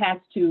student has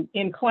to,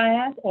 in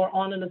class or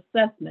on an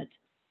assessment,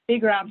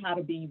 figure out how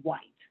to be white.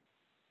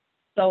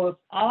 So if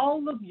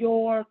all of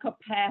your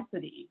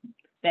capacity,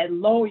 that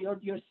lower,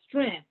 your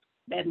strength,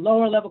 that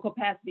lower level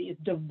capacity is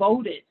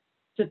devoted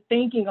to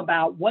thinking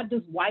about what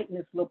does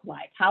whiteness look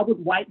like? How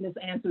would whiteness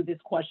answer this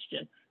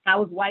question?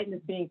 How is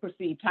whiteness being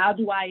perceived? How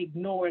do I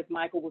ignore, as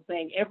Michael was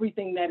saying,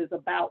 everything that is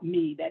about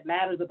me, that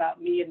matters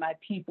about me and my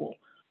people,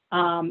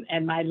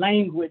 and my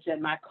language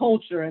and my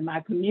culture and my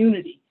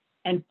community,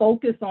 and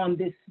focus on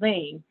this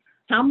thing?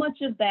 How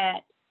much of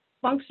that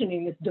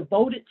functioning is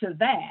devoted to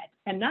that,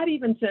 and not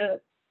even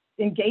to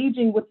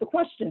engaging with the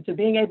question, to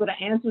being able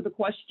to answer the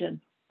question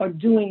or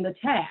doing the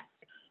task?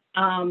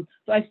 So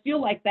I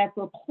feel like that's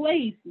a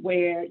place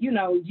where, you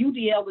know,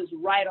 UDL is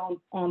right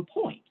on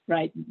point,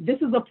 right?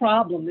 This is a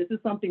problem. This is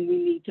something we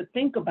need to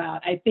think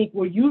about. I think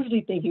we're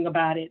usually thinking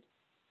about it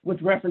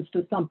with reference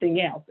to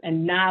something else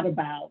and not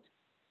about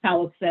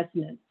how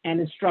assessment and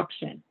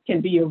instruction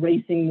can be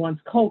erasing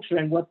one's culture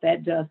and what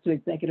that does to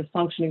executive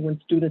functioning when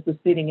students are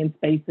sitting in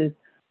spaces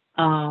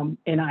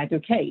in either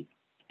case.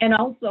 And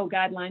also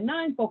Guideline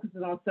 9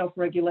 focuses on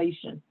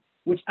self-regulation,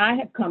 which I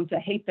have come to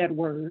hate that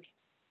word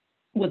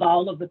with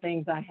all of the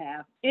things I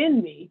have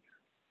in me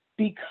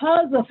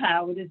because of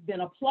how it has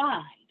been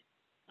applied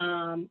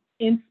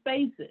in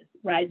spaces,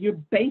 right?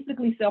 You're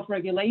basically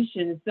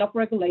self-regulation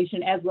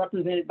as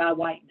represented by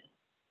whiteness.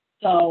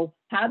 So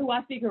how do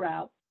I figure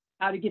out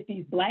how to get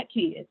these Black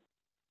kids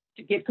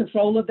to get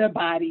control of their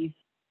bodies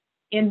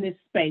in this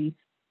space?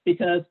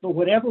 Because for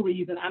whatever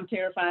reason, I'm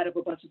terrified of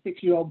a bunch of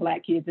 6-year-old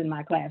Black kids in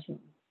my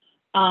classroom.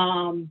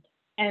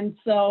 And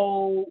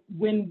so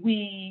when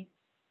we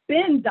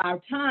spend our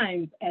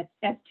time as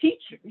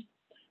teachers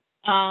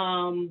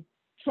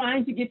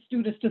trying to get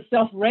students to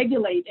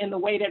self-regulate in the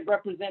way that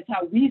represents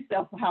how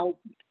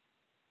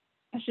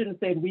I shouldn't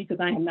say we because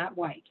I am not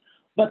white,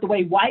 but the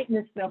way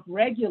whiteness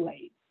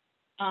self-regulates,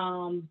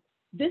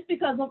 this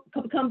becomes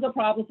a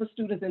problem for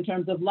students in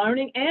terms of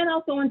learning and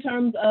also in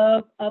terms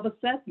of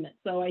assessment.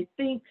 So I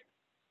think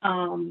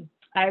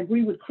I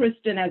agree with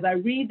Kristen. As I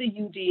read the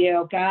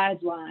UDL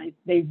guidelines,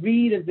 they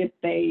read as if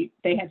they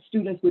have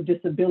students with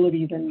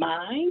disabilities in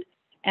mind.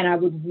 And I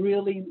would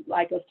really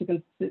like us to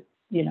consider,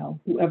 you know,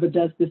 whoever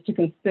does this, to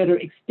consider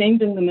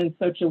extending them in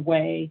such a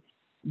way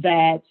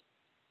that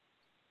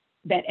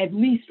at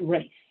least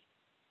race,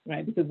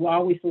 right? Because we're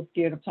always so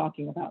scared of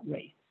talking about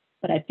race.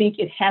 But I think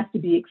it has to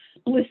be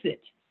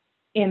explicit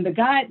in the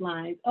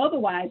guidelines.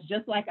 Otherwise,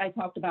 just like I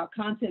talked about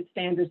content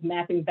standards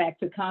mapping back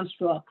to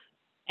constructs,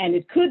 and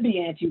it could be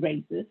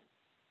anti-racist,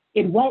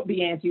 it won't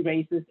be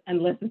anti-racist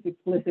unless it's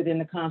explicit in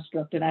the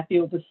construct. And I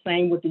feel the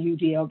same with the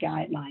UDL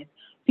guidelines.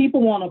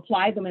 People won't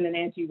apply them in an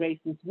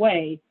anti-racist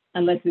way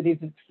unless it is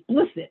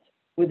explicit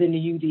within the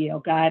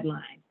UDL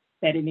guidelines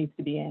that it needs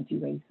to be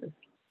anti-racist.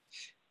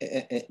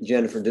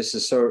 Jennifer, this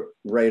is so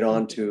right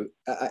on to,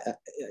 I've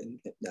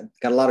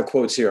got a lot of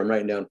quotes here. I'm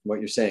writing down what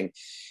you're saying.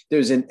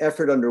 There's an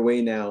effort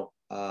underway now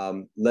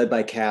led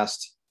by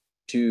CAST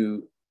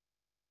to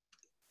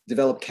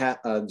develop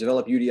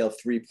UDL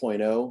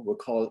 3.0.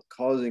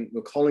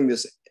 We're calling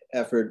this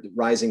effort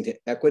Rising to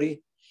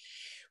Equity.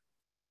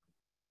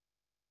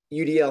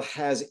 UDL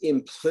has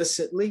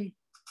implicitly,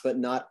 but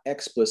not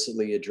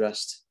explicitly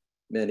addressed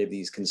many of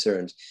these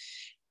concerns.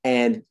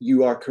 And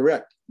you are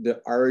correct. The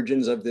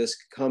origins of this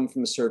come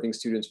from serving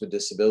students with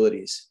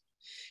disabilities.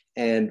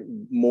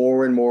 And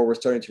more we're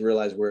starting to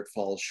realize where it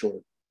falls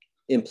short.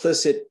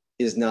 Implicit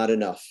is not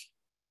enough.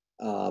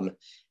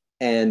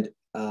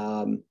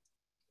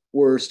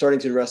 We're starting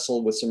to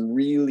wrestle with some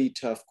really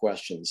tough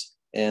questions.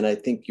 And I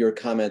think your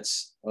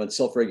comments on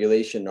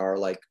self-regulation are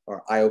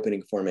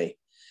eye-opening for me.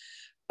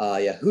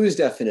 Whose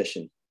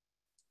definition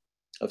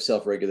of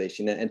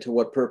self-regulation and to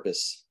what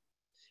purpose?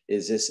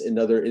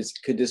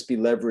 Could this be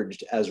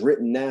leveraged as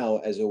written now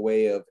as a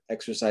way of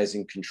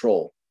exercising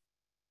control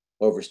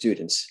over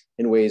students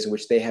in ways in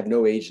which they have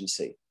no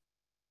agency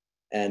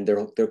and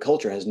their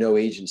culture has no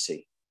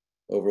agency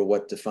over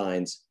what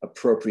defines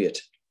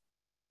appropriate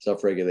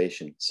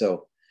self-regulation?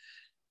 So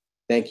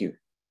thank you.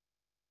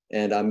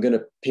 And I'm going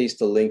to paste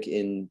the link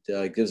in,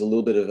 gives a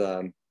little bit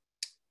of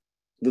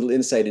little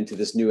insight into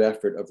this new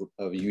effort of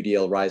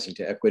UDL Rising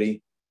to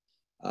Equity.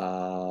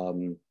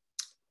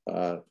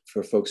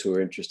 For folks who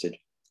are interested.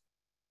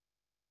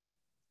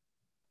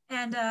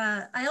 And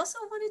I also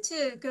wanted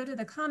to go to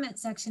the comment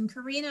section.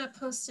 Karina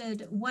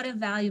posted, "What a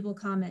valuable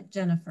comment,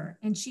 Jennifer."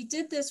 And she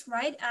did this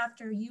right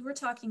after you were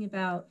talking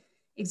about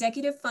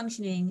executive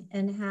functioning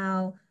and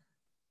how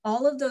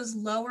all of those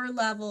lower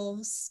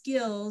level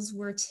skills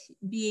were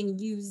being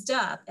used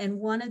up. And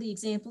one of the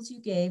examples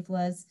you gave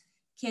was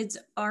kids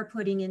are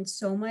putting in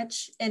so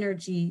much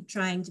energy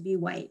trying to be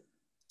white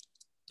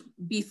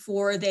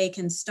before they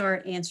can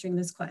start answering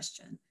this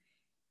question.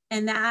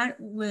 And that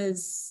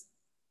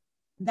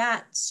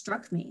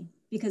struck me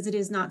because it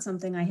is not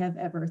something I have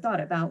ever thought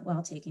about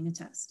while taking a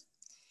test.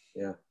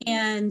 Yeah.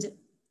 And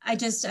I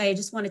just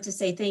wanted to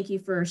say thank you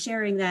for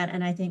sharing that.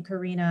 And I think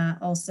Karina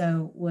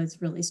also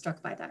was really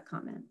struck by that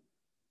comment.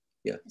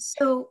 Yeah.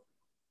 So,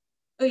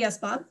 oh yes,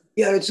 Bob?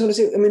 Yeah, I just want to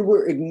say, I mean,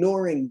 we're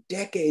ignoring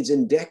decades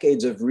and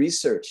decades of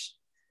research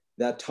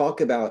that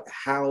talk about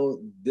how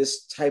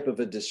this type of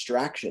a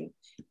distraction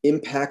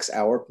impacts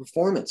our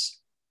performance.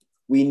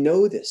 We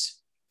know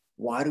this.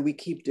 Why do we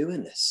keep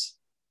doing this?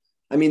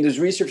 I mean, there's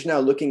research now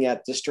looking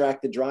at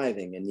distracted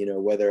driving and, you know,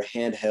 whether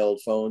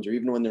handheld phones or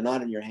even when they're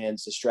not in your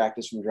hands distract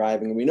us from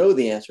driving. And we know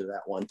the answer to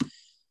that one.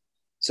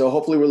 So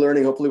hopefully we're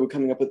learning, hopefully we're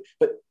coming up with,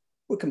 but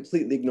we're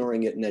completely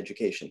ignoring it in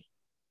education.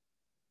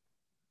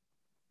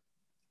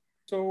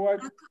 So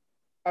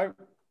I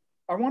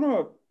want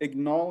to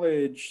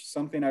acknowledge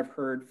something I've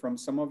heard from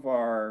some of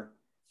our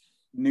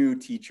new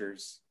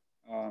teachers.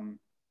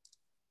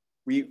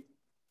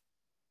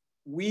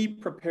 we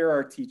prepare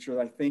our teachers,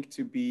 I think,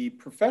 to be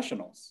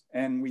professionals.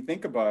 And we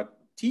think about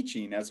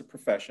teaching as a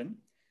profession.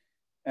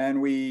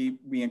 And we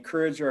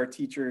encourage our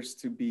teachers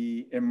to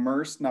be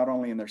immersed not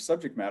only in their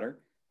subject matter,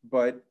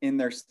 but in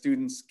their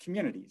students'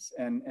 communities,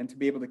 and to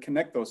be able to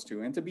connect those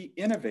two and to be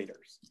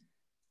innovators.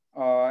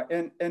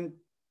 And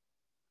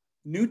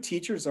new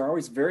teachers are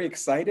always very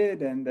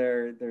excited, and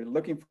they're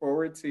looking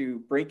forward to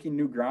breaking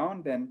new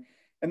ground, and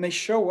they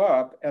show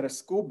up at a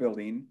school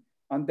building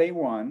on day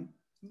one,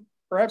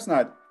 perhaps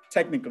not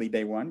technically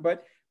day one,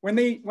 but when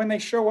they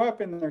show up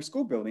in their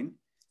school building,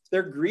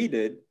 they're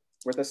greeted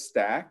with a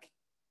stack,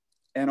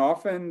 and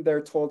often they're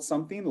told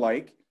something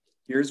like,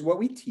 here's what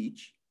we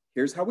teach,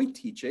 here's how we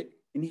teach it,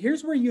 and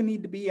here's where you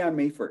need to be on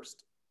May 1st.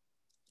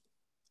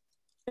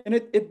 And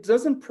it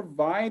doesn't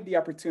provide the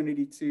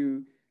opportunity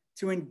to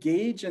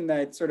engage in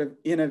that sort of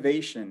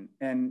innovation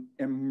and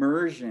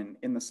immersion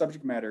in the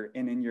subject matter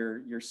and in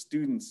your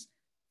students'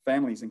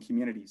 families and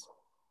communities.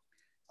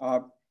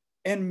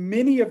 And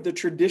many of the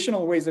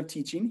traditional ways of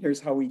teaching, here's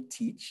how we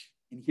teach,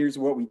 and here's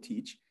what we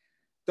teach,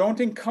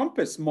 don't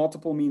encompass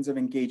multiple means of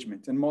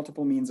engagement and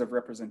multiple means of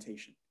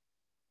representation,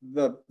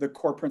 the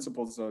core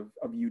principles of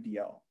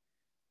UDL.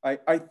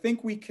 I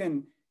think we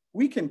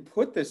can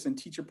put this in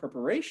teacher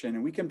preparation,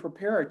 and we can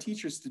prepare our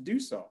teachers to do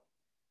so.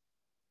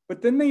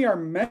 But then they are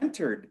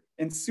mentored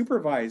and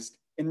supervised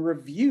and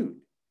reviewed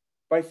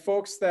by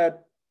folks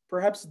that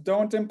perhaps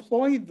don't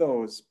employ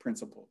those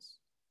principles.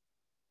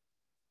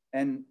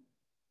 And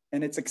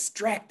it's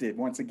extracted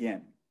once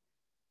again.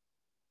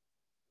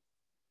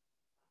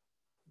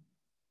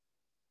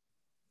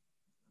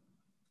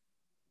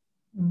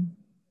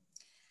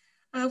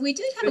 We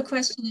did have a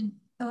question.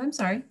 Oh, I'm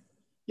sorry.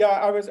 Yeah,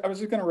 I was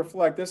just going to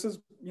reflect. This is,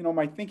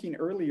 my thinking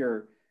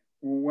earlier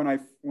when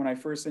I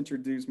first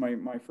introduced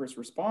my first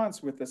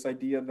response with this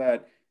idea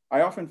that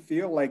I often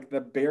feel like the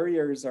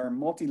barriers are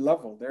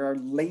multi-level. There are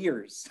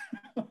layers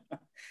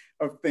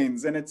of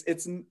things, and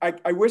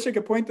I wish I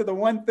could point to the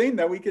one thing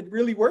that we could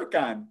really work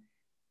on,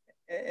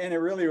 and it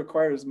really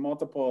requires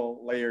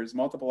multiple layers,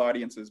 multiple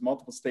audiences,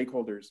 multiple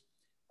stakeholders.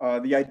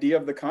 The idea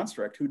of the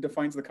construct. Who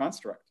defines the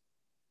construct?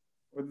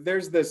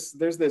 There's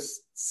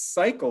this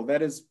cycle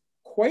that is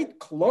quite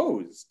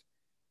closed,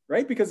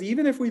 right? Because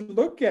even if we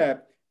look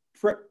at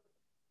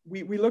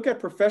we look at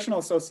professional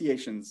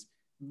associations,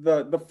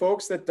 the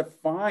folks that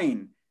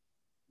define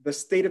the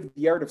state of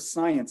the art of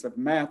science, of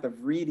math,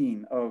 of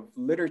reading, of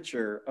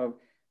literature,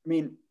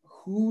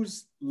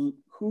 who's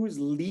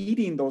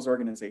leading those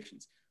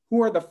organizations?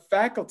 Who are the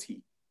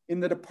faculty in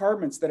the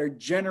departments that are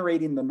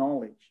generating the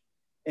knowledge?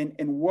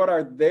 And what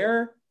are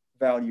their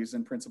values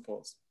and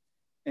principles?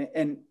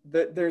 And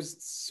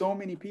there's so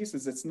many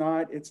pieces. There's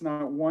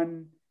not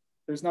one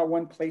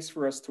place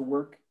for us to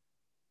work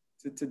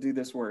to do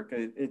this work.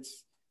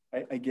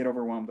 I get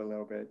overwhelmed a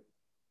little bit.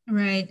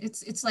 Right.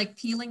 It's like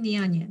peeling the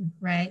onion,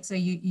 right? So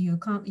you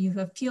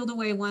have peeled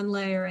away one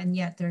layer, and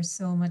yet there's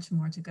so much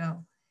more to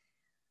go.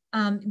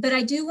 But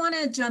I do want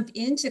to jump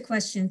into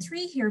question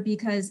 3 here,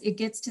 because it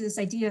gets to this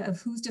idea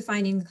of who's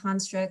defining the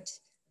construct,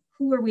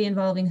 who are we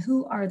involving,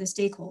 who are the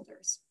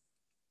stakeholders,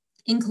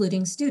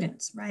 including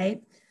students,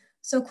 right?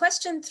 So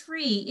question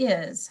 3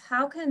 is,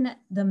 how can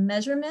the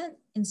measurement,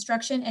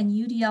 instruction, and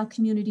UDL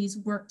communities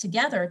work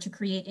together to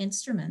create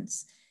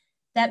instruments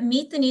that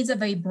meet the needs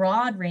of a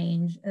broad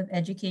range of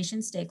education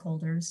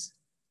stakeholders,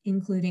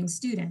 including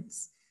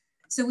students?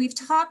 So we've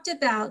talked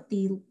about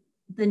the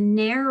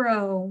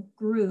narrow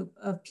group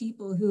of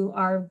people who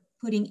are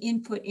putting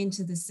input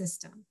into the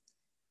system.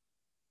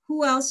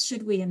 Who else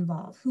should we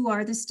involve? Who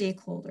are the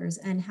stakeholders,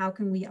 and how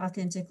can we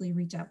authentically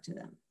reach out to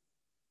them?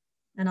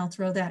 And I'll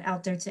throw that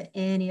out there to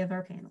any of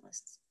our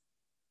panelists.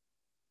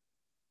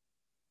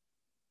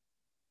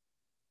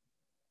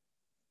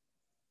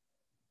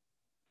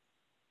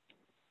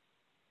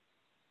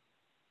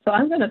 So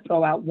I'm going to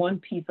throw out one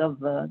piece of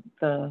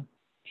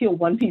peel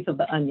one piece of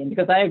the onion,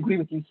 because I agree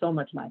with you so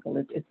much, Michael.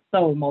 It's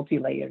so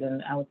multi-layered,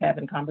 and I was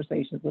having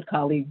conversations with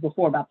colleagues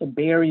before about the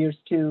barriers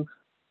to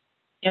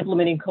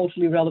implementing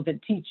culturally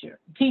relevant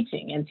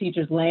teaching, and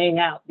teachers laying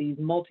out these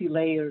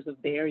multi-layers of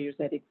barriers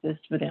that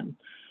exist for them.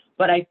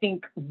 But I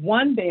think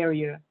one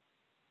barrier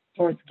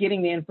towards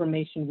getting the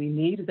information we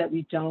need is that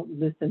we don't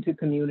listen to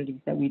communities,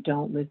 that we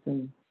don't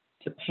listen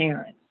to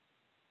parents.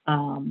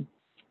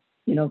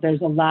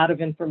 There's a lot of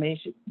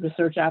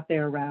research out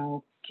there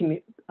around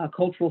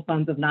cultural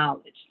funds of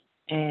knowledge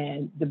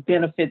and the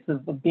benefits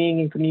of being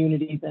in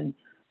communities, and,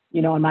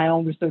 in my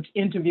own research,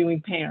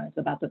 interviewing parents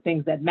about the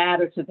things that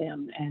matter to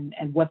them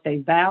and what they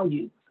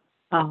value.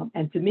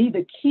 And to me,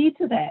 the key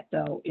to that,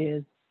 though,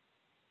 is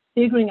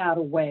figuring out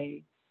a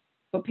way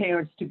for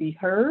parents to be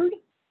heard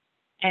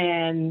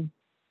and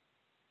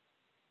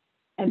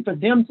for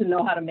them to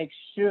know how to make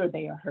sure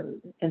they are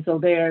heard. And so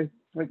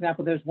for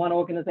example, there's one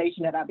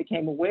organization that I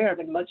became aware of,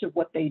 and much of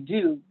what they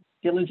do,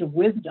 Village of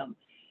Wisdom,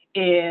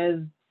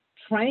 is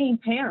train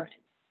parents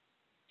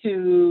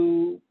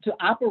to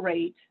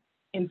operate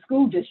in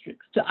school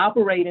districts, to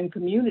operate in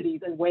communities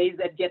in ways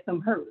that get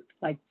them heard.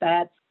 Like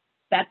that's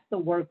the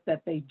work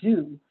that they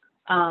do.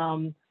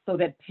 so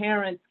that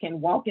parents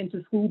can walk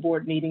into school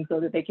board meetings, so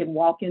that they can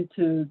walk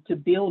into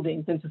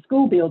buildings, into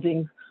school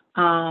buildings,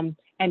 and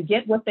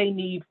get what they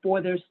need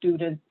for their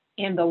students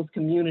in those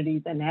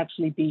communities and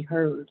actually be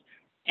heard.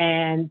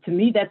 And to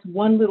me, that's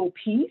one little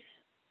piece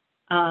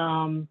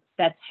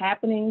that's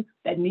happening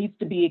that needs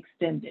to be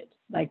extended.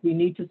 Like, we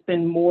need to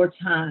spend more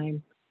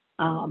time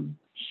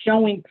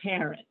showing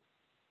parents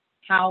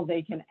how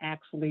they can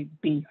actually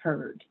be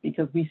heard,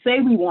 because we say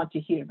we want to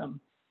hear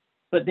them,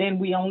 but then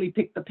we only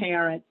pick the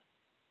parents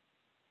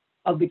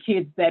of the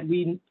kids that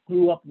we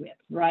grew up with,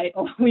 right?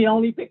 Or we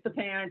only pick the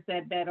parents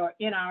that are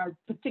in our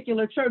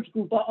particular church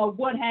group, or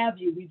what have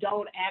you. We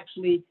don't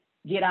actually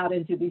get out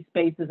into these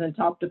spaces and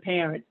talk to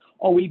parents,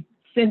 or we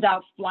send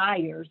out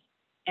flyers,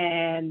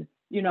 and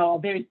you know, a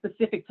very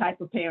specific type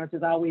of parent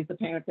is always the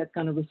parent that's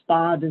going to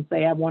respond and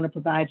say, I want to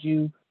provide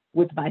you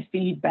with my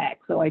feedback.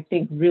 So I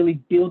think really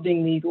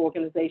building these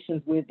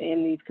organizations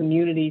within these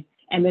communities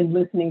and then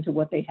listening to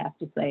what they have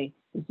to say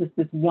is just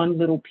this one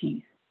little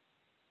piece.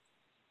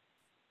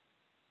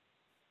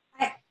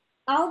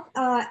 I'll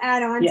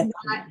add on Yes, to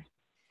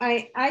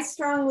that. I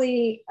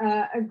strongly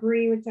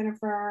agree with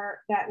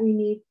Jennifer that we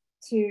need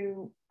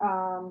to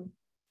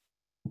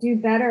do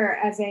better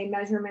as a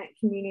measurement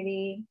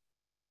community,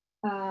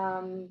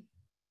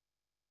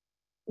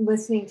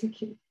 listening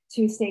to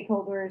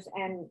stakeholders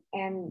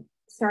and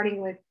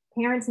starting with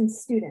parents and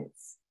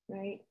students,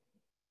 right?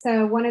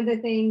 So one of the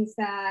things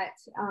that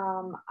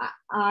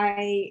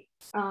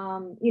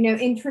you know,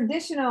 in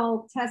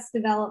traditional test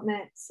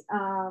development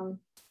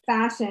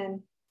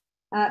fashion,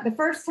 the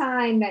first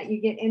time that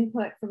you get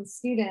input from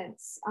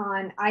students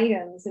on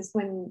items is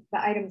when the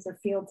items are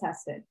field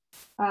tested.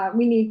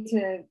 We need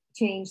to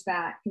change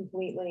that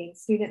completely.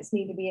 Students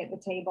need to be at the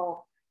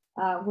table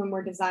when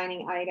we're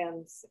designing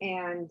items.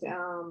 And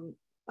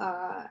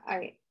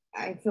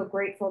I feel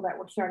grateful that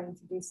we're starting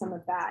to do some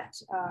of that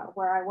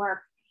where I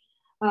work.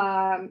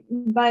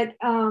 But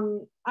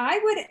I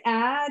would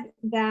add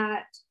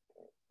that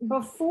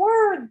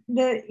before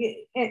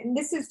and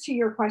this is to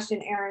your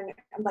question, Erin,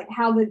 like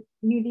how the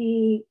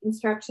UD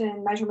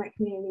instruction measurement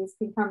communities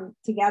can come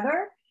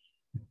together.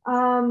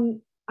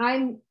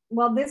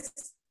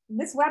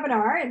 This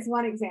webinar is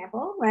one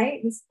example,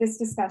 right? This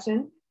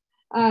discussion.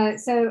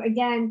 So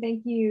again,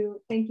 thank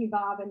you,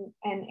 Bob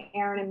and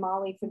Erin and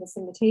Molly for this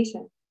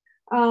invitation.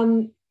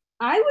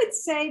 I would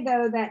say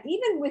though that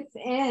even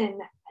within,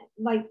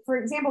 like for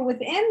example,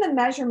 within the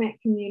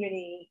measurement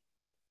community,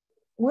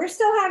 we're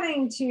still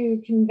having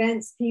to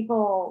convince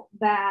people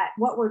that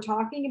what we're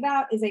talking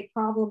about is a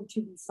problem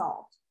to be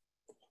solved,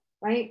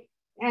 right?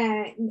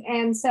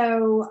 And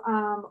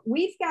so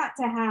we've got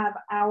to have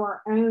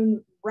our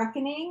own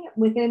reckoning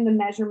within the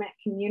measurement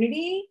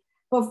community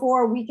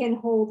before we can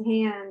hold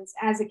hands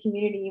as a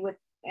community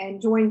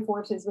and join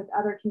forces with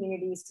other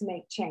communities to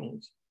make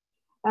change.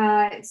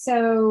 And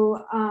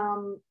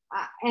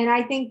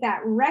I think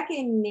that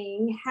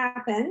reckoning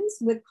happens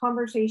with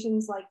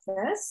conversations like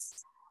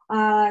this.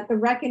 The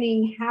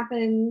reckoning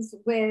happens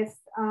with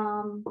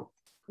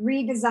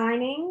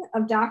redesigning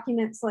of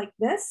documents like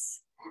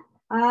this.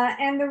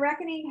 And the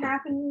reckoning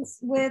happens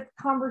with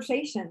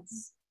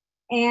conversations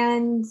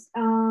and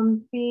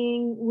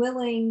being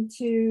willing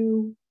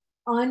to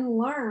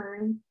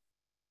unlearn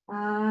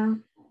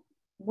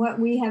what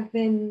we have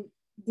been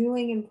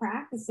doing and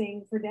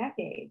practicing for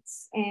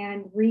decades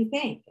and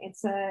rethink.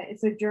 It's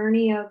a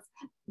journey of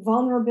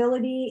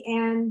vulnerability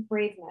and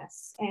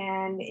braveness,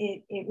 and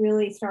it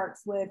really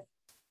starts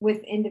with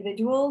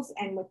individuals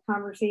and with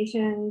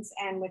conversations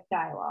and with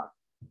dialogue.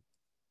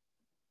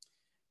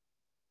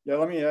 Yeah,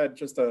 let me add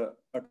just a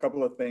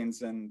couple of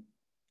things, and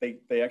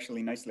they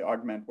actually nicely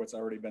augment what's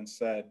already been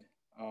said.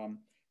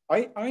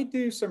 I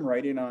do some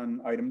writing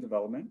on item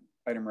development,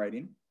 item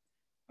writing,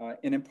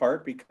 and in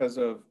part because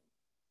of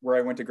where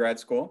I went to grad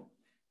school.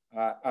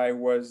 I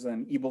was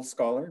an Ebel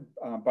scholar.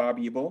 Bob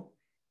Ebel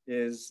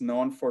is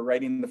known for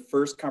writing the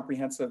first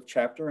comprehensive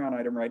chapter on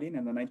item writing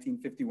in the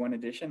 1951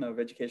 edition of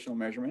Educational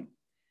Measurement.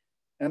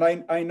 And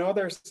I know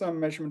there's some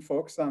measurement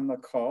folks on the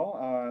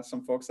call,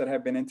 some folks that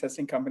have been in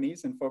testing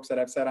companies and folks that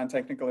have sat on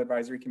technical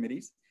advisory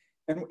committees.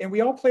 And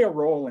we all play a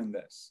role in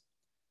this.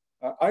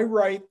 I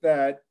write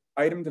that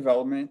item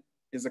development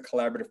is a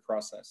collaborative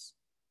process.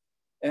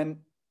 And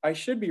I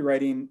should be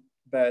writing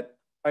that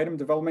item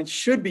development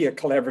should be a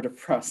collaborative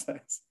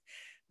process,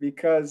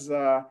 because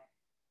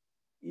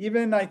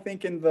even I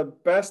think in the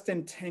best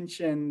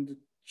intentioned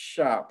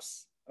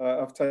shops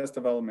of test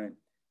development,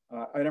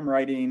 item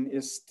writing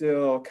is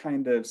still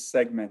kind of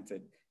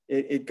segmented.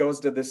 It goes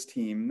to this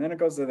team, and then it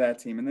goes to that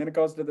team, and then it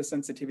goes to the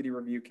sensitivity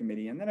review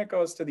committee, and then it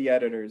goes to the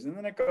editors, and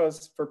then it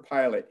goes for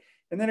pilot,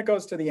 and then it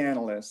goes to the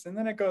analysts, and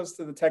then it goes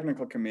to the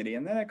technical committee,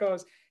 and then it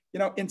goes, you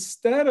know,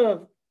 instead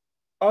of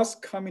us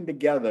coming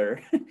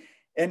together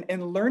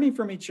and learning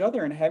from each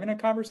other and having a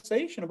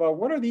conversation about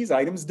what are these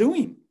items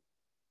doing?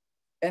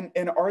 And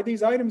are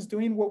these items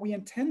doing what we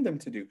intend them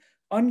to do?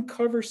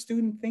 Uncover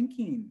student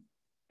thinking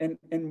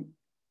and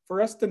for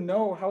us to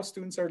know how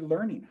students are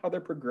learning, how they're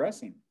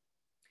progressing.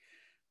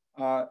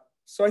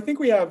 So I think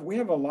we have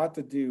a lot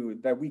to do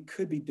that we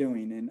could be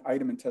doing in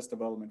item and test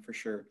development for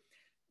sure.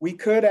 We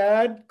could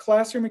add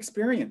classroom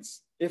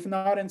experience, if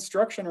not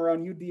instruction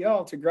around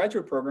UDL, to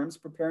graduate programs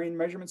preparing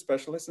measurement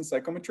specialists and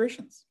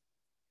psychometricians.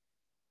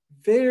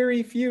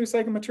 Very few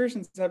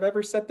psychometricians have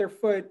ever set their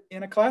foot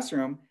in a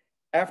classroom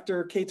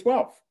after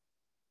K-12.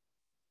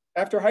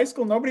 After high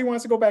school, nobody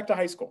wants to go back to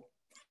high school.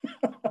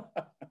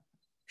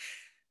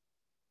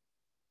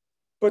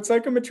 But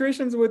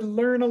psychometricians would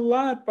learn a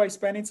lot by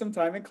spending some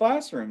time in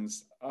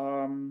classrooms.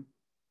 And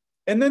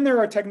then there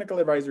are technical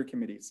advisory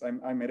committees.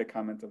 I made a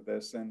comment of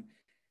this,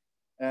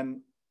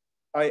 and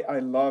I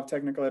love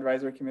technical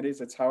advisory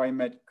committees. It's how I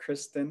met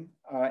Kristen.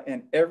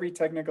 And every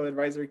technical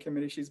advisory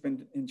committee she's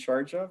been in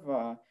charge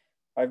of,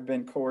 I've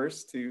been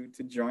coerced to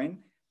join.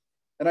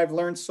 And I've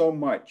learned so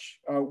much.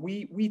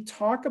 We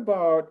talk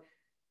about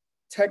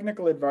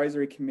technical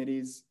advisory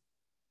committees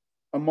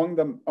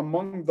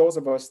among those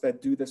of us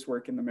that do this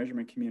work in the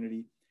measurement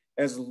community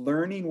as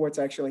learning what's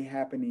actually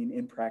happening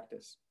in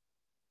practice.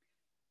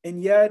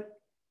 And yet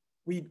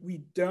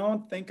we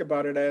don't think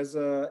about it as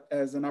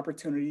an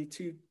opportunity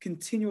to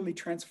continually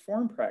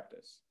transform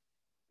practice,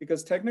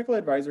 because technical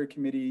advisory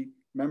committee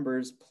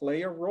members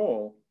play a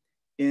role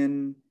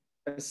in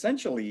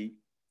essentially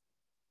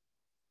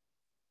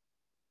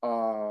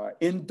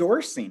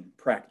endorsing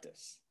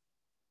practice.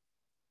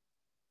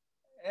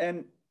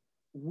 And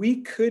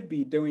we could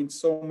be doing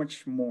so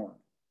much more,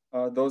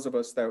 those of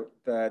us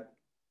that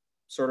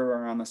sort of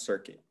are on the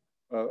circuit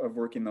of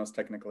working those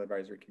technical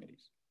advisory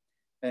committees.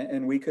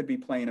 And we could be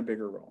playing a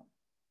bigger role.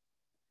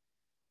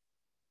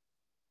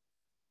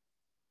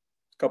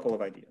 A couple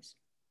of ideas.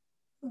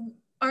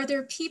 Are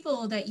there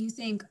people that you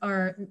think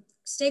are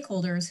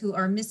stakeholders who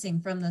are missing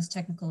from those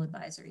technical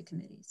advisory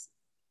committees?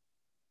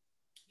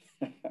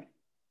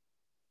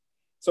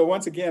 So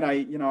once again,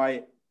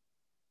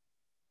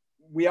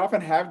 we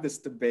often have this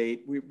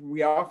debate.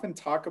 We often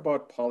talk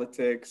about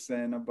politics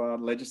and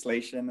about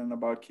legislation and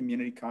about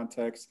community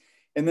context.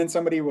 And then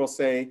somebody will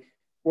say,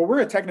 well,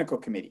 we're a technical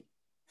committee.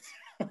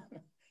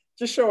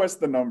 Just show us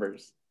the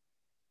numbers.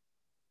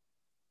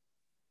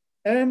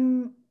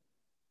 And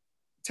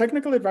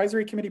technical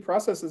advisory committee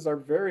processes are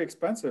very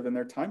expensive and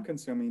they're time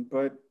consuming,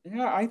 but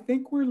yeah, I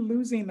think we're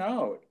losing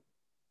out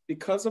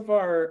because of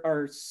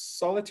our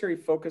solitary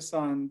focus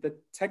on the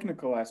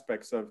technical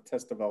aspects of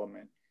test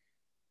development.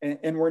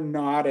 And we're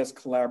not as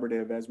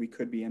collaborative as we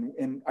could be.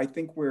 And I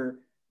think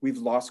we've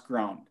lost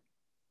ground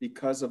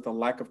because of the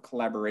lack of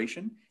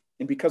collaboration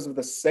and because of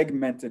the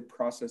segmented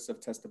process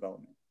of test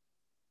development.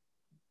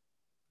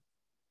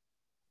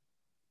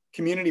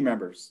 Community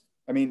members,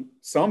 I mean,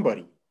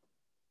 somebody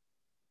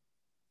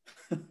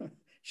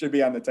should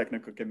be on the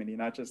technical committee,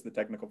 not just the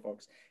technical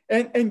folks.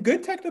 And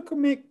good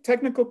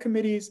technical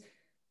committees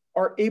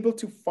are able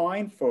to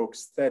find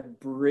folks that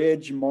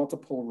bridge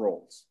multiple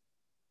roles.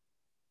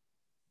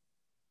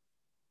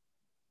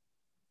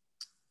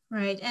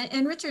 Right,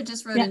 and Richard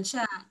just wrote in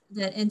chat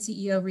that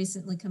NCEO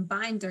recently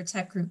combined their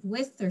tech group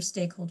with their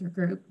stakeholder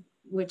group,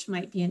 which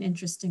might be an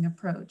interesting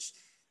approach.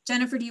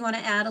 Jennifer, do you want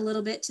to add a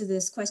little bit to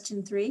this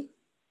question 3?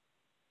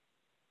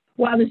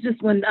 Well,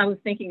 when I was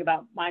thinking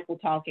about Michael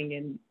talking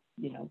and,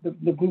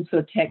 the groups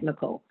are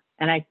technical.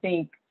 And I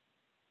think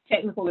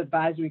technical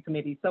advisory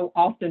committees so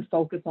often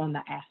focus on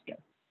the after,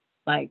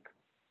 like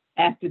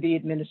after the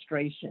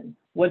administration.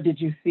 What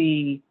did you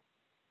see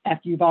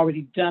after you've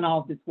already done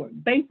all this work?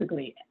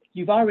 Basically,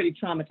 you've already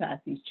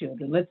traumatized these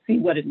children. Let's see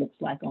what it looks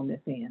like on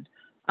this end.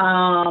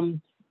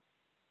 And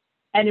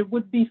it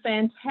would be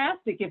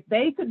fantastic if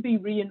they could be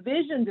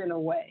re-envisioned in a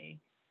way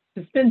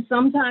to spend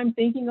some time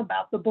thinking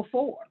about the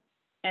before.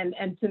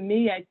 And to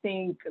me, I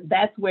think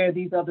that's where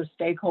these other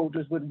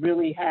stakeholders would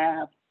really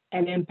have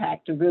an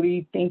impact, to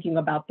really thinking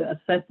about the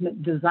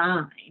assessment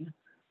design.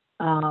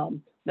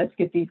 Let's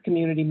get these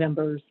community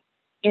members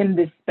in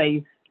this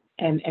space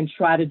and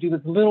try to do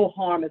as little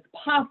harm as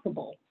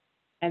possible,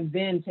 and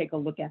then take a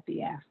look at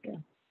the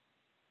after.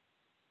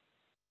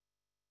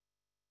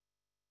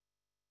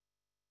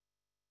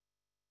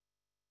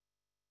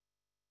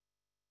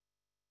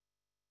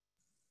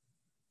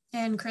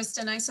 And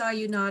Kristen, I saw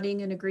you nodding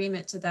in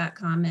agreement to that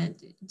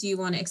comment. Do you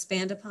want to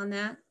expand upon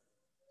that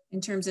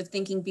in terms of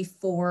thinking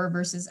before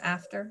versus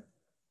after?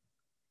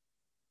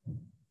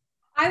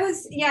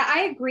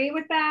 I agree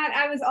with that.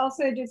 I was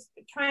also just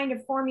trying to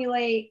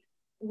formulate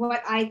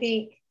what I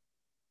think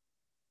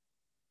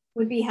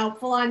would be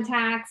helpful on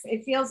tax.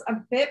 It feels a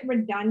bit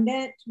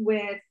redundant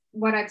with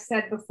what I've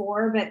said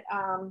before, but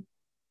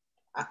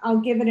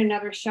I'll give it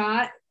another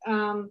shot.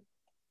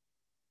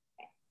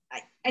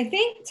 I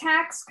think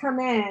tax come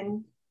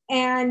in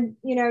and,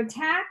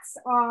 tax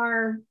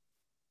are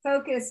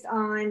focused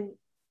on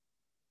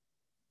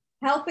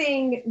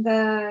helping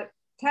the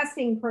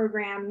testing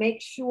program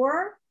make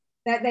sure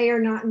that they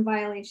are not in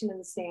violation of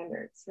the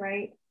standards,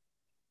 right?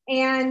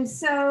 And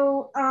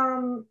so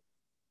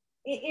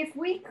if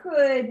we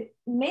could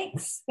make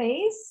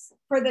space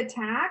for the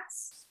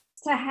tax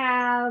to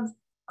have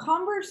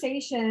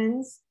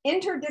conversations,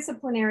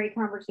 interdisciplinary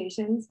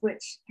conversations,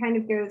 which kind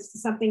of goes to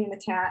something in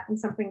the chat and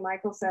something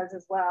Michael says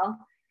as well.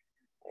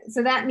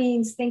 So that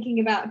means thinking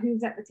about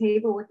who's at the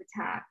table with the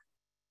task,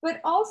 but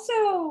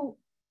also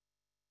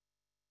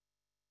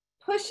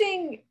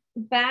pushing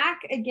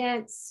back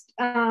against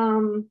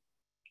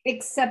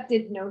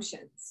accepted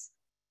notions.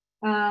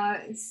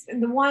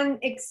 The one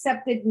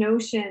accepted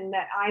notion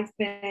that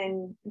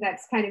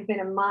that's kind of been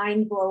a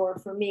mind blower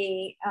for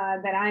me,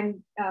 that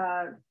I'm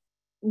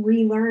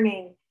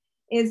relearning,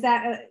 is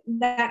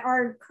that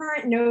our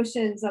current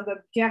notions of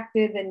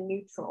objective and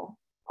neutral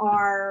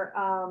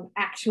are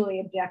actually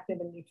objective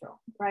and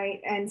neutral,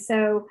 right? And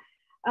so,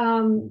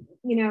 you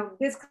know,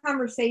 this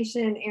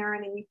conversation,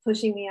 Aaron, and you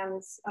pushing me on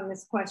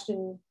this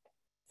question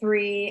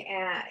 3,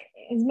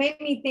 has made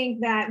me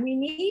think that we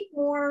need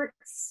more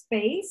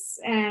space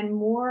and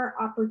more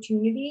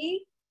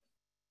opportunity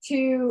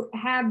to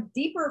have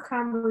deeper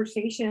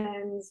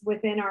conversations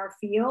within our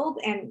field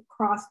and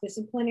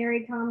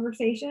cross-disciplinary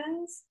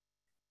conversations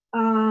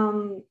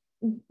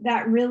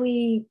that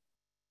really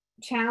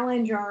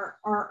challenge our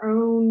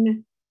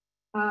own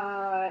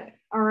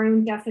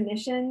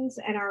definitions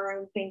and our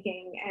own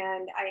thinking.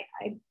 And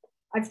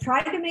I've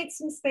tried to make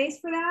some space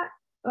for that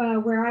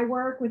where I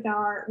work with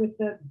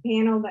the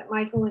panel that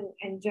Michael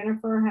and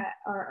Jennifer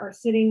are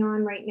sitting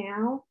on right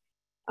now.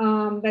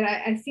 But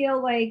I feel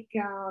like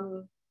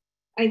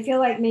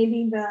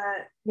maybe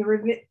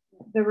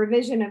the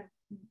revision of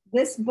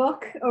this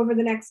book over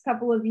the next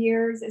couple of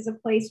years is a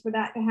place for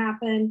that to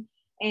happen,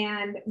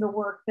 and the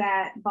work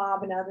that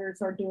Bob and others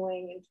are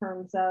doing in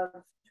terms of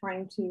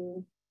trying to,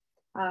 you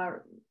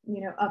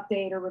know,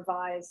 update or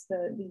revise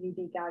the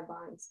UD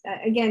guidelines.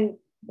 Again,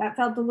 that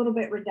felt a little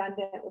bit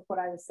redundant with what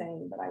I was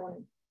saying, but I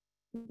wanted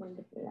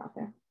to put it out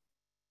there.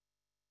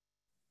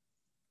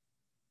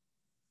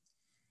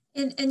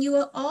 And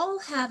you all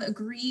have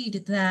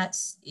agreed that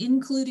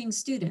including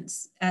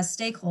students as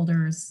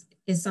stakeholders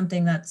is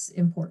something that's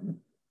important,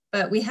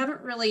 but we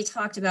haven't really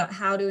talked about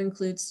how to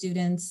include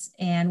students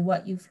and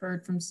what you've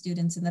heard from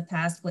students in the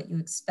past, what you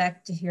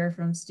expect to hear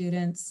from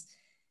students.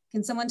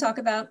 Can someone talk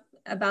about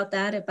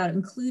that, about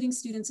including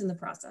students in the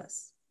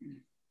process?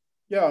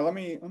 Yeah, let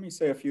me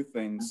say a few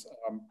things.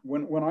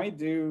 When I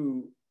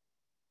do,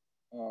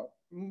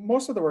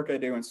 most of the work I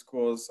do in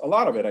schools, a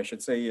lot of it I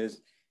should say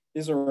is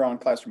around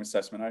classroom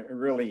assessment. I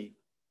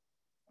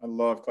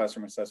love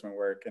classroom assessment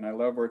work, and I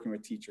love working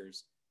with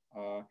teachers.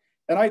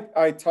 And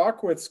I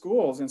talk with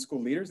schools and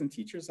school leaders and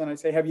teachers, and I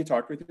say, have you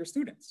talked with your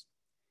students?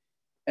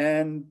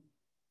 And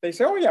they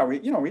say, oh yeah,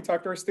 we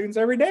talk to our students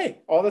every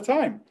day, all the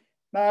time.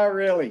 Not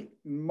really.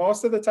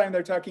 Most of the time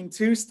they're talking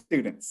to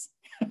students.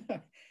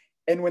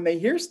 And when they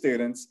hear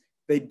students,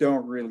 they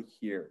don't really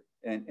hear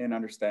and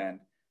understand.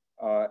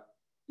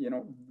 You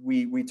know,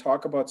 we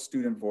talk about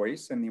student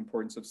voice and the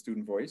importance of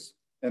student voice.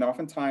 And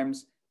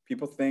oftentimes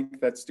people think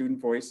that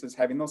student voice is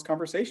having those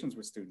conversations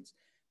with students.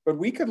 But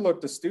we could look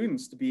to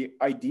students to be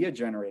idea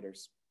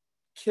generators.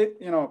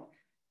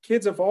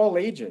 Kids of all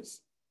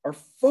ages are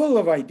full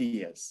of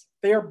ideas.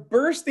 They are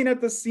bursting at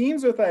the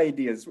seams with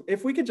ideas.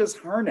 If we could just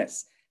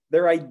harness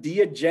their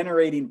idea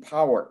generating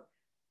power,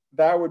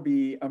 that would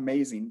be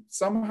amazing.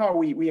 Somehow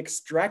we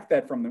extract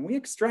that from them. We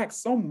extract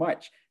so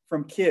much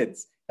from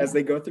kids as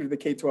they go through the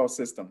K-12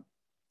 system.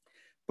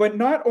 But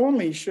not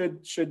only should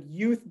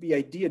youth be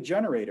idea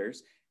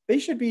generators, they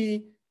should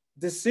be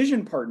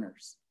decision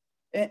partners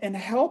and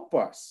help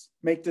us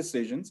make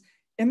decisions.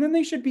 And then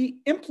they should be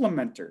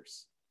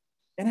implementers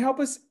and help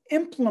us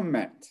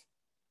implement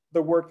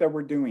the work that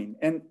we're doing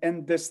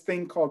and this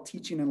thing called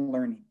teaching and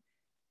learning.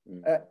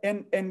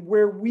 And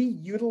where we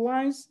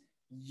utilize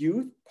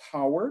youth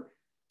power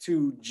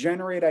to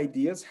generate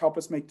ideas, help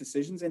us make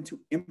decisions, and to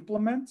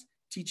implement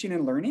teaching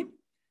and learning,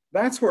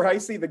 that's where I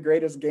see the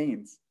greatest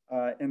gains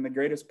and the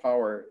greatest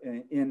power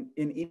in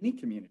any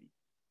community.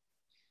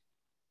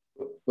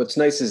 What's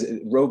nice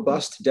is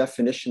robust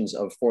definitions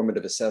of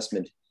formative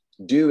assessment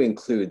do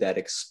include that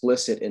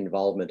explicit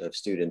involvement of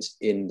students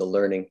in the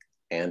learning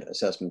and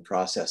assessment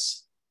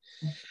process.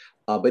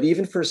 But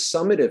even for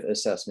summative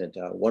assessment,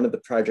 one of the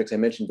projects I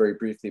mentioned very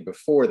briefly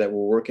before that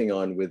we're working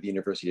on with the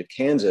University of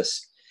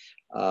Kansas,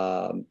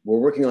 we're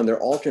working on their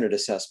alternate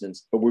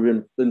assessments, but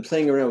we've been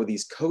playing around with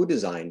these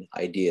co-design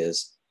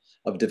ideas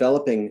of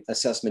developing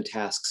assessment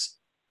tasks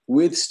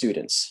with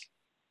students.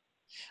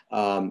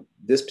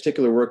 This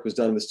particular work was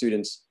done with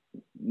students,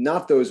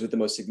 not those with the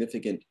most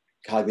significant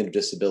cognitive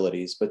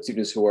disabilities, but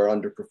students who are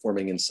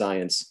underperforming in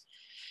science,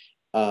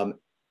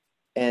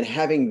 and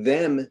having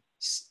them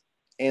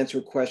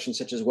answer questions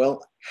such as,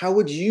 well, how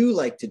would you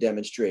like to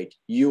demonstrate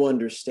you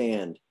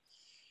understand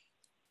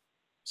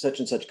such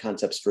and such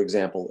concepts, for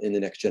example, in the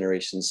next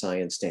generation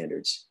science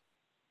standards?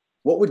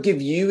 What would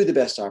give you the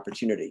best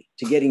opportunity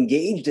to get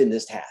engaged in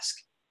this task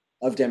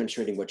of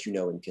demonstrating what you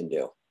know and can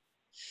do?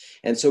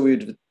 And so we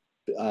did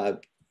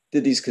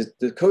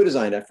the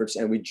co-design efforts,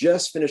 and we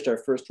just finished our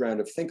first round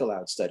of Think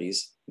Aloud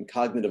studies in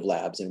cognitive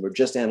labs, and we're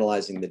just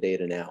analyzing the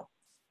data now.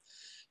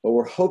 But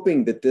we're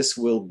hoping that this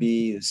will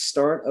be the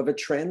start of a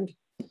trend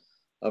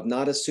of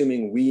not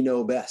assuming we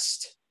know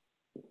best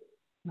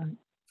Right.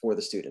 for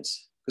the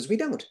students, because we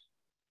don't.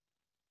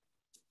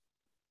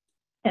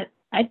 And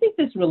I think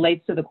this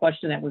relates to the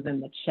question that was in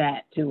the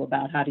chat too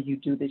about how do you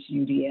do this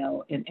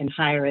UDL in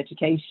higher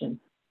education?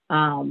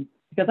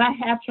 Because I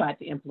have tried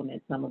to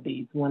implement some of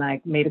these when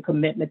I made a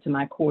commitment to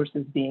my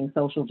courses being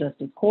social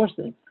justice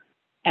courses.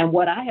 And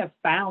what I have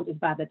found is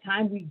by the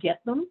time we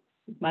get them,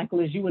 Michael,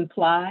 as you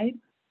implied,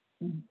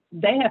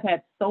 they have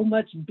had so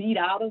much beat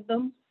out of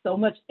them, so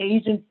much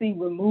agency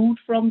removed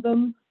from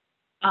them,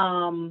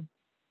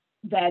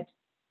 that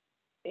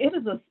it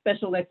is a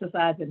special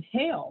exercise in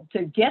hell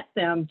to get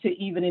them to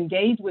even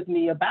engage with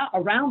me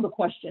around the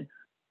question.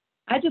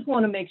 I just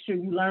want to make sure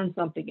you learn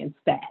something in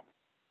stats.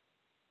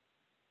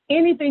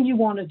 Anything you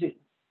want to do.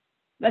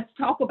 Let's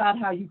talk about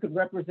how you could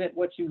represent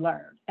what you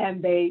learned.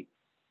 And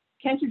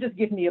can't you just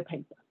give me a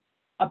paper?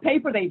 A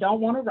paper they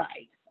don't want to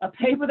write, a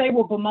paper they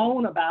will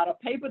bemoan about, a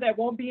paper that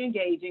won't be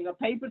engaging, a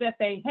paper that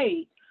they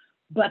hate,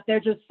 but they're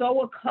just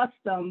so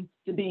accustomed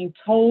to being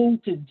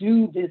told to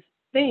do this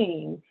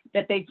thing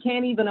that they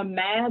can't even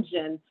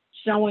imagine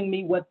showing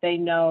me what they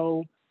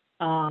know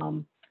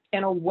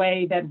in a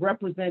way that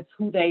represents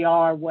who they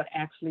are, what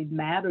actually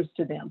matters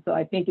to them. So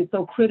I think it's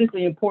so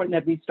critically important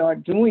that we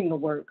start doing the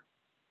work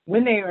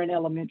when they are in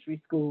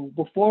elementary school,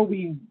 before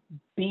we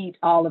beat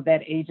all of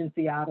that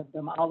agency out of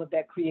them, all of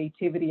that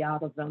creativity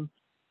out of them,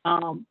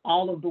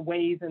 all of the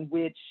ways in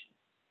which,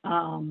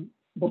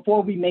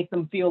 before we make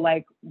them feel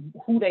like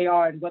who they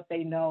are and what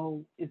they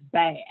know is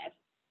bad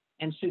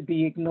and should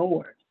be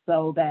ignored,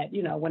 so that,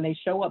 you know, when they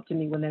show up to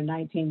me when they're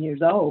 19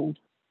 years old,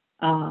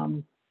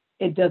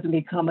 it doesn't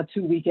become a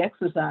 2-week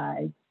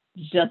exercise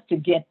just to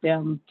get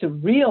them to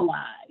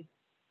realize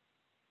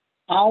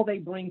all they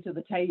bring to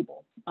the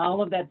table,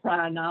 all of that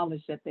prior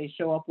knowledge that they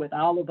show up with,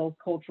 all of those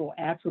cultural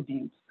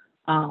attributes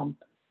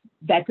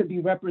that could be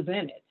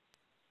represented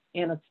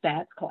in a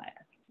stats class.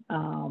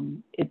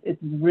 It's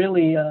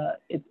really,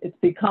 it's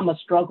become a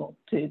struggle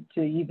to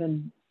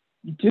even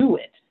do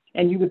it.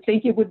 And you would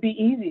think it would be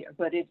easier,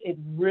 but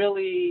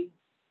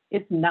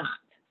it's not.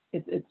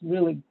 It's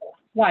really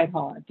quite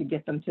hard to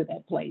get them to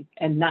that place,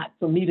 and not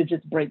for me to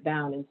just break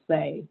down and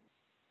say,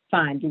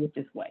 fine, do it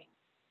this way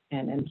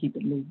and keep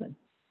it moving.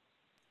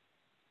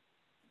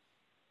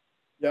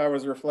 Yeah, I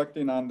was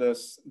reflecting on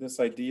this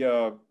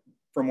idea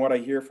from what I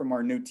hear from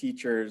our new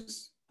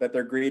teachers, that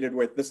they're greeted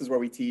with, this is what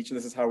we teach,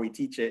 this is how we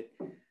teach it.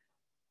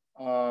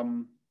 A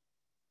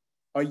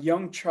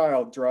young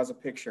child draws a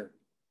picture,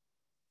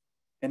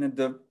 and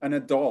an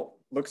adult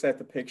looks at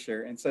the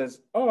picture and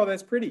says, oh,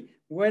 that's pretty.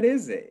 What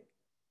is it?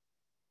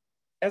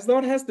 As though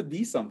it has to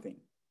be something.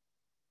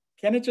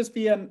 Can it just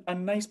be a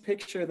nice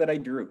picture that I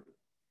drew?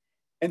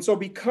 And so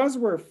because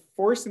we're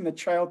forcing the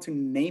child to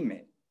name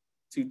it,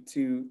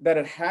 that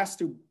it has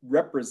to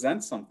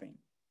represent something,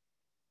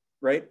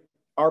 right?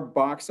 Our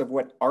box of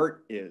what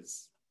art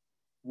is,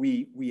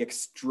 we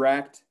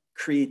extract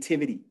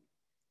creativity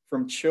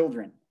from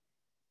children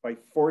by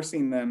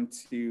forcing them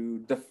to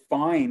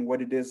define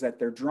what it is that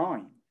they're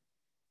drawing,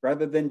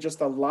 rather than just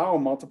allow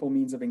multiple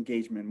means of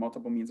engagement,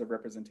 multiple means of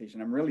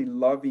representation. I'm really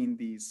loving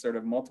these sort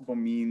of multiple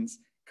means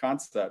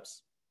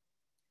concepts.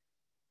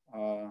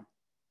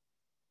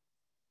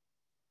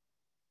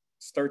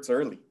 Starts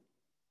early.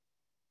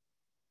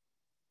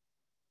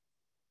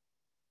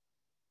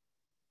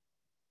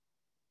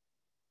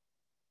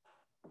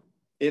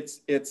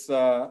 It's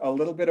a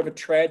little bit of a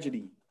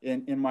tragedy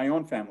in my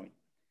own family,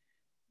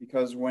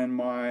 because when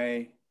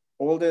my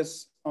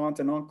oldest aunt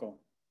and uncle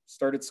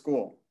started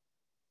school,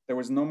 there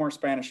was no more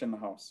Spanish in the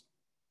house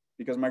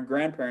because my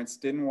grandparents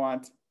didn't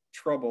want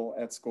trouble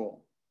at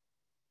school.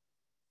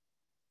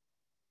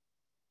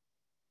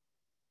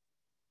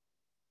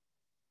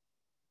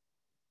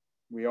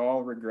 We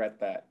all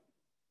regret that.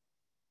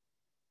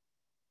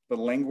 The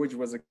language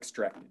was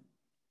extracted.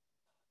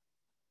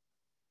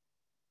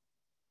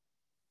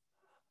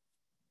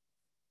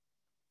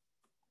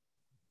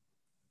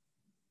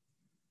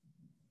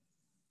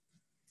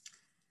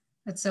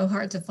 That's so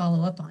hard to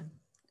follow up on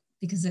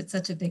because it's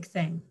such a big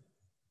thing.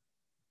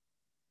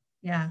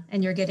 Yeah,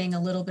 and you're getting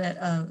a little bit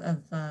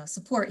of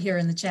support here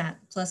in the chat,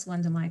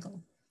 +1 to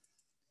Michael.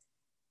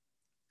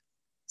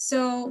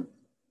 So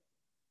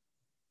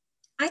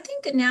I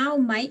think now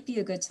might be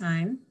a good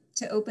time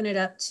to open it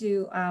up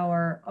to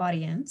our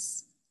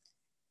audience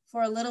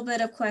for a little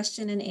bit of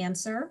question and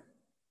answer.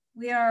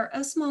 We are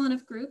a small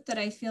enough group that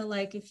I feel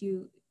like if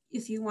you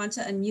want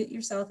to unmute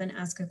yourself and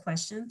ask a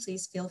question,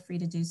 please feel free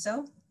to do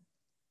so.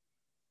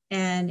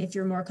 And if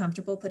you're more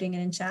comfortable putting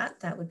it in chat,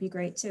 that would be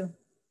great too.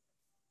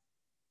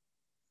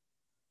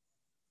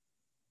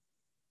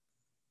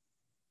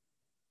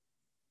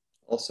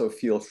 Also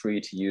feel free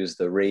to use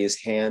the raise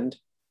hand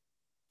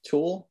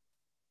tool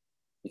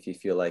if you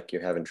feel like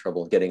you're having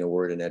trouble getting a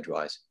word in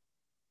edgewise.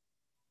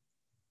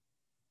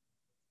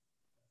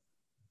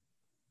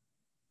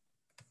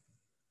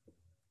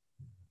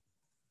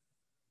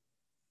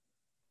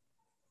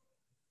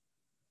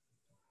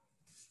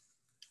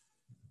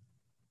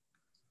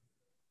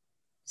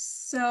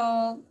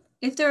 So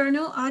if there are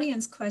no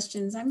audience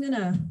questions, I'm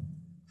gonna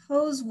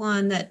pose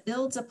one that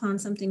builds upon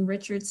something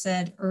Richard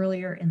said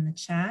earlier in the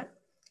chat.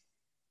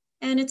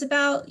 And it's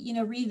about,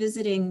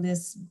 revisiting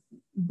this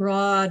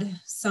broad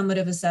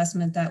summative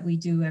assessment that we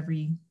do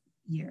every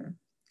year.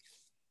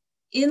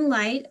 In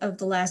light of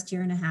the last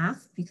year and a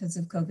half, because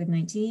of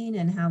COVID-19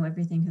 and how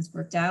everything has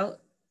worked out,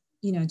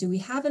 do we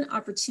have an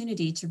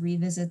opportunity to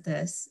revisit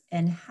this?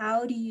 And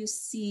how do you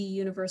see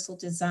universal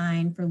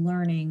design for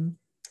learning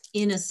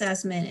in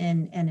assessment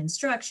and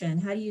instruction?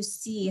 How do you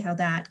see how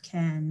that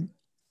can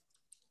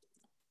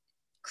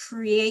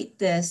create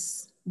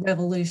this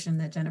revolution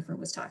that Jennifer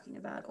was talking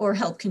about, or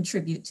help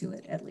contribute to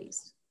it at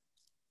least?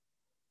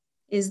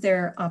 Is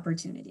there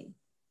opportunity?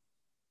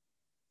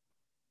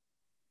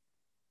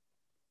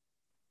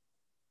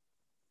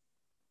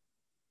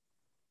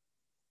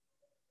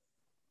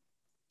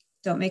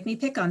 Don't make me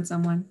pick on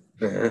someone.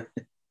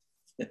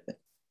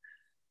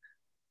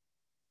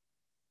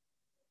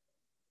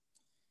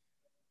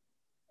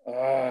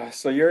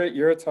 So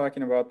you're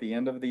talking about the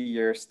end of the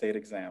year state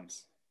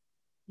exams.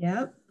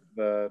 Yep.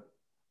 The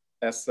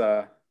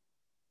ESSA,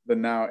 the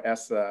now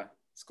ESSA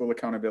school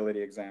accountability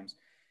exams.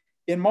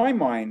 In my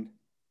mind,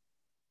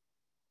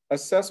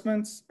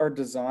 assessments are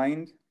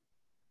designed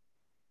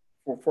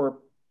for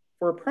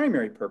a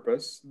primary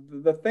purpose.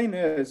 The thing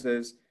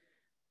is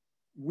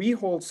we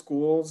hold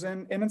schools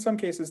and in some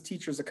cases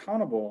teachers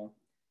accountable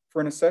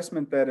for an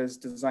assessment that is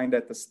designed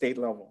at the state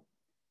level.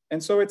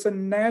 And so it's a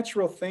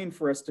natural thing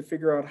for us to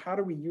figure out how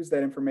do we use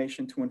that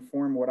information to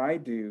inform what I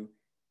do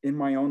in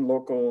my own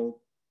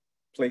local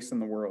place in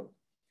the world.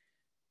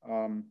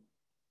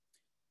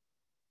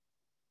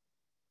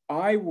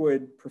 I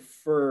would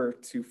prefer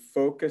to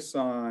focus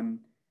on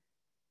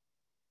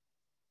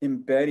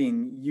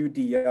embedding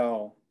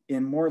UDL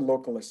in more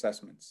local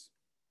assessments,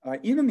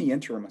 even the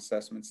interim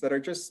assessments that are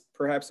just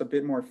perhaps a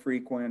bit more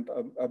frequent,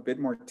 a bit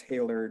more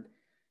tailored.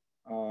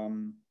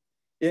 In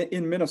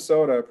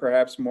Minnesota,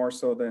 perhaps more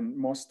so than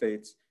most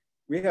states,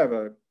 we have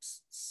a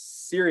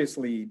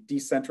seriously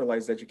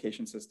decentralized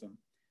education system.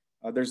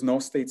 There's no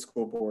state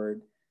school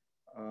board.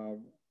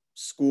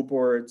 School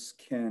boards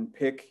can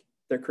pick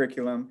their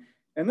curriculum.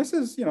 And this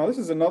is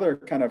another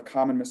kind of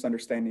common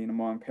misunderstanding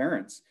among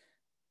parents.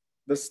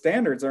 The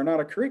standards are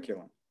not a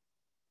curriculum.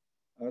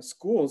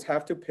 Schools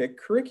have to pick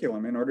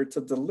curriculum in order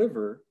to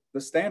deliver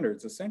the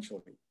standards,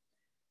 essentially.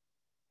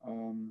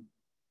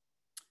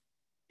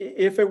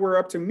 If it were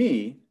up to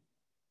me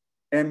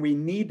and we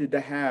needed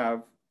to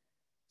have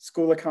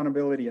school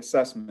accountability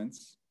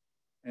assessments,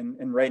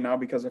 and right now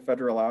because of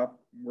federal law,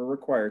 we're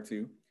required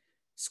to,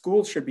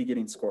 schools should be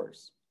getting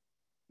scores,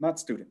 not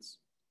students.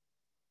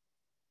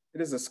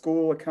 It is a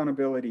school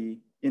accountability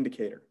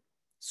indicator.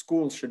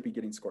 Schools should be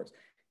getting scores.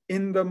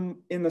 In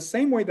the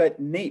same way that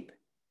NAEP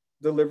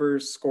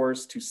delivers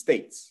scores to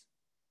states,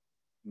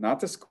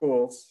 not to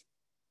schools,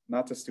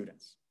 not to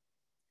students.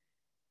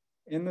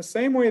 In the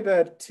same way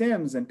that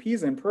TIMSS and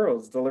PISA and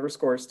PEARLS deliver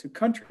scores to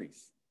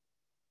countries,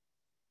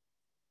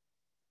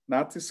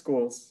 not to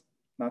schools,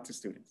 not to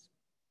students.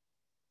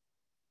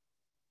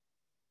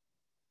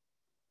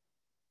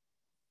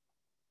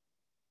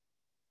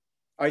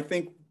 I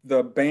think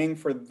the bang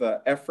for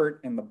the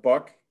effort and the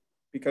buck,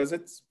 because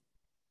it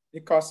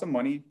costs some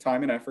money,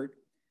 time and effort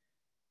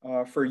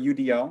for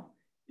UDL,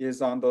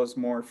 is on those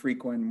more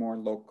frequent, more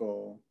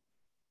local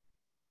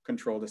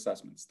controlled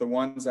assessments, the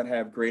ones that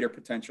have greater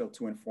potential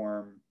to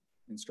inform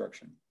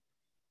instruction.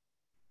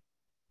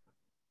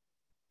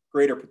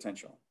 Greater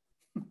potential.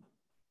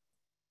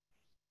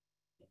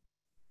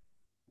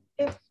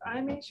 If I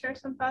may share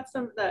some thoughts,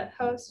 the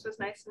host was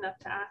nice enough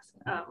to ask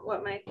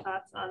what my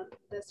thoughts on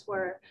this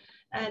were.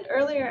 And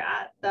earlier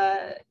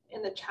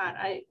in the chat,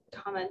 I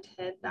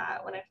commented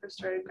that when I first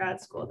started grad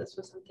school, this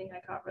was something I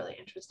got really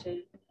interested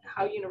in,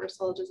 how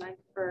universal design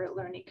for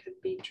learning could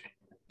be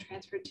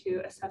transferred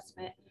to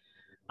assessment.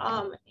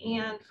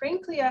 And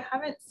frankly, I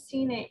haven't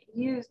seen it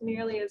used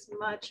nearly as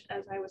much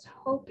as I was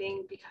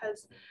hoping,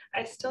 because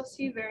I still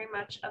see very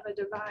much of a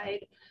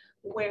divide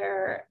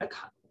where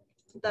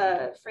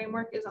the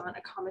framework is on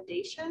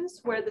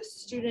accommodations, where the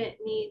student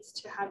needs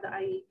to have the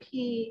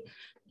IEP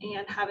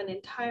and have an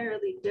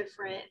entirely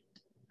different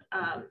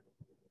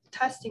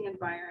testing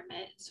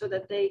environment so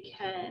that they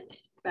can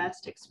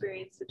best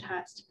experience the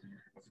test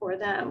for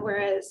them.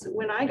 Whereas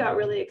when I got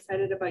really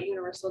excited about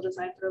universal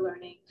design for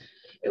learning,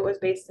 it was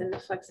based in the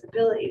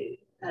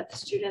flexibility that the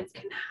students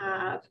can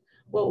have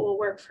what will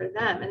work for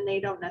them, and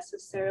they don't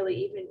necessarily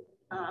even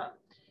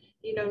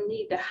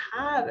need to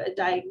have a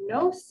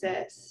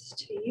diagnosis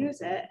to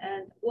use it.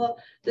 And well,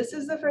 this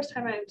is the first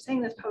time I'm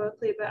saying this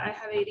publicly, but I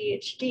have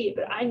ADHD,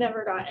 but I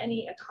never got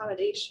any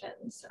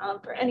accommodations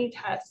for any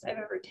tests I've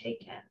ever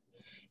taken.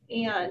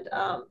 And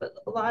but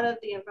a lot of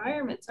the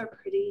environments are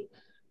pretty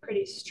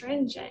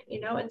stringent,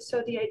 and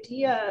so the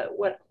idea,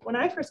 when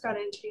I first got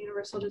into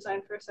universal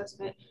design for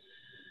assessment,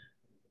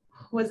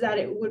 was that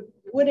it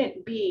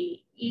wouldn't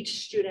be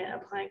each student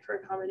applying for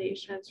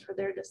accommodations for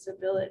their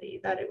disability,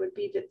 that it would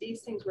be that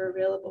these things were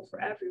available for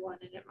everyone,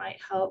 and it might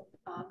help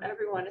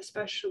everyone,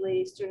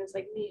 especially students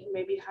like me who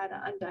maybe had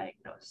an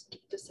undiagnosed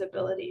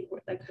disability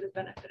that could have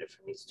benefited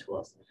from these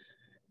tools.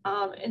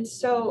 And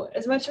so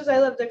as much as I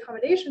love the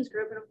accommodations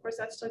group, and of course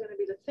that's still going to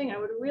be the thing, I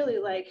would really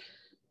like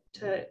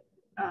to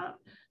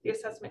the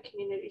assessment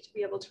community to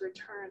be able to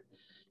return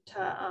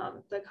to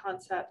the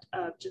concept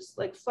of just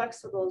like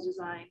flexible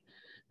design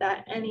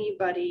that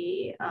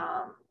anybody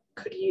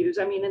could use.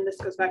 I mean, and this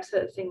goes back to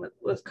the thing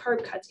with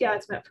curb cuts. Yeah,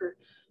 it's meant for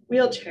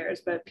wheelchairs,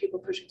 but people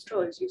pushing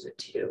strollers use it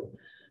too.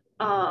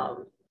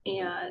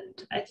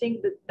 And I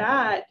think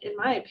that, in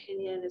my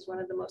opinion, is one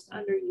of the most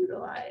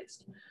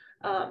underutilized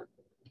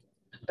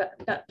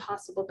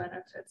possible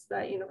benefits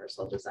that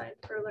universal design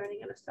for learning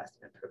and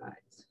assessment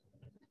provides.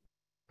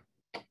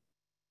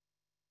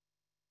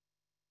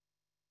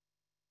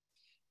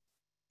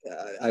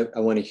 I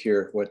want to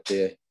hear what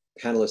the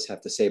panelists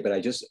have to say, but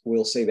I just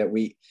will say that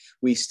we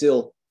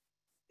still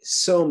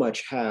so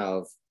much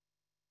have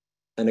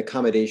an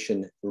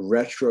accommodation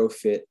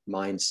retrofit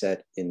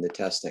mindset in the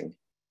testing.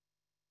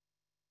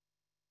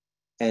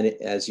 And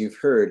as you've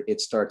heard, it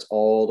starts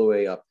all the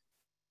way up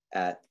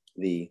at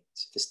the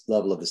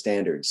level of the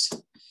standards.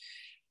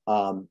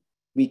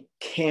 We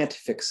can't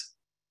fix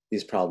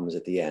these problems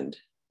at the end.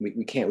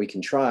 We can't. We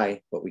can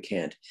try, but we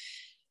can't.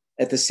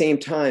 At the same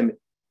time,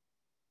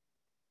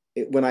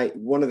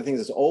 one of the things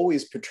that's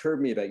always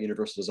perturbed me about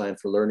universal design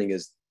for learning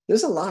is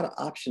there's a lot of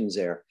options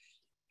there,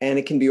 and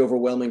it can be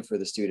overwhelming for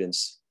the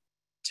students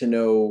to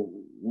know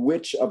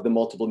which of the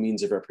multiple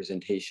means of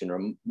representation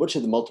or which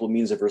of the multiple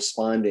means of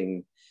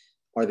responding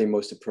are the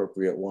most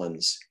appropriate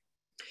ones.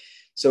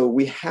 So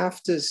we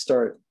have to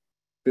start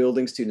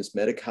building students'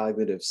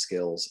 metacognitive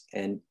skills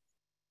and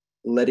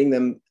helping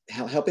them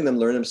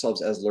learn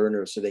themselves as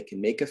learners so they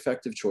can make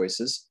effective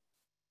choices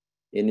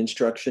in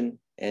instruction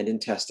and in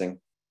testing.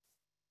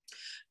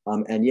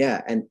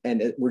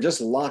 And we're just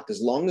locked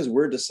as long as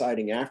we're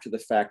deciding after the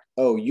fact,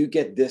 oh, you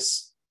get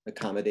this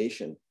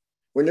accommodation.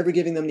 We're never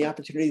giving them the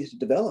opportunity to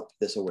develop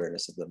this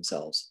awareness of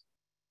themselves.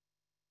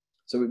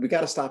 So we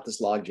got to stop this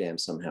logjam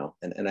somehow.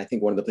 And I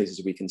think one of the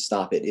places we can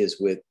stop it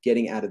is with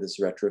getting out of this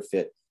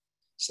retrofit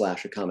 /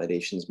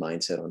 accommodations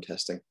mindset on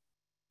testing.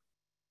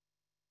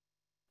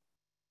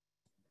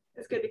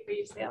 It's good to hear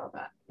you say all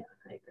that. Yeah,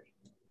 I agree.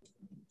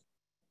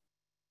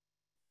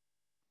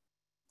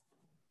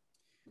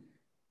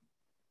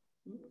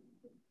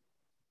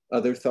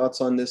 Other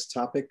thoughts on this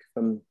topic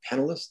from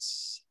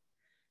panelists?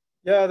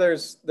 Yeah,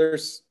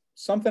 there's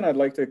something I'd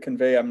like to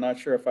convey. I'm not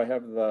sure if I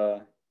have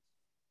the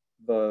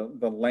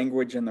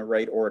language in the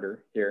right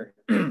order here,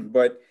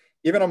 but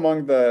even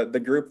among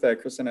the group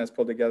that Kristen has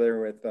pulled together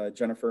with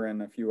Jennifer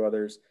and a few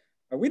others,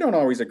 we don't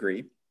always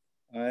agree,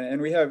 and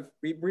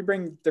we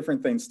bring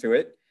different things to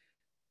it.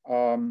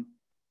 And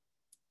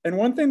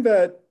one thing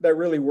that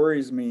really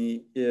worries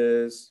me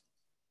is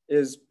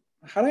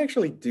how to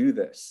actually do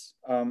this,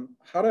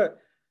 how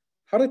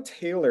to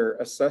tailor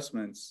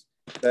assessments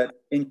that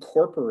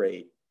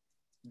incorporate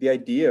the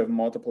idea of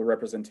multiple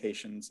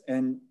representations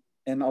and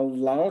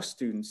allow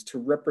students to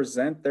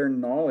represent their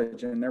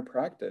knowledge and their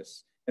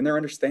practice and their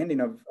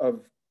understanding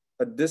of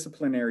a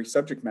disciplinary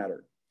subject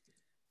matter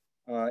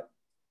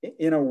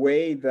in a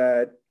way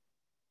that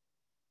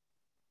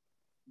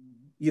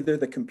either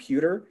the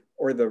computer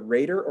or the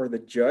rater or the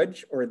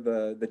judge or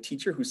the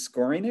teacher who's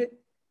scoring it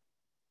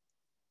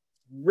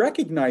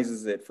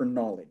recognizes it for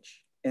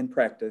knowledge and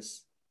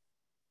practice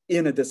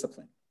in a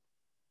discipline.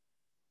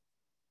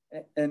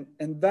 And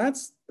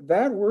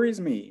that worries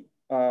me.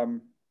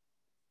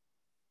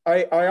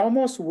 I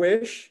almost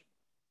wish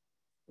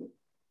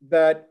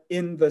that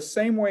in the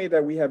same way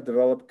that we have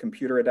developed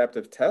computer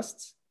adaptive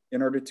tests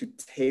in order to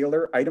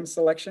tailor item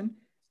selection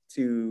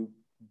to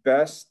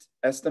best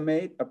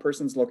estimate a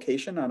person's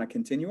location on a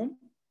continuum,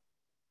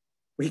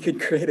 we could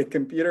create a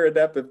computer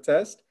adaptive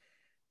test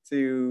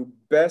to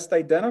best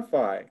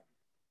identify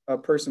a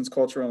person's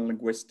cultural and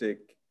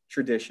linguistic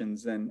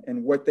traditions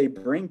and what they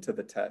bring to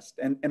the test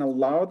and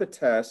allow the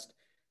test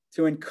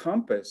to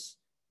encompass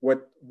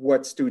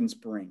what students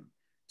bring,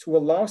 to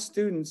allow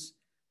students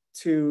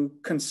to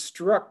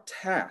construct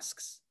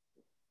tasks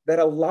that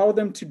allow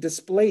them to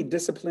display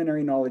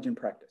disciplinary knowledge and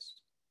practice.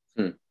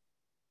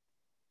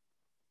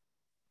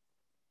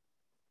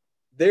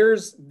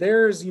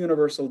 There's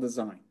universal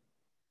design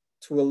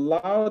to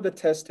allow the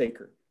test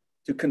taker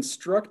to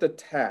construct a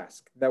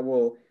task that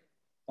will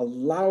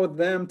allow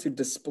them to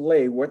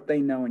display what they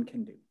know and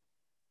can do.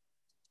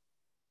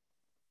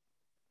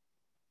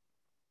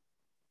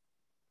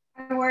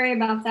 I worry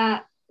about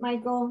that,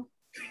 Michael.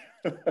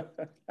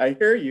 I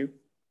hear you.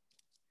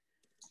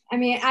 I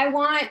mean, I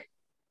want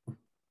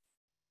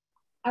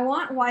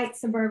white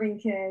suburban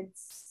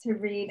kids to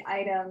read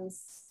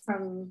items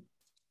from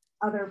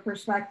other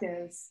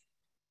perspectives,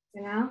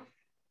 you know?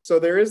 So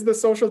there is the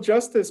social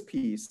justice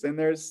piece, and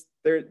there's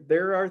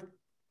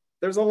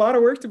a lot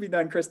of work to be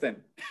done, Kristen.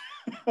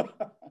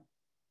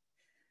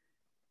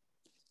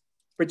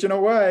 But you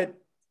know what?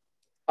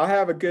 I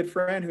have a good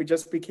friend who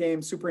just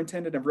became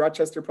superintendent of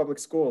Rochester Public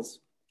Schools.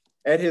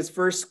 At his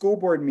first school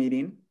board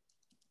meeting,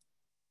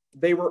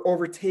 they were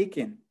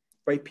overtaken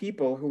by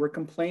people who were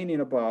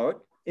complaining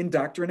about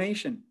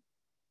indoctrination.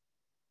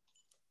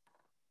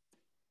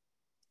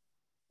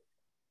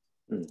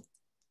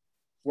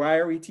 Why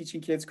are we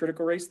teaching kids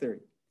critical race theory?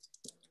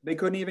 They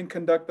couldn't even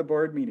conduct the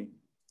board meeting.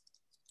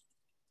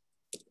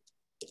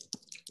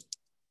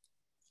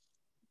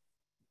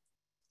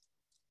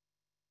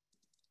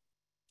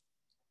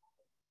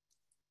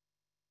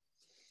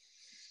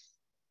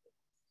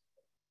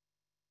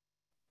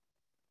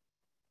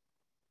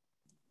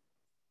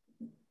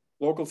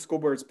 Local school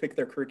boards pick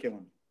their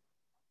curriculum.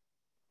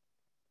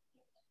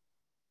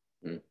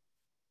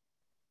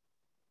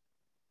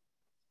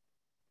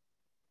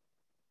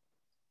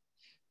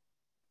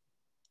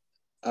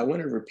 I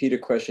want to repeat a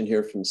question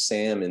here from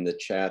Sam in the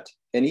chat.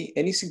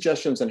 Any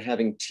suggestions on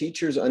having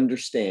teachers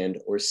understand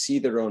or see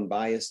their own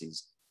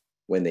biases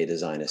when they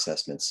design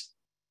assessments?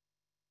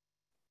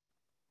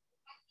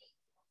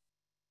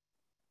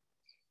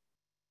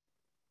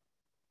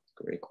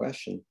 Great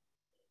question.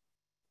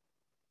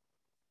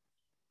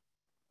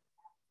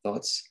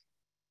 Thoughts,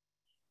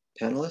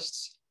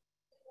 panelists?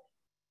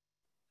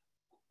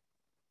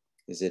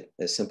 Is it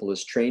as simple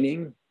as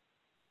training?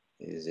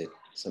 Is it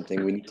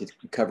something we need to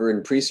cover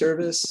in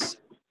pre-service?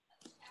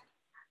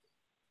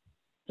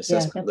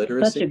 Assessment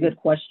literacy? Such a good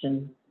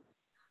question,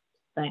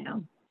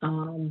 Sam.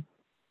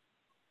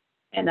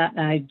 And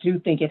I do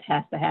think it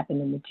has to happen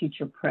in the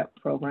teacher prep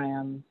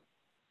program,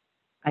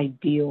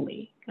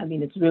 ideally. I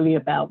mean, it's really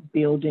about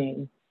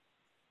building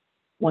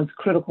one's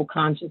critical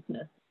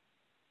consciousness,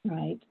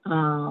 right?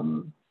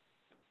 And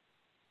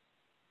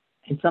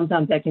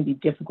sometimes that can be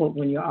difficult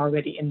when you're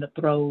already in the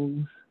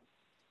throes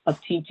of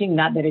teaching.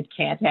 Not that it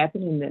can't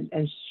happen,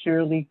 and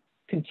surely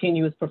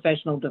continuous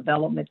professional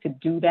development could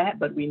do that,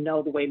 but we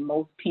know the way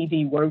most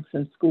PD works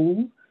in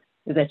school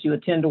is that you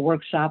attend a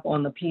workshop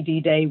on the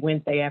PD day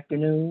Wednesday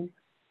afternoon,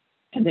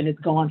 and then it's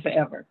gone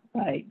forever,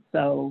 right?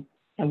 So,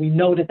 and we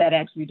know that that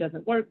actually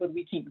doesn't work, but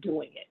we keep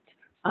doing it.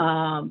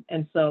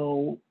 And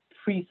so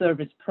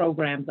pre-service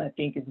programs, I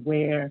think, is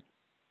where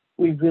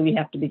we really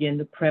have to begin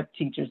to prep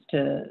teachers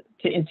to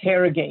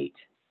interrogate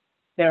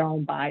their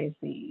own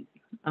biases,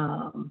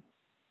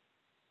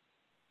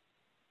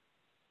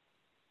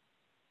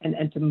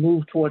 and to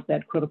move towards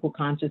that critical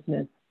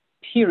consciousness,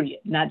 period,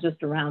 not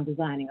just around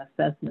designing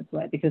assessments,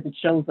 right? Because it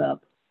shows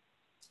up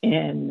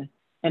in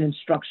an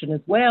instruction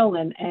as well.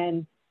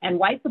 And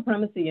white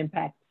supremacy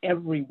impacts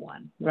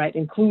everyone, right?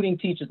 Including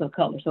teachers of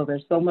color. So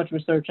there's so much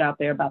research out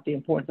there about the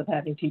importance of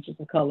having teachers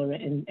of color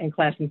in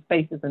classroom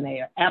spaces, and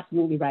they are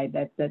absolutely right.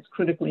 That's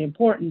critically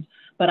important.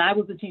 But I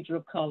was a teacher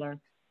of color,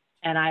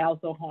 and I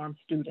also harmed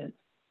students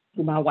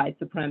through my white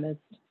supremacist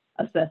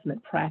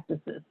assessment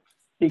practices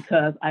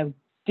because I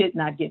did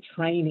not get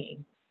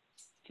training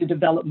to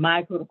develop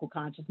my critical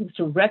consciousness,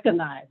 to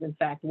recognize, in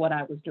fact, what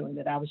I was doing,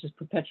 that I was just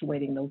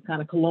perpetuating those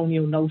kind of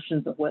colonial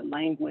notions of what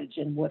language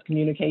and what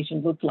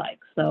communication looked like.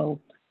 So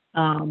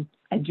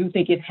I do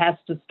think it has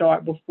to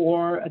start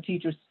before a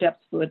teacher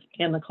steps foot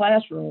in the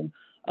classroom.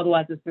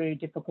 Otherwise, it's very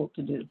difficult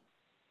to do.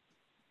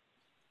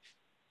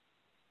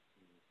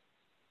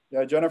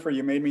 Yeah, Jennifer,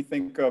 you made me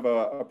think of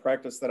a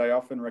practice that I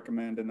often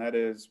recommend, and that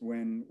is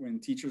when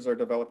teachers are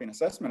developing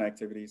assessment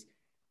activities,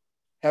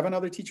 have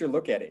another teacher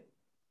look at it.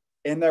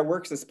 And that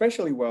works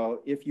especially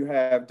well if you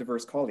have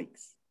diverse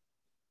colleagues.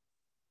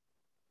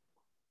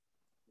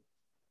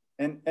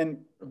 And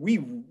we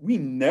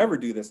never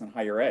do this in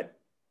higher ed.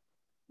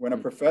 When a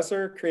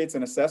professor creates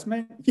an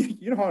assessment,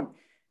 you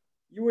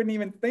wouldn't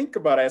even think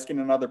about asking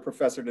another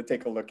professor to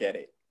take a look at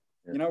it.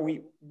 You know,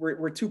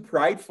 we're too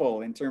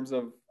prideful in terms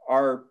of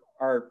our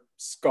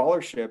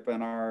scholarship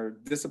and our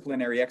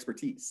disciplinary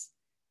expertise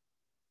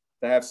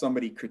to have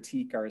somebody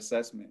critique our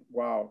assessment.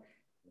 Wow,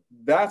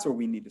 that's what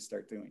we need to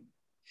start doing.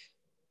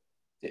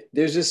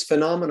 There's this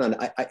phenomenon,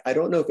 I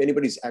don't know if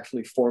anybody's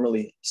actually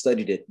formally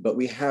studied it, but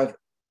we have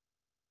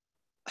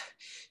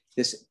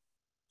this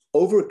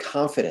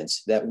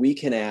overconfidence that we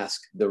can ask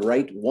the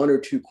right one or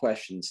two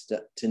questions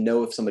to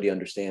know if somebody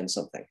understands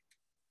something.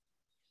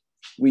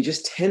 We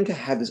just tend to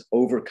have this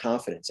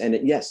overconfidence.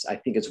 And yes, I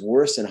think it's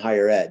worse in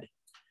higher ed,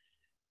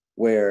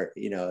 where,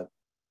 you know,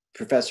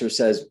 professor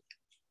says,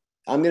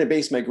 I'm going to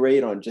base my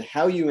grade on just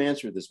how you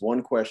answer this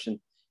one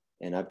question,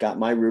 and I've got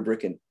my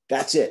rubric, and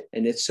that's it.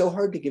 And it's so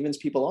hard to convince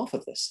people off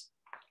of this.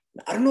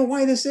 I don't know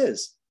why this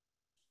is,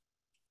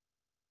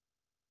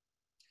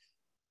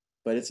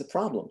 but it's a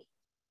problem.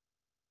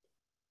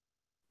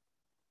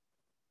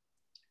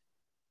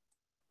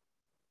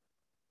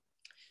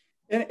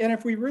 And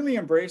if we really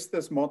embrace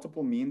this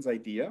multiple means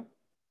idea,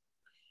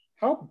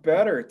 how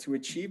better to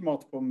achieve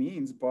multiple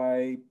means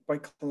by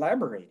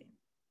collaborating,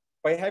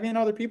 by having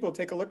other people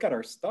take a look at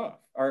our stuff,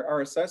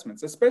 our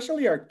assessments,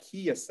 especially our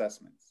key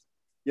assessments,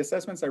 the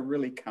assessments that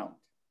really count.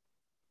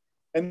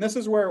 And this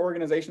is where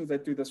organizations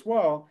that do this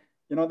well,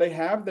 you know, they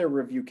have their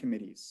review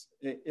committees.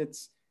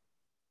 It's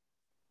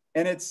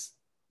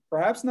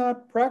perhaps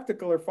not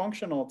practical or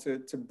functional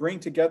to bring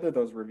together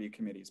those review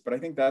committees. But I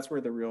think that's where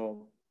the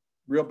real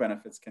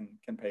benefits can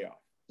pay off.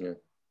 Yeah.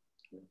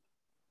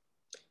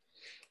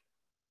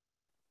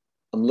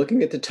 I'm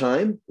looking at the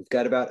time. We've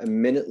got about a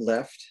minute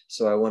left,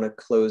 so I want to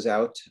close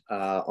out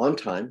on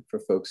time for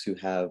folks who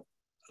have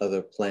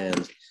other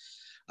plans.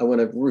 I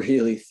want to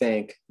really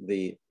thank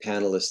the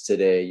panelists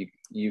today.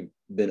 You've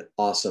been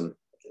awesome.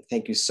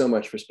 Thank you so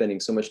much for spending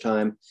so much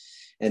time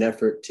and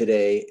effort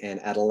today, and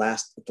at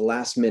the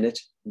last minute,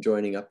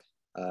 joining up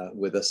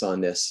with us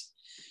on this.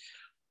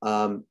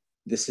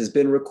 This has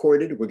been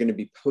recorded. We're going to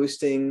be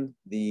posting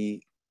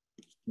the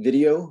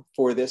video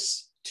for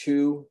this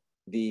to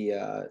the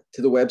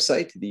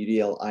website, the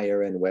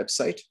UDL-IRN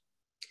website.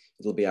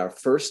 It'll be our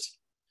first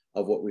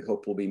of what we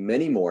hope will be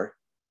many more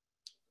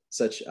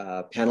such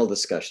panel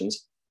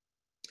discussions.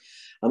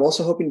 I'm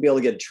also hoping to be able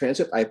to get a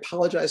transcript. I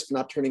apologize for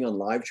not turning on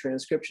live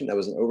transcription. That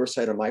was an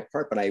oversight on my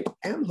part, but I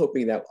am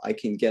hoping that I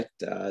can get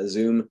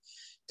Zoom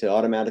to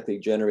automatically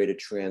generate a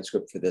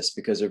transcript for this,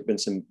 because there have been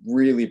some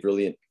really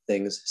brilliant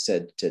things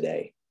said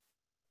today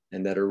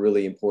and that are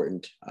really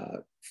important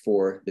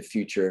for the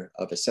future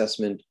of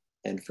assessment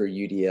and for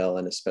UDL,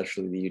 and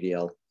especially the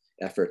UDL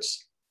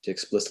efforts to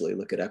explicitly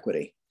look at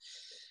equity.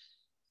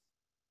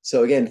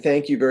 So again,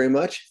 thank you very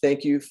much.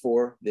 Thank you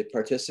for the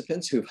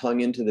participants who've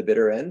hung into the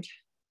bitter end.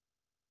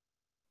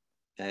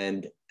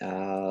 And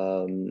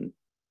we're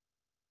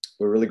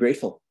really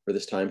grateful for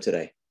this time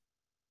today.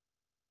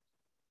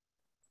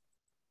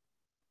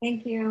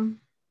 Thank you.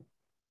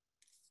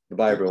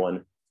 Goodbye,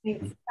 everyone.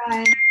 Thanks.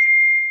 Bye.